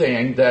argument, by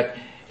saying that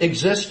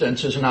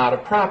existence is not a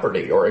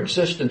property or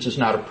existence is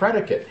not a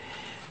predicate.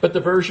 But the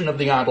version of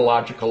the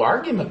ontological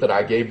argument that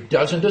I gave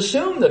doesn't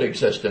assume that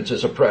existence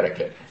is a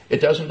predicate.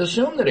 It doesn't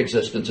assume that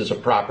existence is a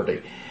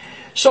property.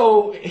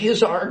 So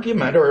his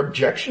argument or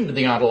objection to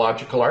the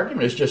ontological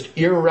argument is just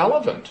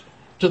irrelevant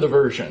to the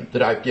version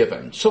that I've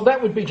given. So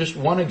that would be just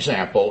one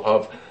example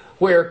of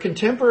where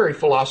contemporary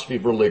philosophy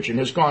of religion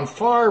has gone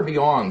far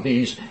beyond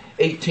these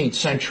 18th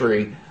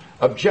century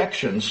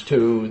objections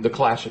to the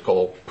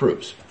classical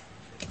proofs.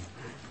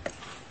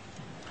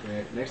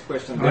 Next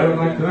question. I would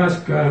like to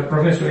ask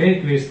Professor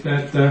Enqvist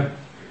that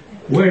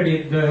where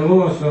did the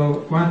laws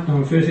of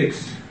quantum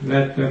physics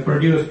that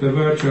produce the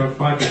virtual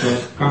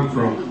particles come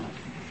from?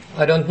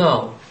 I don't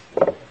know.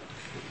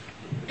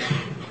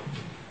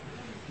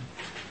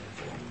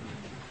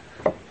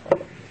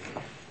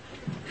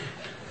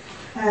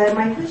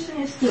 My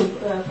question is to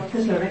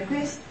Professor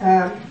Enqvist.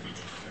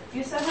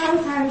 You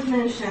several times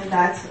mentioned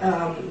that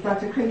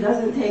Dr. Craig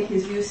doesn't take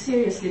his views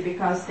seriously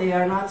because they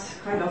are not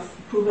kind of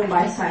proven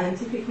by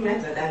scientific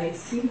method, and it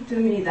seemed to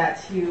me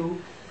that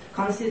you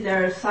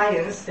consider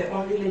science the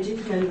only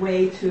legitimate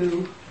way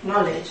to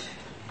knowledge.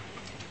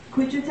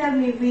 Could you tell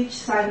me which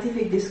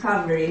scientific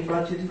discovery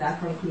brought you to that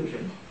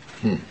conclusion?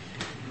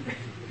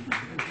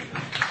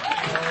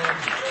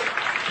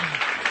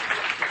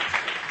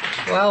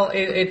 Well,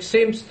 it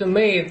seems to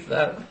me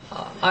that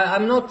I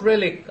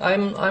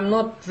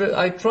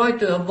try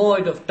to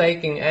avoid of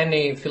taking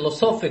any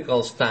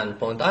philosophical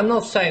standpoint. I'm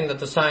not saying that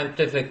the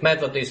scientific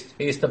method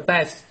is the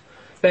best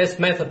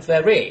method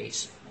there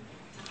is.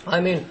 I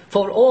mean,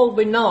 for all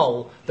we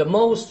know, the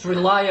most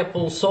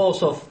reliable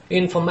source of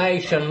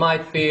information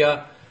might be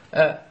a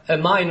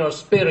minor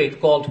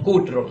spirit called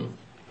Gudrun.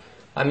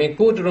 I mean,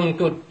 Gudrun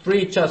could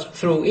reach us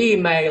through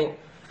email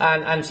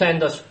and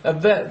send us a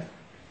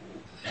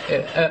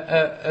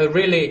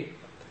really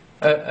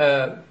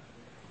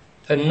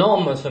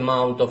enormous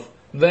amount of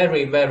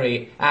very,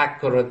 very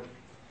accurate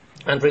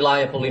and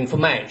reliable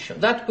information.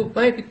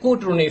 Maybe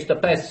Gudrun is the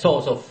best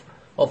source of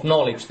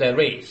knowledge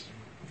there is.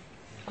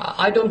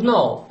 I don't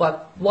know,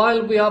 but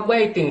while we are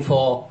waiting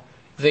for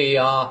the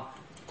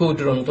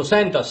Gudrun to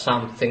send us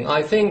something,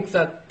 I think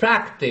that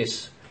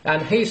practice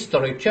and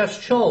history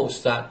just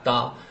shows that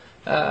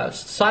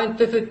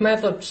scientific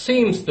method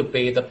seems to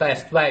be the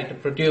best way to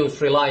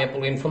produce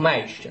reliable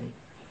information.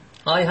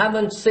 I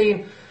haven't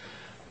seen.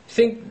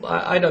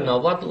 I don't know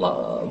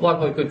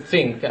what we could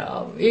think.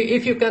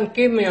 If you can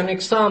give me an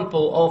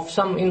example of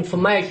some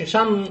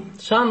information,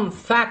 some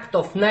fact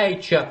of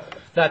nature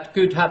that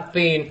could have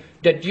been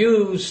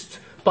deduced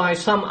by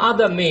some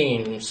other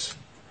means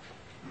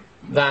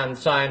than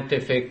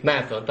scientific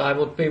method, I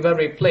would be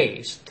very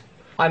pleased.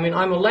 I mean,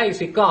 I'm a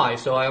lazy guy,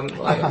 so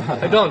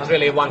I don't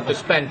really want to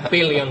spend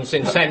billions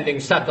in sending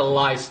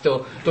satellites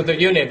to the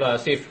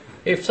universe.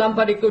 If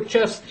somebody could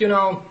just,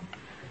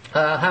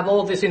 have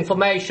all this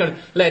information,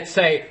 let's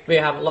say we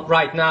have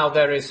right now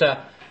there is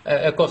a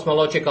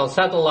cosmological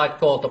satellite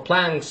called the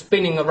Planck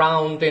spinning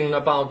around in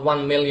about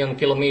 1 million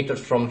kilometers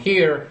from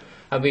here,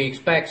 and we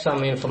expect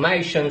some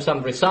information,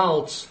 some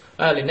results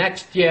early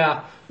next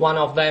year. One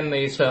of them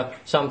is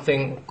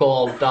something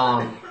called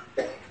the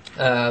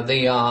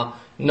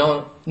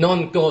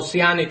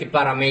non-Gaussianity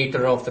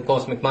parameter of the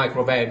cosmic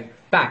microwave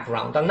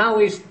background. And now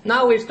is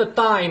the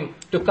time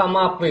to come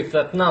up with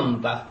that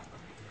number.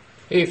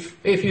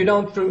 If you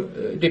don't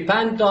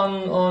depend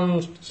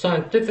on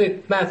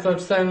scientific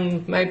methods,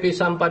 then maybe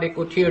somebody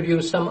could here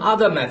use some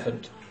other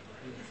method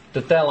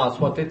to tell us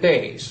what it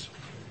is.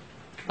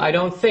 I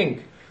don't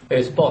think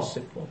it's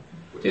possible.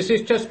 This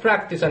is just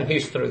practice and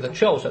history that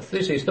shows us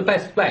this is the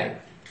best way.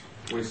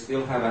 We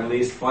still have at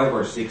least 5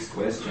 or 6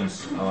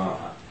 questions.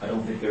 I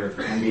don't think there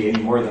can be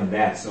any more than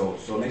that. So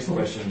next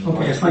question.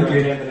 Okay, yes, thank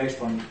you. The next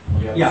one.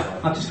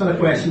 I've just got a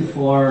question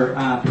for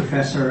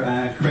Professor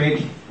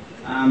Craig,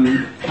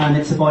 and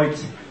it's about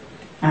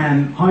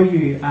how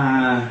you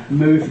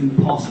move from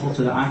the possible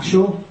to the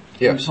actual.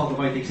 Yep. You talk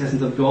about the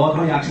existence of God,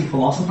 how you actually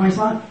philosophize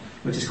that,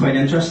 which is quite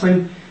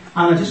interesting.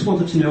 And I just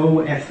wanted to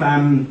know if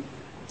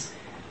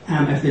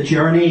the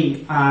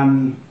journey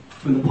from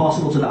the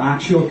possible to the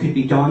actual could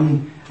be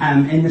done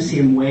in the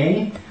same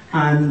way,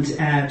 and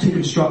to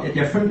construct a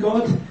different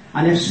God,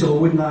 and if so,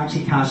 wouldn't that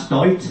actually cast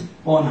doubt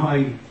on how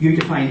you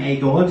define a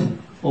God,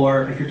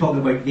 or if you're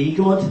talking about the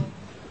God,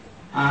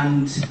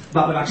 and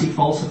that would actually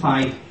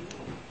falsify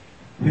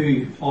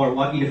who or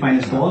what you define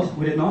as God,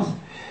 would it not?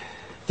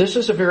 This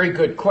is a very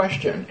good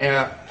question,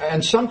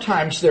 and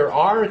sometimes there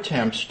are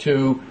attempts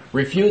to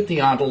refute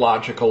the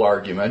ontological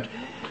argument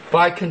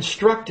by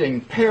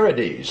constructing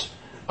parodies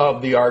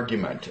of the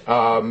argument,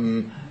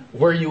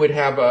 where you would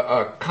have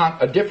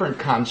a different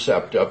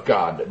concept of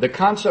God. The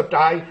concept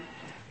I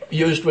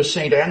used was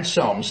St.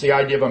 Anselm's, the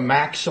idea of a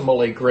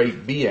maximally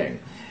great being.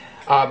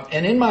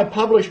 And in my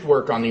published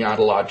work on the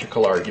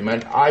ontological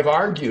argument, I've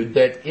argued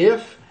that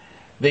if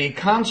the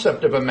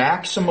concept of a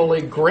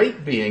maximally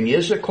great being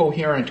is a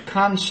coherent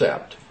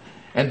concept,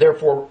 and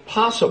therefore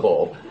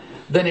possible,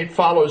 then it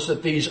follows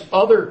that these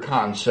other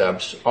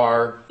concepts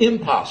are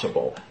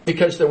impossible,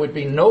 because there would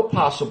be no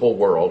possible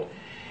world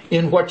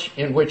in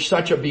which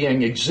such a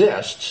being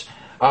exists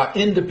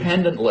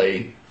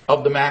independently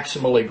of the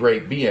maximally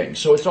great being.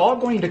 So it's all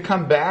going to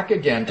come back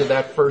again to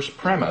that first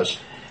premise.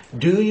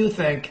 Do you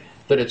think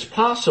that it's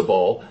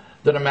possible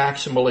that a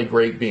maximally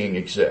great being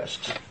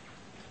exists?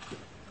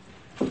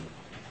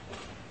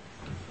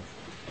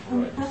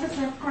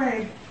 Professor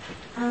Craig,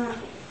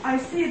 I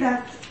see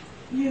that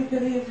you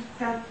believe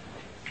that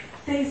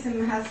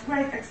theism has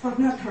great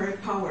explanatory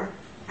power.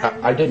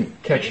 I didn't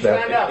catch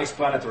that.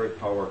 Explanatory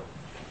power.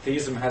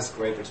 Theism has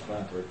great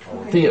explanatory power.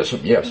 Okay.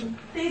 Theism, yes.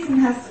 Theism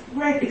has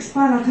great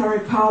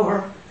explanatory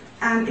power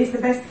and is the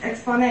best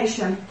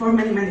explanation for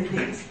many, many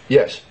things.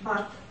 Yes.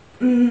 But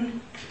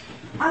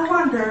I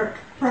wonder,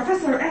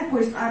 Professor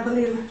Enqvist, I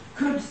believe,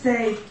 could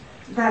say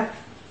that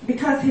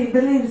because he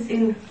believes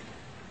in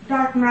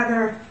dark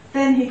matter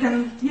then he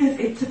can use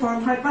it to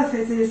form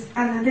hypotheses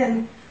and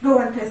then go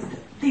and test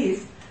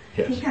these.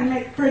 Yes. He can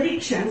make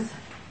predictions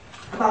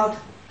about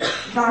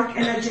dark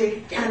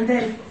energy and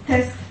then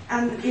test,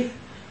 and if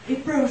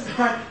it proves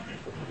that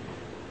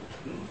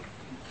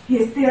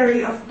his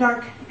theory of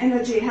dark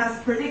energy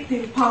has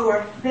predictive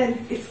power,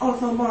 then it's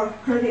also more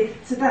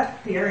credit to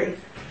that theory.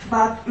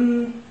 But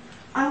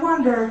I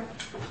wonder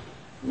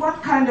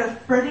what kind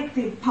of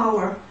predictive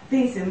power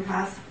theism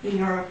has, in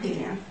your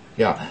opinion?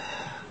 Yeah.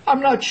 I'm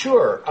not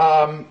sure.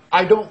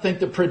 I don't think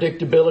that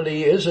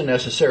predictability is a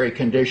necessary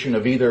condition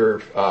of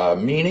either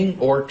meaning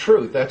or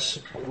truth. That's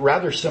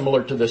rather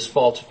similar to this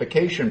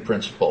falsification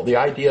principle. The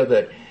idea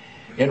that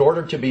in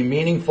order to be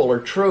meaningful or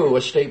true,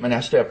 a statement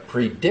has to have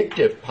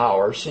predictive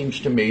power seems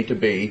to me to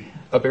be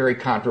a very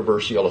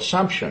controversial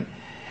assumption.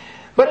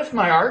 But if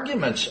my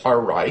arguments are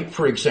right,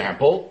 for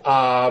example,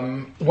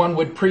 one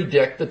would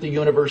predict that the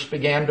universe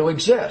began to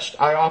exist.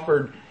 I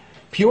offered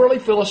purely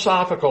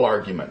philosophical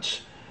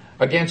arguments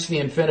against the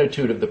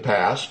infinitude of the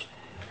past,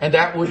 and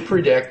that would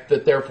predict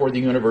that therefore the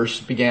universe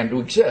began to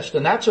exist.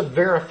 And that's a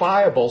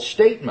verifiable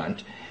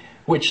statement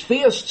which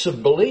theists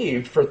have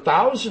believed for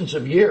thousands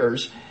of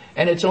years,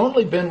 and it's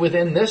only been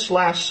within this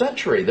last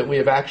century that we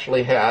have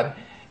actually had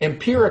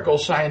empirical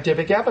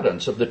scientific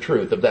evidence of the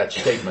truth of that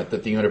statement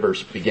that the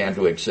universe began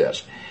to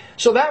exist.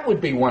 So that would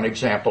be one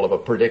example of a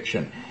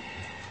prediction.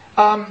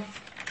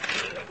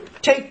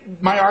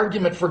 Take my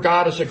argument for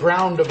God as a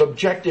ground of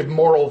objective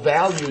moral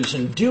values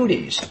and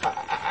duties.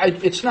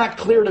 It's not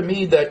clear to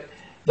me that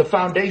the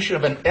foundation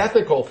of an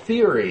ethical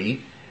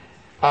theory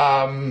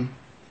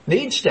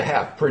needs to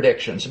have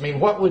predictions. I mean,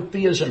 what would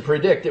theism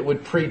predict? It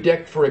would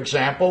predict, for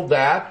example,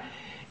 that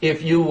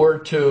if you were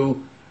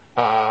to,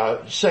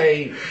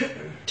 say,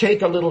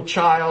 take a little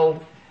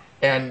child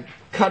and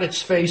cut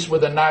its face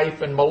with a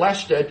knife and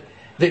molest it,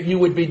 that you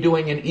would be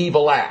doing an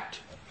evil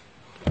act.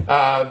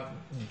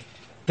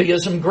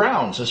 Theism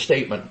grounds a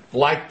statement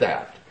like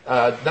that.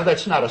 Now,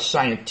 that's not a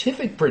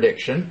scientific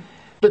prediction,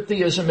 but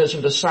theism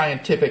isn't a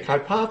scientific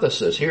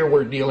hypothesis. Here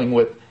we're dealing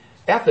with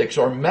ethics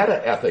or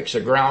meta-ethics,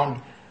 a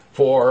ground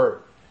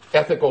for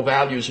ethical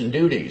values and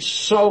duties.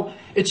 So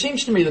it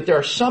seems to me that there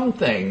are some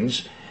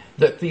things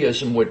that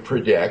theism would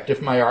predict,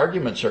 if my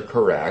arguments are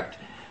correct,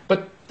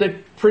 but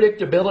that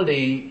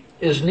predictability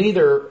is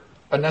neither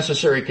a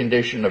necessary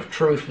condition of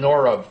truth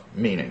nor of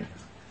meaning.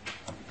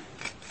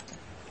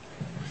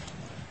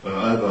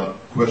 I have a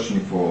question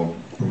for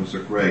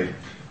Professor Craig.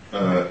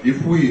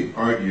 If we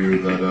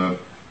argue that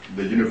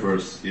the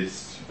universe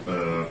is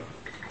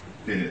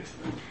finite,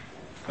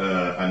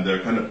 and there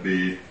cannot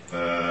be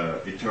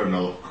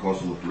eternal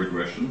causal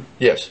regression,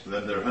 yes,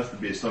 then there has to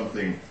be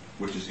something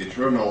which is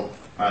eternal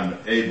and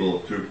able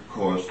to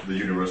cause the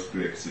universe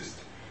to exist.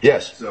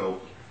 Yes.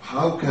 So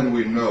how can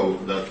we know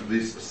that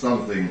this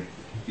something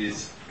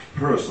is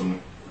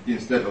person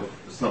instead of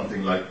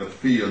something like a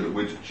field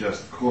which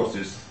just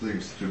causes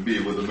things to be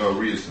with no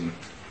reason,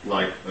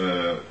 like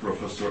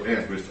Professor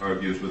Enqvist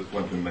argues with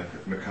quantum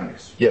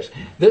mechanics? Yes,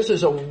 this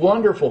is a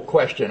wonderful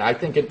question. I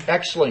think an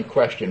excellent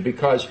question,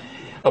 because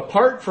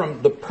apart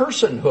from the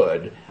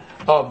personhood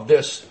of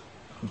this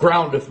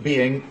ground of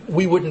being,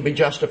 we wouldn't be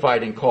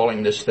justified in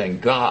calling this thing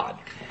God.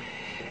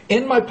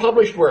 In my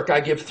published work, I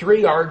give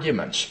 3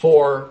 arguments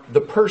for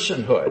the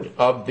personhood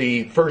of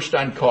the first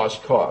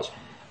uncaused cause.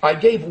 I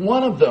gave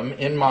one of them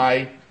in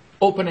my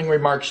opening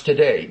remarks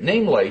today,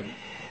 namely,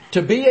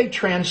 to be a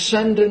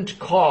transcendent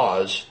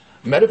cause,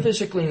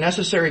 metaphysically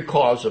necessary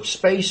cause of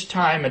space,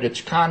 time, and its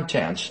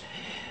contents,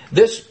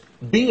 this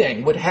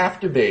being would have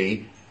to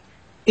be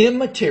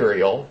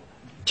immaterial,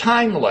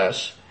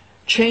 timeless,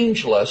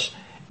 changeless,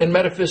 and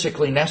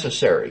metaphysically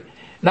necessary.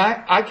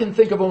 Now, I can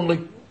think of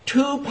only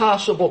 2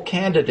 possible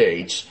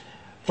candidates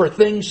for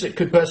things that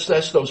could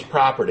possess those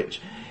properties.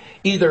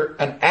 Either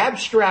an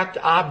abstract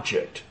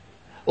object,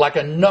 like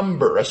a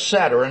number, a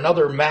set, or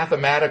another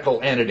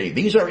mathematical entity.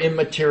 These are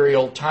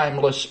immaterial,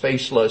 timeless,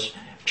 spaceless,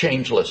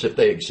 changeless if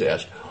they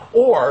exist.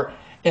 Or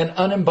an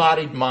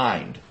unembodied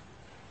mind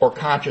or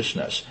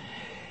consciousness.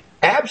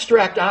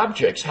 Abstract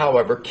objects,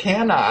 however,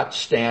 cannot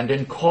stand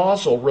in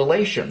causal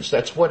relations.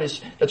 That's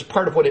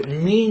part of what it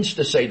means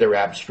to say they're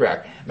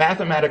abstract.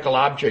 Mathematical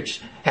objects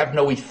have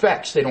no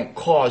effects. They don't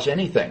cause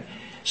anything.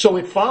 So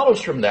it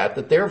follows from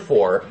that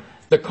therefore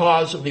the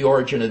cause of the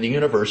origin of the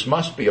universe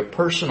must be a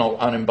personal,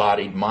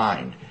 unembodied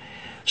mind.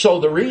 So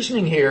the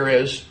reasoning here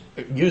is,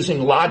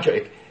 using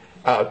logic,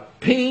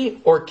 P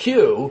or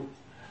Q,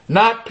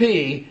 not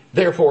P,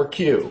 therefore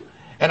Q.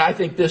 And I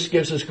think this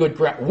gives us good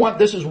ground.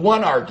 This is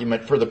one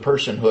argument for the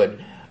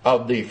personhood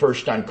of the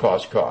first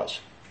uncaused cause.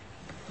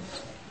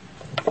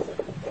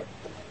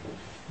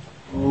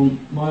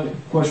 My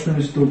question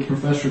is to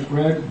Professor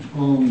Craig.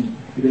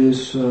 It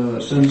is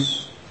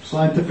since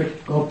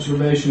scientific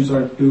observations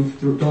are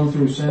done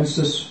through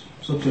senses,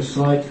 such as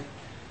sight,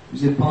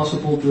 is it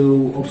possible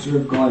to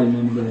observe God in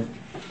any way?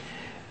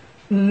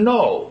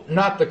 No,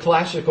 not the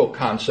classical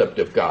concept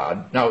of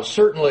God. Now,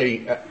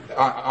 certainly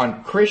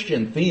on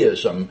Christian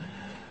theism,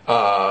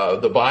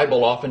 the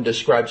Bible often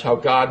describes how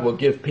God will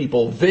give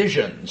people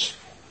visions.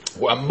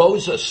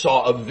 Moses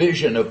saw a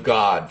vision of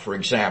God, for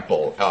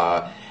example.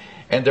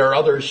 And there are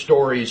other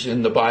stories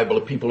in the Bible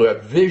of people who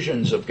have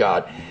visions of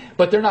God.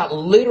 But they're not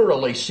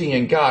literally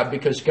seeing God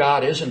because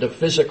God isn't a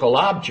physical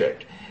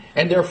object.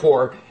 And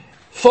therefore,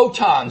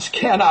 photons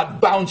cannot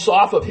bounce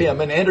off of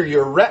him and enter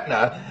your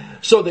retina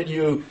so that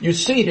you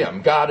see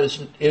him. God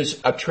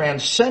is a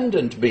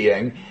transcendent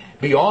being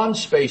beyond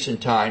space and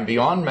time,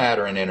 beyond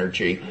matter and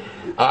energy,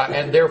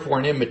 and therefore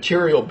an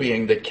immaterial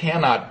being that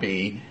cannot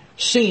be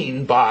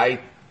seen by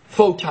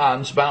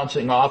photons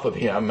bouncing off of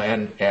him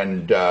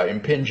and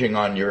impinging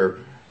on your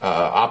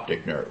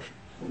optic nerve.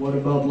 What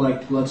about,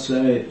 like, let's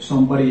say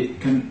somebody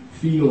can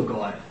feel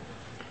God?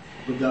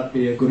 Would that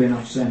be a good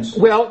enough sense?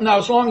 Well, now,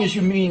 as long as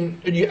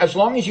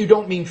you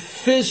don't mean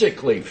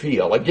physically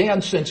feel.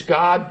 Again, since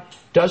God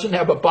doesn't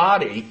have a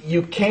body,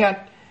 you can't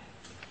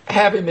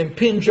have him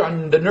impinge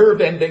on the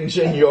nerve endings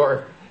in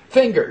your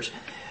fingers.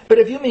 But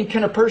if you mean,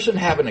 can a person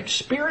have an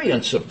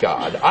experience of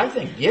God? I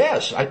think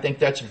yes. I think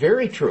that's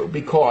very true,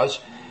 because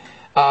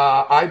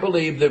I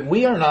believe that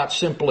we are not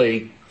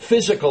simply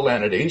physical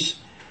entities,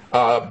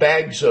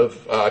 bags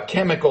of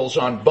chemicals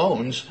on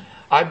bones.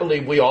 I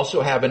believe we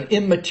also have an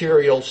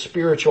immaterial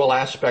spiritual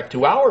aspect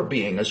to our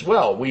being as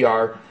well. We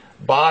are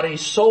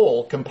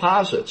body-soul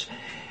composites.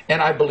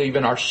 And I believe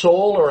in our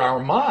soul or our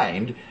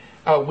mind,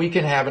 we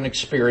can have an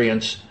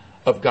experience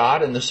of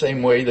God in the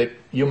same way that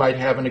you might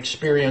have an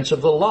experience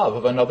of the love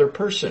of another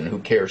person who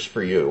cares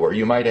for you, or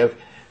you might have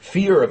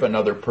fear of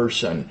another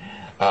person.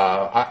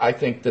 I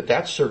think that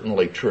that's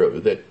certainly true,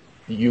 that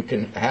you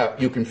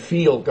can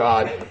feel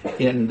God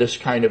in this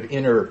kind of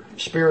inner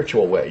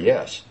spiritual way,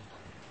 yes.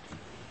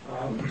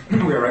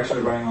 We are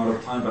actually running out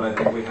of time, but I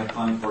think we have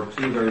time for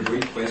two very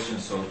brief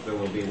questions, so there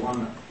will be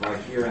one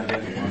right here and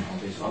then one on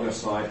this other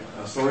side.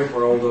 Sorry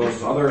for all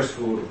those others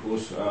whom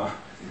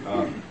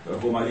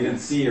I didn't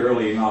see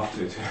early enough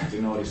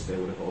to notice they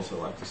would have also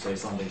liked to say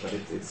something, but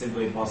it's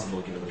simply impossible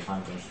given the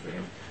time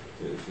constraint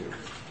to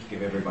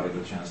give everybody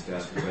the chance to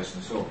ask a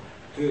question. So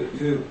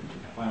two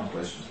final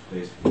questions,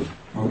 please.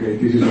 Okay,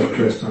 this is a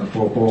question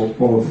for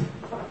both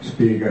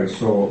speakers.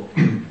 So,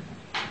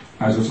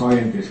 as a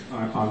scientist,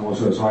 I'm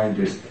also a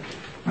scientist,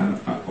 and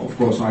of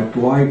course I'd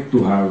like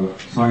to have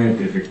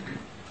scientific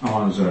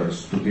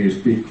answers to these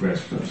big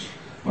questions,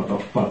 but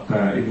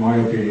in my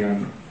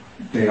opinion,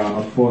 they are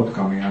not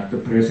forthcoming at the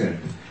present.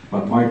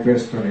 But my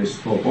question is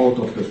for both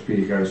of the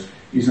speakers,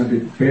 isn't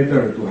it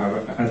better to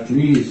have at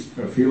least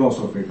a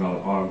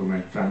philosophical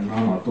argument than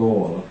none at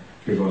all?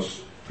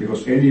 Because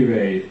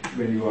anyway,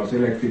 when you are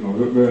selecting a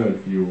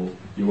worldview,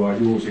 you are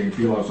using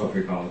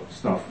philosophical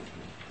stuff,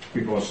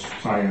 because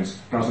science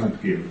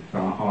doesn't give the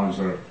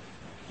answer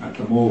at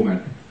the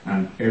moment,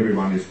 and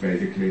everyone is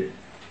basically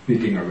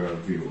picking a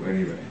worldview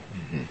anyway.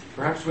 Mm-hmm.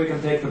 Perhaps we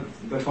can take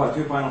the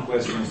two final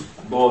questions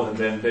both,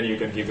 and then you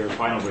can give your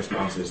final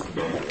responses to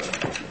both.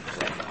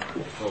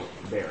 So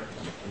there,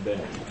 and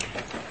then.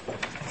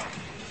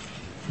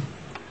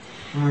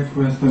 My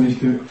question is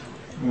to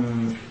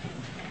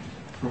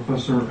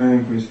Professor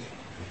Enqvist.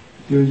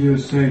 Do you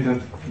say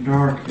that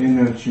dark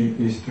energy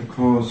is the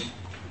cause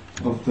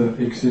of the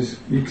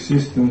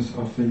existence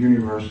of the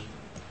universe?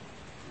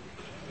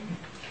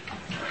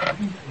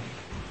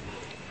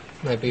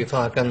 Maybe if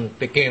I can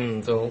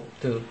begin to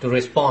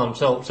respond.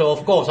 So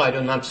of course I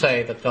do not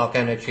say that dark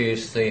energy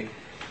is the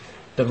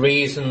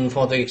reason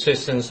for the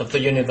existence of the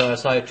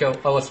universe. I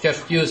was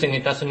just using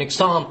it as an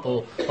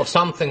example of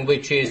something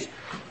which is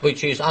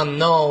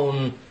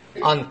unknown,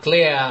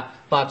 unclear,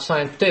 but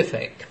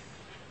scientific.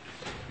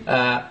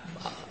 And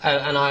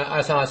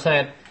as I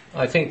said,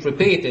 I think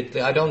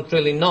repeatedly, I don't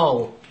really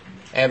know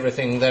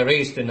everything there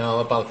is to know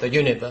about the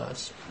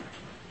universe.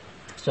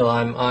 So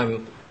I'm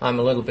a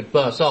little bit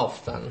worse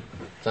off than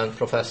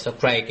Professor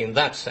Craig in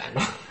that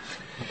sense.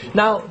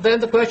 Now, then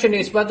the question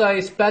is whether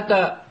it's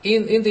better,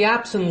 in the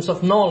absence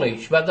of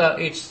knowledge, whether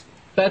it's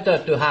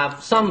better to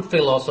have some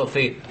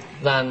philosophy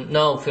than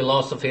no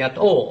philosophy at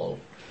all.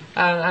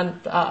 And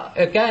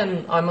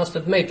again, I must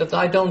admit that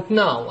I don't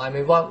know. I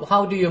mean,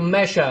 how do you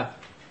measure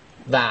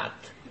that?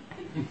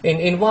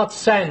 In what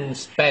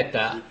sense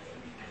better?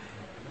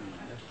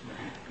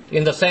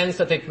 In the sense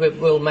that it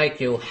will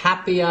make you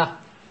happier?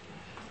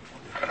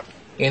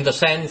 In the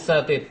sense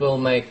that it will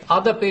make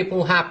other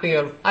people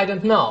happier? I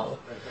don't know.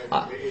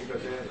 In the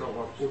sense of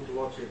a good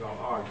logical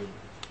argument.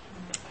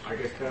 I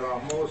guess there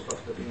are most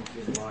of the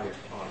things in life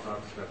are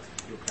such that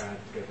you can't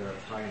get a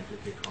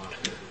scientific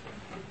answer.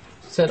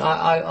 So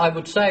I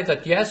would say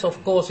that yes,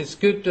 of course, it's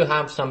good to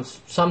have some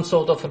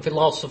sort of a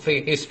philosophy.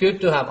 It's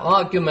good to have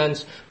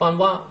arguments,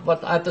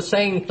 but at the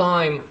same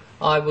time,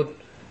 I would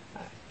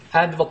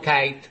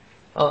advocate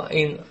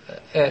in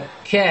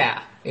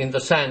care, in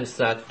the sense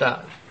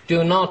that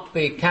do not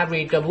be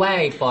carried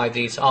away by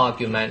these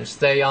arguments.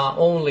 They are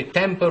only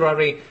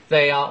temporary,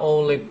 they are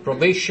only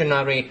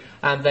provisionary,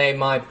 and they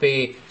might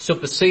be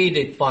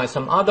superseded by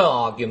some other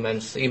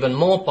arguments, even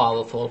more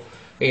powerful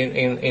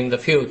in the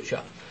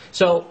future.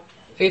 So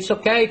it's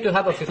okay to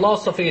have a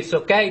philosophy, it's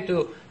okay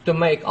to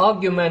make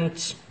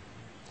arguments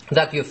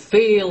that you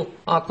feel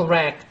are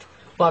correct,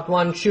 but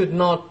one should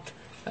not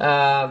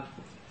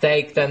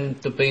take them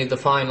to be the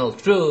final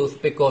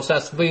truth, because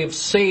as we've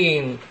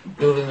seen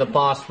during the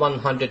past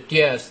 100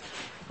 years,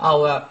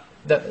 our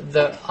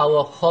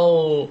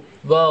whole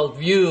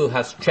worldview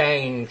has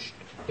changed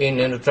in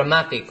a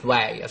dramatic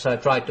way. As I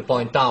tried to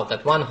point out,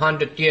 that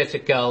 100 years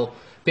ago,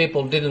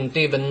 people didn't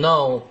even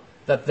know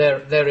that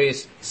there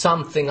is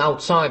something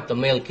outside the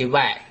Milky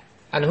Way.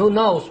 And who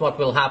knows what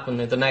will happen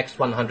in the next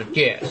 100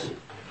 years.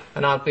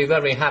 And I'll be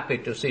very happy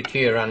to sit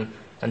here and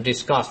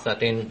discuss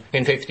that in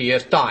 50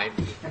 years' time.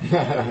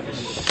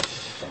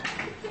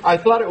 I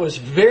thought it was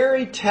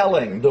very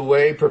telling the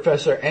way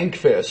Professor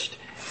Enqvist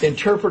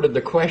interpreted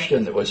the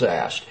question that was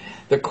asked.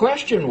 The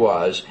question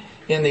was,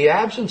 in the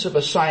absence of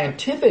a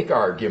scientific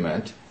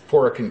argument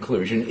for a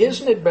conclusion,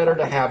 isn't it better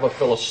to have a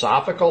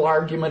philosophical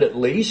argument at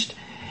least?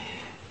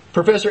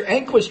 Professor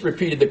Enqvist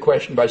repeated the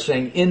question by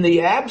saying, in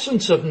the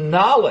absence of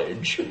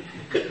knowledge,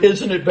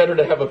 isn't it better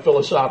to have a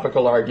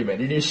philosophical argument?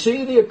 And you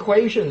see the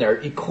equation there,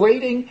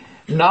 equating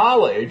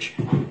knowledge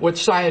with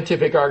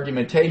scientific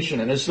argumentation.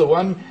 And as the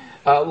one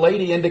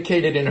lady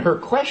indicated in her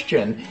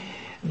question,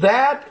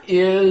 that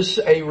is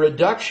a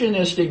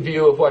reductionistic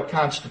view of what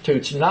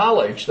constitutes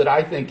knowledge that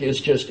I think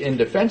is just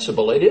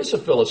indefensible. It is a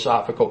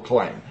philosophical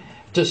claim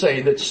to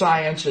say that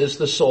science is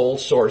the sole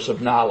source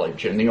of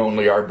knowledge and the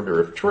only arbiter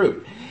of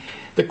truth.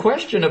 The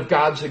question of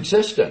God's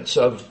existence,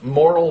 of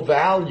moral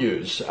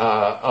values,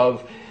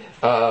 of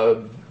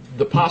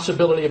the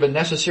possibility of a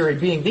necessary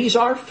being, these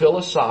are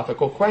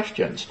philosophical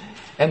questions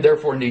and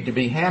therefore need to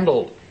be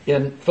handled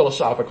in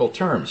philosophical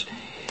terms.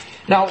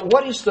 Now,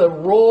 what is the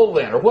role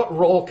then, or what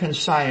role can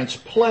science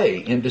play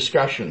in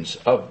discussions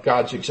of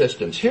God's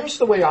existence? Here's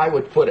the way I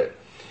would put it.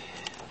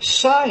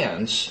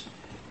 Science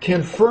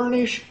can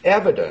furnish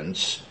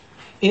evidence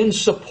in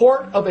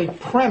support of a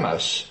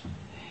premise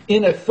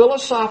in a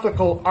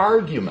philosophical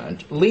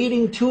argument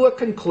leading to a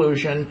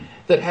conclusion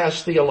that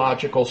has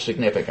theological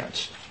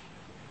significance.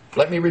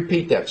 Let me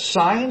repeat that.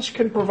 Science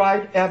can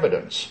provide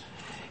evidence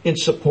in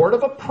support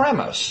of a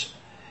premise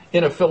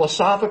in a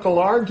philosophical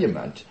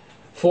argument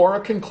for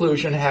a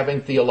conclusion having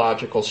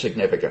theological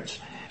significance.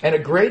 And a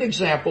great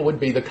example would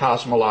be the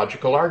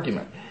cosmological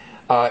argument.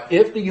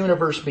 If the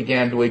universe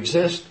began to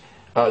exist,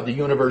 the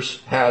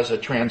universe has a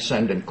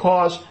transcendent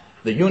cause.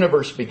 The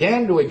universe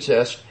began to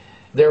exist,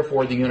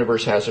 therefore the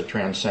universe has a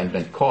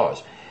transcendent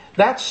cause.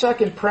 That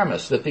second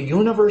premise, that the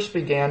universe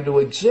began to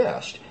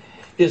exist,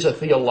 is a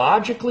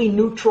theologically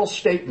neutral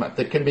statement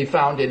that can be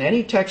found in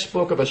any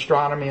textbook of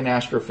astronomy and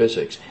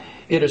astrophysics.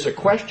 It is a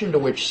question to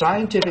which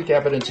scientific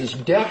evidence is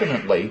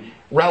definitely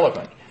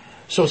relevant.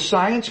 So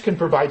science can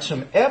provide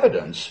some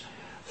evidence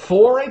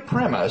for a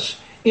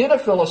premise in a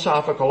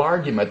philosophical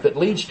argument that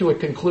leads to a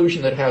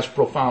conclusion that has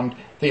profound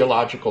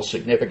theological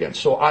significance.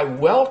 So I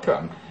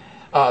welcome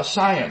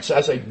science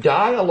as a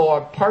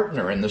dialogue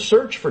partner in the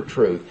search for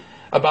truth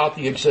about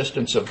the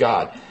existence of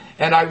God.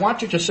 And I want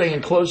to just say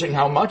in closing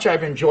how much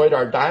I've enjoyed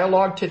our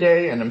dialogue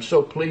today, and I'm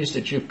so pleased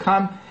that you've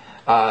come.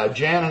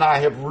 Jan and I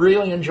have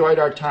really enjoyed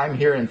our time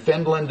here in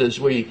Finland as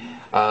we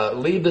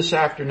leave this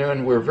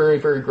afternoon. We're very,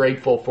 very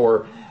grateful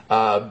for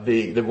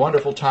the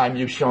wonderful time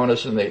you've shown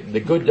us and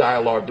the good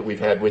dialogue that we've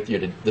had with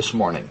you this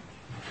morning.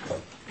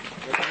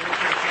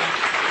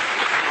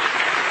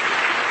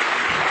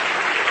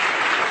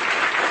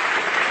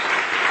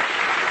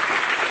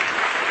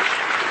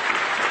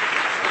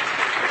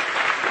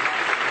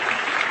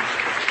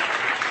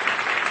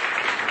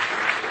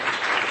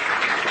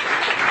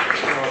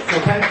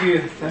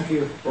 Thank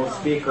you, both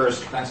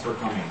speakers. Thanks for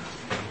coming.